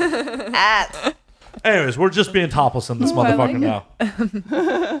 Anyways, we're just being topless in this Oh, I like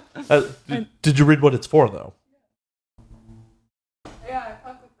motherfucker now. Did you read what it's for, though? Yeah, I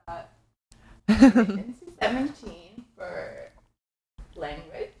fuck with that. NC-17 for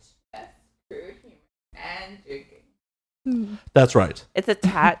language, yes, crude humor, and drinking. That's right. It's a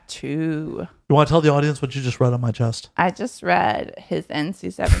tattoo. You want to tell the audience what you just read on my chest? I just read his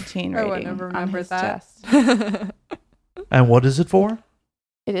NC-17 I rating wouldn't have on remembered his that. chest. And what is it for?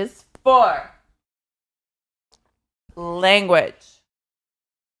 It is for language,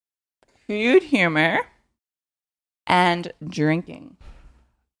 crude humor, and drinking.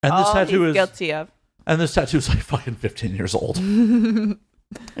 And this All tattoo he's is guilty of. and this tattoo is like fucking 15 years old.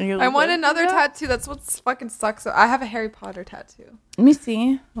 I want another tattoo. That's what fucking sucks. I have a Harry Potter tattoo. Let me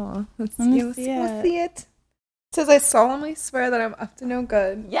see. Oh, let's Let me see. Let's see see. it. Let's see it. It says, "I solemnly swear that I'm up to no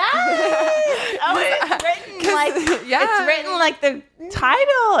good." Yes! Oh, it's written like Yeah. it's written like the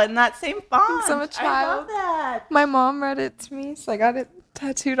title in that same font. I'm a I child. love that. My mom read it to me, so I got it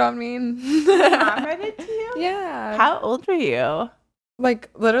tattooed on me. Mom read it to you? Yeah. How old were you? Like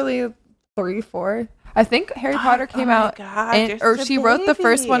literally 3, 4. I think Harry Potter came oh my out, God, and, you're or such a she wrote the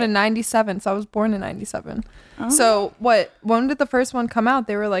first baby. one in '97. So I was born in '97. Oh. So when did the first one come out?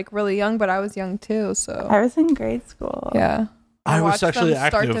 They were like really young, but I was young too. So I was in grade school. yeah, I was watched sexually them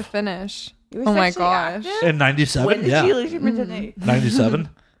start to active finish. You were Oh my sexually gosh. active? in 97. When did Yeah. you lose your virginity? 97,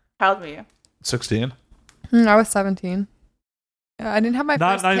 How old were you? 16. I was 17. Yeah, I didn't have my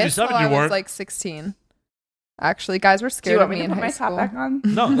Not first kiss 97, till I you was weren't. like 16. Actually, guys were Do you scared want of me me to in put high my school. top back on?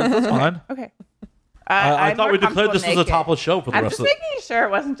 No, that's fine. Okay. I I'm thought more we declared comfortable this was a naked. topless show for the I'm rest just of the making sure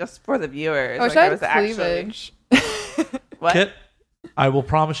it wasn't just for the viewers. I wish like, I had was actually cleavage. what? Kit, I will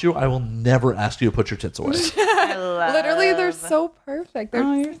promise you, I will never ask you to put your tits away. I love. Literally, they're so perfect. They're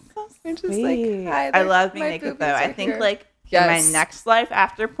Oh, you're so they're just like, sweet. hi, I they're- love being my naked boobies though. I are think here. like Yes. in my next life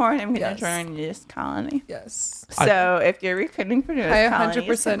after porn, I'm gonna Yes. join a nudist colony. Yes. So if you're recruiting for nudist I colonies, hit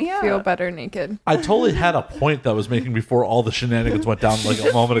 100% me feel up. better naked. I totally had a point that I was making before all the shenanigans went down like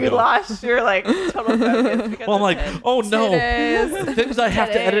a moment You ago. lost your like total focus. Because Well, I'm of like, it. oh no, Titties. things I have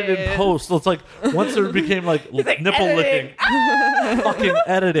to edit in Titties. post. So it's like once there became like, like, nipple editing. licking, fucking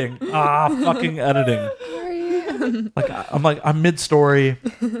editing, fucking editing. Sorry. Like I'm mid-story.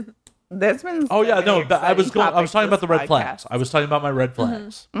 There's been Oh yeah, so no, many but I was exciting going. I was talking about the red topics flags. this I was talking about my red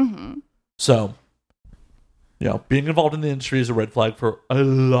flags. podcast. So, being involved in the industry is a red flag for a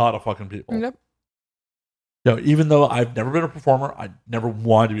lot of fucking people. Yep. Even though I've never been a performer, I never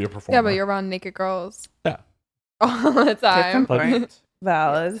wanted to be a performer. Yeah, but you're around naked girls Yeah. all the time. Different point.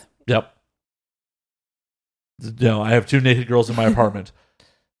 Valid. Yep. I have 2 naked girls in my apartment.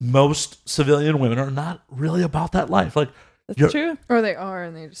 Most civilian women are not really about that life. Like, That's You're- true. Or they are,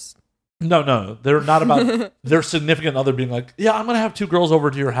 and they just. no, they're not about their significant other being like, yeah, I'm gonna have 2 girls over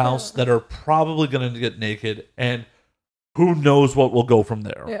to your house that are probably gonna get naked, and who knows what will go from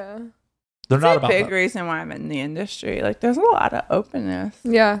there. Yeah. They're It's not a about big that. reason why I'm in the industry. Like, there's a lot of openness.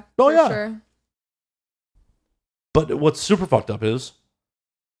 Yeah. Oh, for yeah. Sure. But what's super fucked up is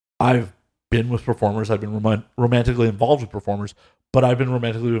I've been with performers, I've been romantically involved with performers, but I've been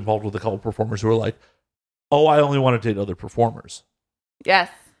romantically involved with a couple performers who are like, oh, I only want to date other performers. Yes.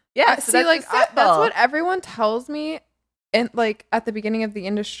 Yes. See, like that's what everyone tells me, and like at the beginning of the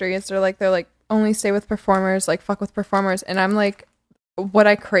industry, is they're like only stay with performers, like fuck with performers, and I'm like, what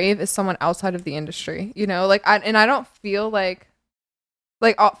I crave is someone outside of the industry, like, I don't feel like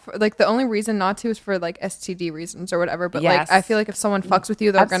Like, like the only reason not to is for like STD reasons or whatever. But Yes. like, I feel like if someone fucks with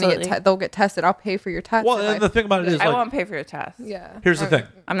you, they're gonna Absolutely. they'll get tested. I'll pay for your test. Well, if and the thing about it is, I like, won't pay for your test. yeah. here's the thing.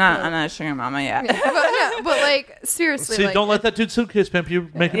 I'm not a sugar mama yet. but like seriously, See, like, don't let that dude suitcase pimp you.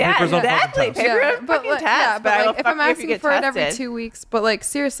 Make him pay Yeah, for his own fucking exactly. test. Pay for a fucking like, test, but I will like if fuck I'm you if you asking get for it every tested. 2 weeks, but like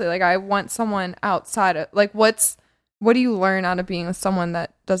seriously, like I want someone outside of like what do you learn out of being with someone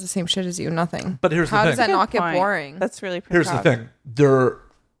that does the same shit as you? Nothing. But here's the How thing. does that Good not get point. boring? That's really Here's the profound. thing.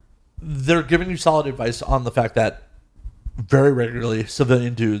 They're giving you solid advice on the fact that very regularly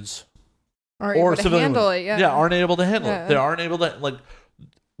civilian dudes or or able to civilian handle women, it? Yeah. aren't able to handle Yeah. it. They aren't able to, like,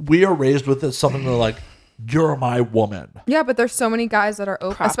 we are raised with this, something like, you're my woman. Yeah, but there's so many guys that are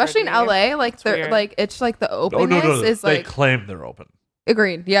open, especially in Property. LA. Like It's they're weird. like it's like the Oh, openness is they like claim they're open.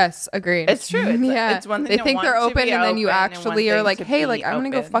 agreed. Yes, agreed. It's true. It's, yeah, it's one thing they to think want they're to open, be and then you open and actually one are thing like, to hey, be like I'm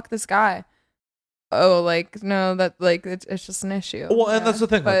gonna go open. fuck this guy. Oh, like no, that like it's just an issue. Well, and that's the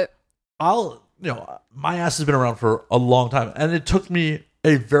thing. Like, But my ass has been around for a long time, and it took me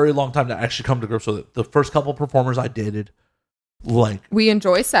a very long time to actually come to grips with it. The first couple performers I dated, like, we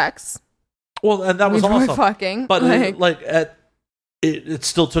enjoy sex. well, and that We was enjoy awesome. fucking. But it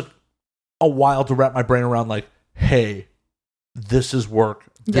still took a while to wrap my brain around, like, hey, this is work.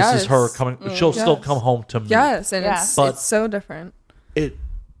 This is her Yes. coming. She'll still Yes. come home to me. yes, and Yeah. it's But- so different. It,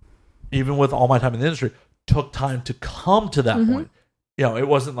 even with all my time in the industry, took time to come to that Mhm. point. It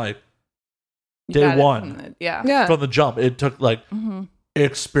wasn't like You day got it one. from yeah. Yeah, from the jump. It took like Mhm.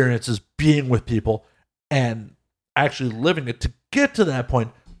 experiences being with people and actually living it to get to that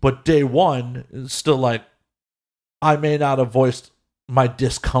point. But day one is still like, I may not have voiced my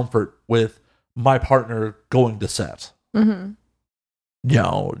discomfort with my partner going to set. hmm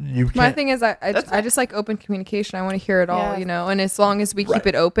You can't. My thing is, I That's just like open communication. I want to hear it all, Yeah. And as long as we keep Right.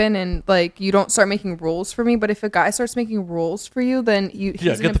 it open and like you don't start making rules for me, but if a guy starts making rules for you, then he's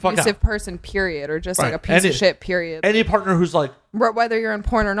get an the fuck abusive out. person, period, or just like Right. a piece Any- of shit, period. Any partner who's like, Whether you're in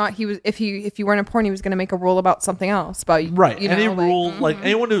porn or not, he was if you weren't in porn, he was going to make a rule about something else about right, You know, any like, rule, like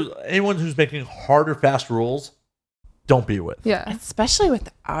anyone who's making hard or fast rules, don't be with. yeah, Especially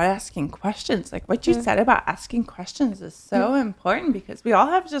without asking questions. Like what you said about asking questions is so important because we all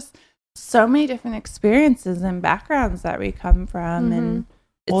have just so many different experiences and backgrounds that we come from. And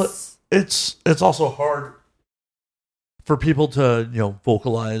Well, it's it's also hard for people to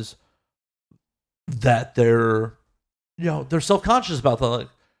vocalize that they're self-conscious about that, like,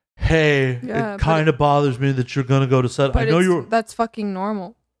 hey, Yeah, it but kind of bothers me that you're gonna go to set. but I know you're that's fucking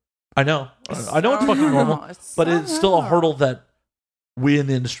normal. I know I know it's fucking normal, but it's still a hurdle that we in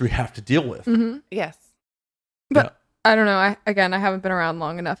the industry have to deal with. hmm Yes. But I don't know. I haven't been around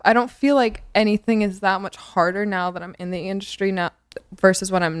long enough. I don't feel like anything is that much harder now that I'm in the industry now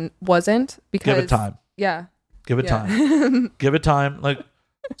versus when I wasn't. Because Give it time. Yeah. Give it Yeah. time. Give it time. Like,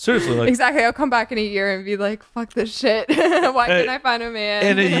 seriously, like, Exactly. I'll come back in a year and be like, "Fuck this shit. Why Hey, can't I find a man?"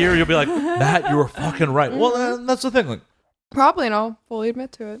 in a year you'll be like, Matt, you were fucking right. Well, and that's the thing. Like, Probably, and I'll fully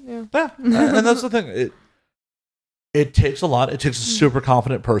admit to it. Yeah. yeah, and that's the thing. It takes a lot. It takes a super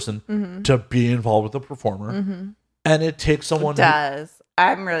confident person Mm-hmm. to be involved with a performer, Mm-hmm. and it takes someone. It does.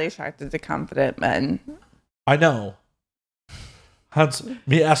 I'm really attracted to confident men. I know. That's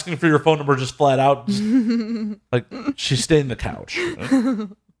me asking for your phone number just flat out. Just, like, she stayed in the couch.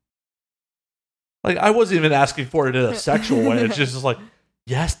 Like, I wasn't even asking for it in a sexual way. It's just like,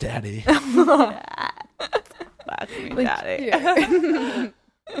 yes, daddy. That's me, Like, daddy. yeah.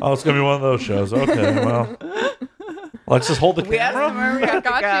 Oh, it's gonna be one of those shows. Okay, well, let's just hold the We have camera. somewhere we have to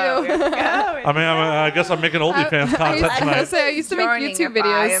Got go. you. We have to go. I mean, I guess I'm making OnlyFans I content was gonna tonight. say I used to make Joining YouTube if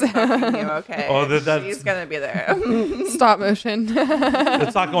I am fucking you, videos. okay. Oh, that's- She's gonna be there. Stop motion.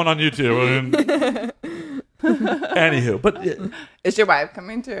 It's not going on YouTube. I mean, anywho, but Is your wife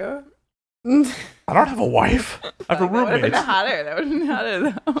coming too? I don't have a wife. I have a That would have roommate. been hotter. That would have been hotter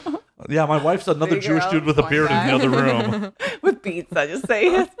though. Yeah, my wife's another Three Jewish girls, dude with a one beard in guy. the other room. With pizza, just say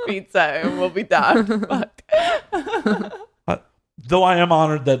yes, pizza, and we'll be done. Fuck. Though I am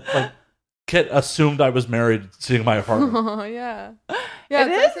honored that like Kit assumed I was married seeing my apartment. Oh yeah. Yeah,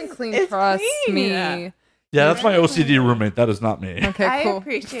 It it's nice is. and clean. It's Trust clean. me. Yeah. Yeah, that's my OCD roommate. That is not me. Okay, I cool.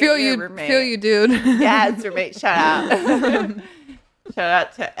 appreciate Feel your you, roommate. feel you, dude. Yeah, it's roommate. Shout out. Shout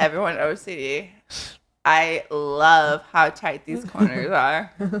out to everyone at OCD. I love how tight these corners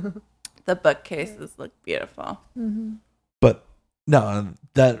are. The bookcases look beautiful. But no,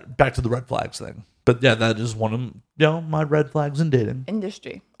 that back to the red flags thing. But yeah, that is one of my red flags in dating.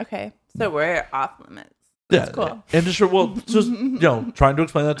 Industry. Okay, so we're off limits. Yeah, That's cool. industry. Well, just trying to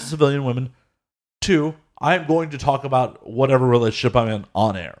explain that to civilian women. 2, I'm going to talk about whatever relationship I'm in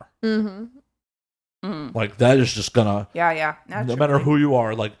on air. Mm-hmm. Like that is just gonna, Yeah. no Naturally. matter who you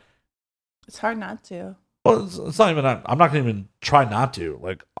are, like, It's hard not to. well, it's not even, I'm not gonna even try not to.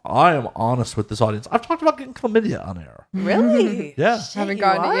 Like, I am honest with this audience. I've talked about getting chlamydia on air. Really? Yeah. Shit, Haven't you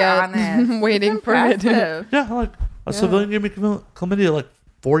gotten it are yet. honest. Waiting That's for it. impressive. Yeah, like a civilian gave me chlamydia like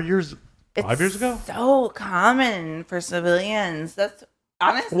 5 years ago. So common for civilians. That's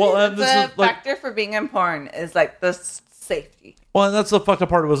honestly Well, and that's this a is, like- factor for being in porn is like the safety. Well, and that's the fucked up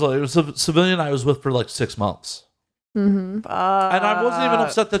part. Was like, it was a civilian I was with for like 6 months. Mm-hmm. And I wasn't even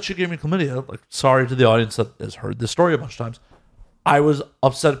upset that she gave me chlamydia. Like, sorry to the audience that has heard this story a bunch of times. I was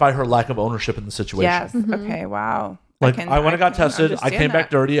upset by her lack of ownership in the situation. Yes. Okay. Wow. Like, I went and got can tested. I understand came back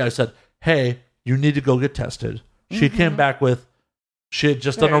that. dirty. I said, hey, you need to go get tested. She came back with, she had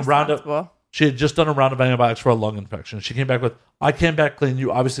just done Very a round of, responsible. she had just done a round of antibiotics for a lung infection. She came back with, I came back clean.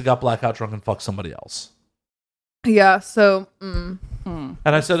 You obviously got blackout drunk and fucked somebody else. Yeah. So. And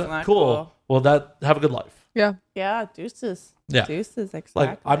I said, That's not cool. cool. Well, that, have a good life. Yeah. Yeah. Deuces. Yeah. Deuces. Exactly.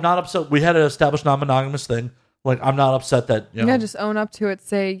 Like, I'm not upset. We had an established non-monogamous thing. Like, I'm not upset that, you know. Yeah. Just own up to it.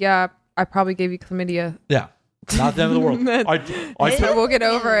 Say, yeah, I probably gave you chlamydia. Yeah. Not the end of the world. I It took, is We'll get the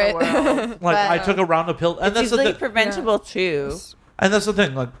end over of it. the world, like, but I took a round of pills. And it's that's the usually thing. preventable too. And that's the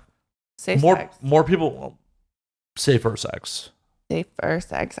thing. Like, Safe more sex. people, well, safer sex. Safer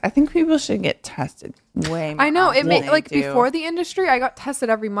sex. I think people should get tested way more. I know it often made than like they do. before the industry. I got tested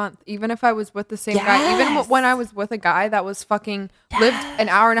every month, even if I was with the same guy. Even Yes. when I was with a guy that was fucking lived an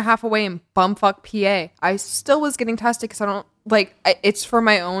hour and a half away in bumfuck PA, I still was getting tested because I don't like. It's for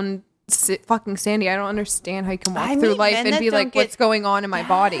my own fucking sanity. I don't understand how you can walk I through mean, life men and that be don't like, get- "What's going on in my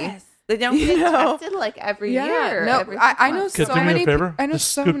body?" Yes. They don't get You know? tested like every Yeah, year. no, every I 6 know months. Could so do me a many. favor? I know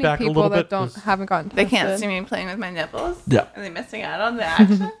Just so scoot many back a people little that bit, don't 'cause- haven't gotten They tested. can't see me playing with my nipples. Yeah. Are they missing out on the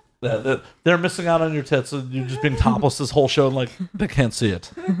action? They're missing out on your tits. And you're just being topless this whole show. And like, they can't see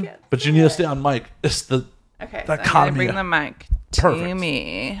it. But you need to stay on mic. It's the Okay, That so I'm caught gonna me. bring the mic to Perfect.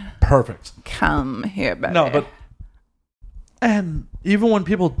 me. perfect. Come here, baby. No, but and even when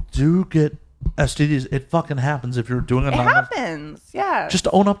people do get STDs, it fucking happens if you're doing a it non. happens. Yeah. Just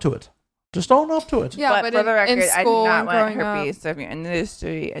own up to it. Just own up to it. Yeah, but but for the in record, I do school not and want growing up- herpes. So if you're in the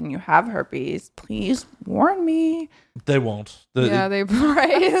industry and you have herpes, please warn me. They won't. Yeah, they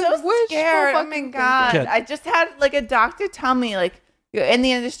right. I'm so Wishful scared. Oh my fucking god! thinking. I just had like a doctor tell me like you're in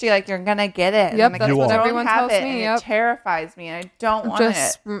the industry, like you're gonna get it. And Yep, I'm like, that's You what won't. I don't everyone have tells it, me. and Yep. it terrifies me. And I don't want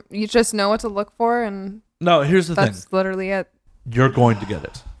Just it. you just know what to look for, and No, here's the that's thing. literally it. You're going to get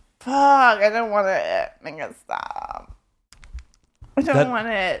it. Fuck! I don't want it. Make it stop. I don't That- want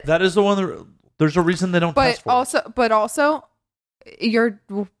it. That is the one that there's a reason they don't test But for it. also, you're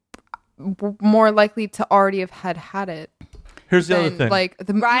more likely to already have had it Here's the other than thing. like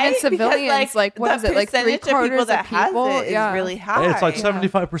the Right? even civilians. Because, like what the is it? Like percentage of 3/4 people that of people. has it is yeah, really high. It's like Yeah.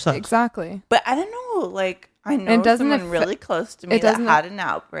 75%. exactly. But I don't know. Like I know it doesn't someone really close to me it that doesn't had an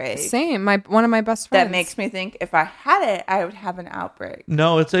outbreak. Same. One of my best friends. That makes me think if I had it, I would have an outbreak.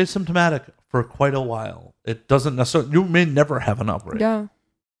 No, it's asymptomatic for quite a while. It doesn't necessarily. You may never have an outbreak. Yeah.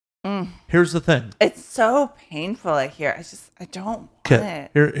 Here's the thing. It's so painful. I hear. I don't want Okay.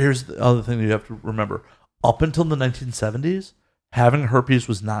 it. Here's the other thing you have to remember. Up until the 1970s, having herpes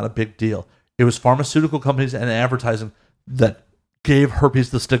was not a big deal. It was pharmaceutical companies and advertising that gave herpes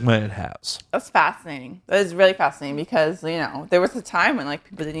the stigma it has. That's fascinating. That is really fascinating because there was a time when like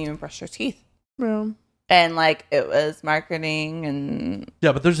people didn't even brush their teeth, Yeah. and like it was marketing and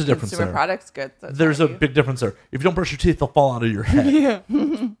Yeah, but there's a difference consumer there. products goods. that There's tell a you. big difference there. If you don't brush your teeth, they'll fall out of your head.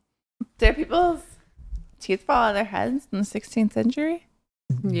 Yeah. Did people's teeth fall out of their heads in the 16th century?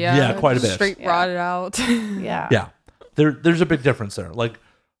 Yeah, quite a bit. Straight Yeah. rotted out. Yeah. Yeah. There's a big difference there. Like,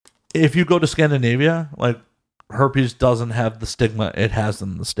 if you go to Scandinavia, like, herpes doesn't have the stigma it has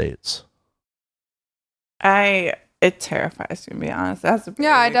in the States. It terrifies me, to be honest. That's a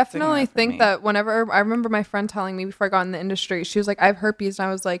Yeah, I big definitely stigma for think me. that whenever I remember my friend telling me before I got in the industry, she was like, "I have herpes," and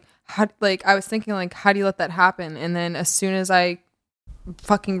I was like, "How?" Like, I was thinking, like, how do you let that happen? And then as soon as I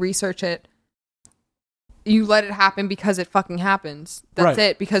fucking research it, you let it happen because it fucking happens. That's Right.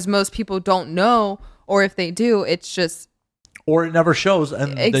 it. Because most people don't know, or if they do, it's just Or it never shows,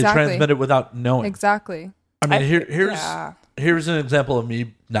 and they Exactly. transmit it without knowing. exactly. I mean, Yeah. here's an example of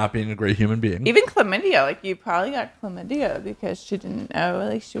me not being a great human being. Even chlamydia, like you probably got chlamydia because she didn't know,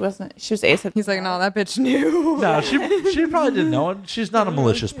 like she was asymptomatic. He's like, no, that bitch knew. No, she probably didn't know it. She's not a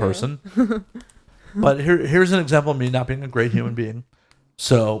malicious person. But here's an example of me not being a great human being.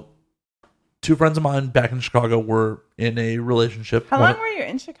 So, two friends of mine back in Chicago were in a relationship. How long were you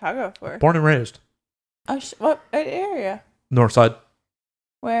in Chicago for? Born and raised. Oh, what area? North Side,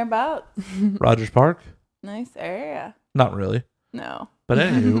 Whereabouts? Rogers Park. Nice area. Not really. No. But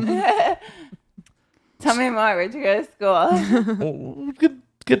anywho, Tell me more. Where'd you go to school? We'll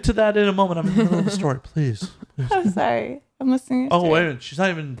get to that in a moment. I'm in the middle of the story. Please. I'm sorry. I'm listening. Oh, wait a minute. She's not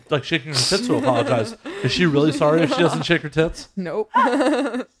even like shaking her tits to apologize. Is she really sorry if she doesn't shake her tits? Nope.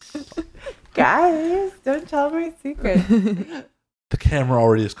 Guys, don't tell my secret. The camera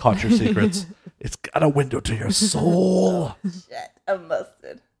already has caught your secrets. It's got a window to your soul. Shit, I'm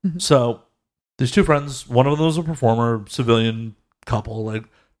busted. So, these two friends, one of them was a performer, civilian couple. Like,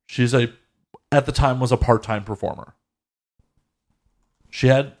 at the time, was a part-time performer. She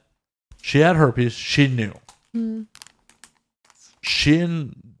had herpes. She knew. Mm. She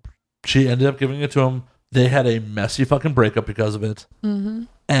ended up giving it to him. They had a messy fucking breakup because of it. Mm-hmm.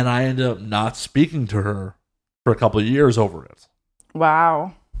 And I ended up not speaking to her for a couple of years over it.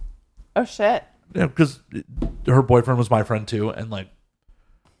 Wow. Oh, shit. Yeah, because her boyfriend was my friend too. And like,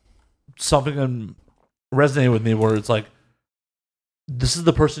 something resonated with me where it's like, this is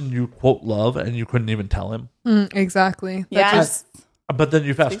the person you quote love and you couldn't even tell him. Exactly. Yes. But then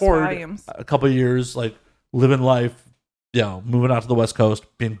you fast Speaks forward volumes. a couple of years, like living life, moving out to the West Coast,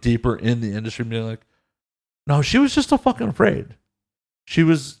 being deeper in the industry, being like, no, she was just so fucking afraid. She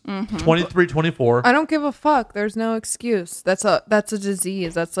was 23, 24. I don't give a fuck. There's no excuse. That's a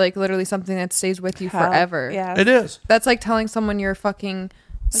disease. That's like literally something that stays with you forever. Yeah. It is. That's like telling someone you're fucking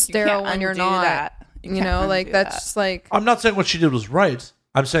sterile when you're not. That. You know, like that's just like I'm not saying what she did was right.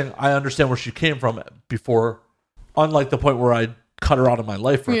 I'm saying I understand where she came from before, unlike the point where I cut her out of my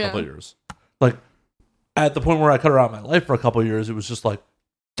life for a couple of years. Like, at the point where I cut her out of my life for a couple of years, it was just like,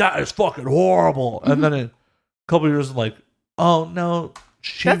 that is fucking horrible. And then in a couple of years, like, oh no,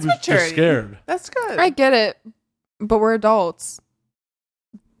 she That's was maturity. just scared. That's good. I get it, but we're adults.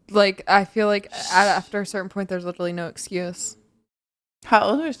 Like I feel like after a certain point, there's literally no excuse. How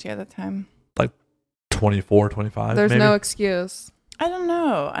old was she at the time? Like 24, 25. There's maybe. no excuse. I don't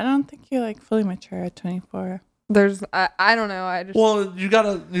know. I don't think you're like fully mature at 24. There's I don't know. I just Well, you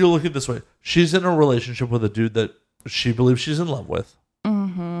look at it this way. She's in a relationship with a dude that she believes she's in love with.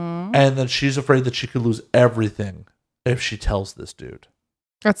 Mm-hmm. And that she's afraid that she could lose everything if she tells this dude.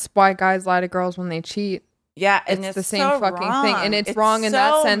 that's why guys lie to girls when they cheat. Yeah, and It's it's the same so fucking wrong. thing, and it's wrong in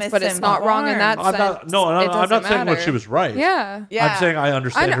that so sense, but it's not wrong in that misinformed. sense. I'm not saying what she was right. Yeah. Yeah, I'm saying I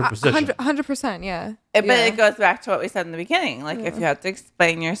understand her position. 100%. Yeah. But Yeah. it goes back to what we said in the beginning. Like, if you have to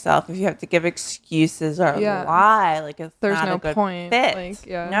explain yourself, if you have to give excuses or Yeah. lie, like it's There's not no a good point. fit. Like,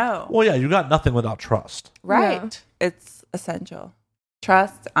 yeah. No, Well, yeah, you got nothing without trust. right? It's essential.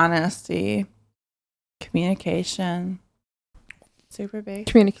 Trust, honesty, communication. Super big.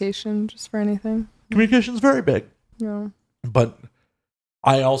 Communication, just for anything. Communication's very big. Yeah. But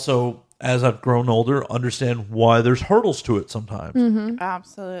I also, as I've grown older, understand why there's hurdles to it sometimes. Mm-hmm.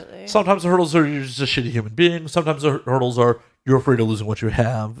 Absolutely. Sometimes the hurdles are you're just a shitty human being. Sometimes the hurdles are you're afraid of losing what you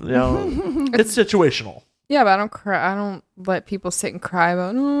have. You know, it's situational. Yeah, but I don't cry. I don't let people sit and cry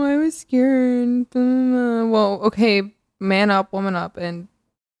about, oh, I was scared. Well, okay, man up, woman up, and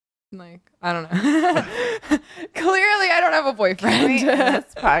like, I don't know. Clearly, I don't have a boyfriend. We end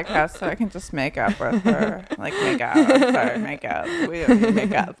this podcast so I can just make up with her. Like, make out. I'm sorry, make up. We don't need to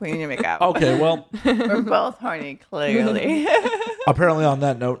make up. We need to make up. Okay, well, We're both horny, clearly. apparently on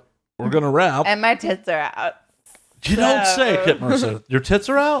that note, we're going to wrap. And my tits are out. You don't say, Kit Mercer. Your tits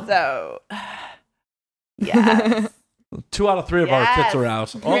are out? So, yes. 2 out of 3 of our tits are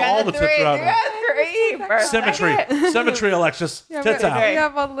out. All the tits are out. Three. Symmetry, Alexis. Yeah, Tits we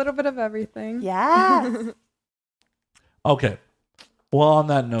out. have a little bit of everything. Yes. Okay. Well, on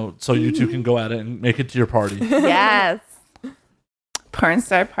that note, so you two can go at it and make it to your party. Yes. Porn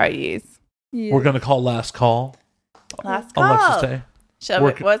star parties. Yeah. We're going to call last call. Last call. Alexis Tay.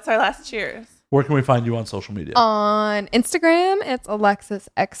 What's our last cheers? Where can we find you on social media? On Instagram, it's Alexis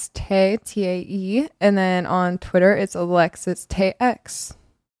X Tay, Tae, and then on Twitter, it's Alexis Tay X.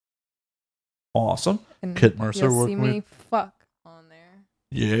 Awesome. And Kit Mercer, you'll where see can we- me fuck on there.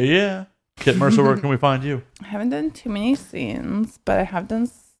 Yeah. Kit Mercer, where can we find you? I haven't done too many scenes, but I have done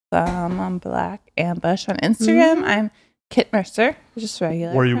some on Black Ambush on Instagram. I'm Kit Mercer, just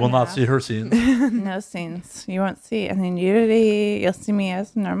regular. Where you for will not now. see her scenes. No scenes. You won't see any nudity. You'll see me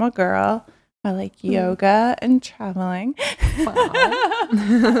as a normal girl. I like yoga and traveling.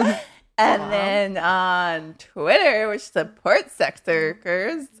 And then on Twitter, which supports sex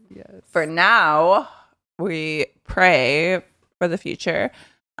workers, Yes. for now, we pray for the future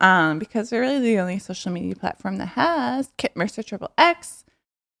because we're really the only social media platform that has Kit Mercer XXX,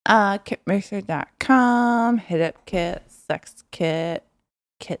 kitmercer.com, hit up Kit, sex kit,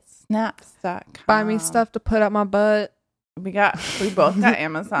 kitsnaps.com. Buy me stuff to put up my butt. We both got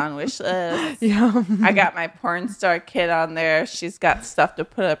Amazon wish lists. Yeah. I got my porn star kid on there. She's got stuff to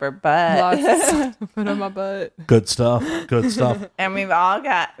put up her butt. Lots of stuff to put on my butt. Good stuff. Good stuff. And we've all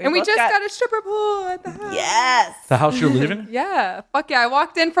got. And we just got a stripper pool at the house. Yes. The house you're leaving? Yeah. Fuck yeah. I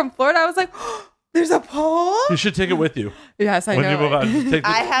walked in from Florida. I was like, there's a pool? You should take it with you. Yes, I When know. you move out, you take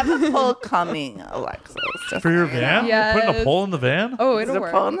I have a poll coming, Alexis. just for your so you van? know. Yes. You're putting a pole in the van? Oh, There's it'll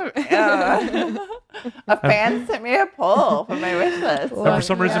a poll in work. the A fan sent me a poll for my wish list. And for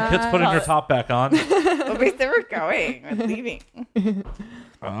some reason, Kit's putting her top back on. Well, we said we're going. We're leaving.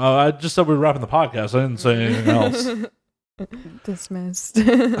 I just said we were wrapping the podcast. I didn't say anything else. Dismissed.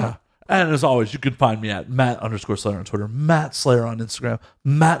 And as always, you can find me at Matt_Slayer on Twitter, Matt Slayer on Instagram,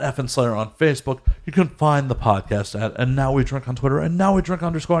 Matt F. Slayer on Facebook. You can find the podcast at And Now We Drink on Twitter, And Now We Drink _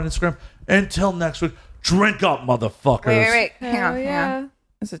 on Instagram. Until next week, drink up, motherfuckers. Wait. Hang Hell on. yeah.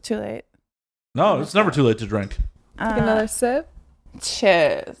 Is it too late? No, it's never too late to drink. Take another sip.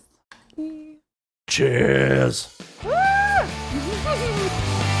 Cheers. Cheers. Woo!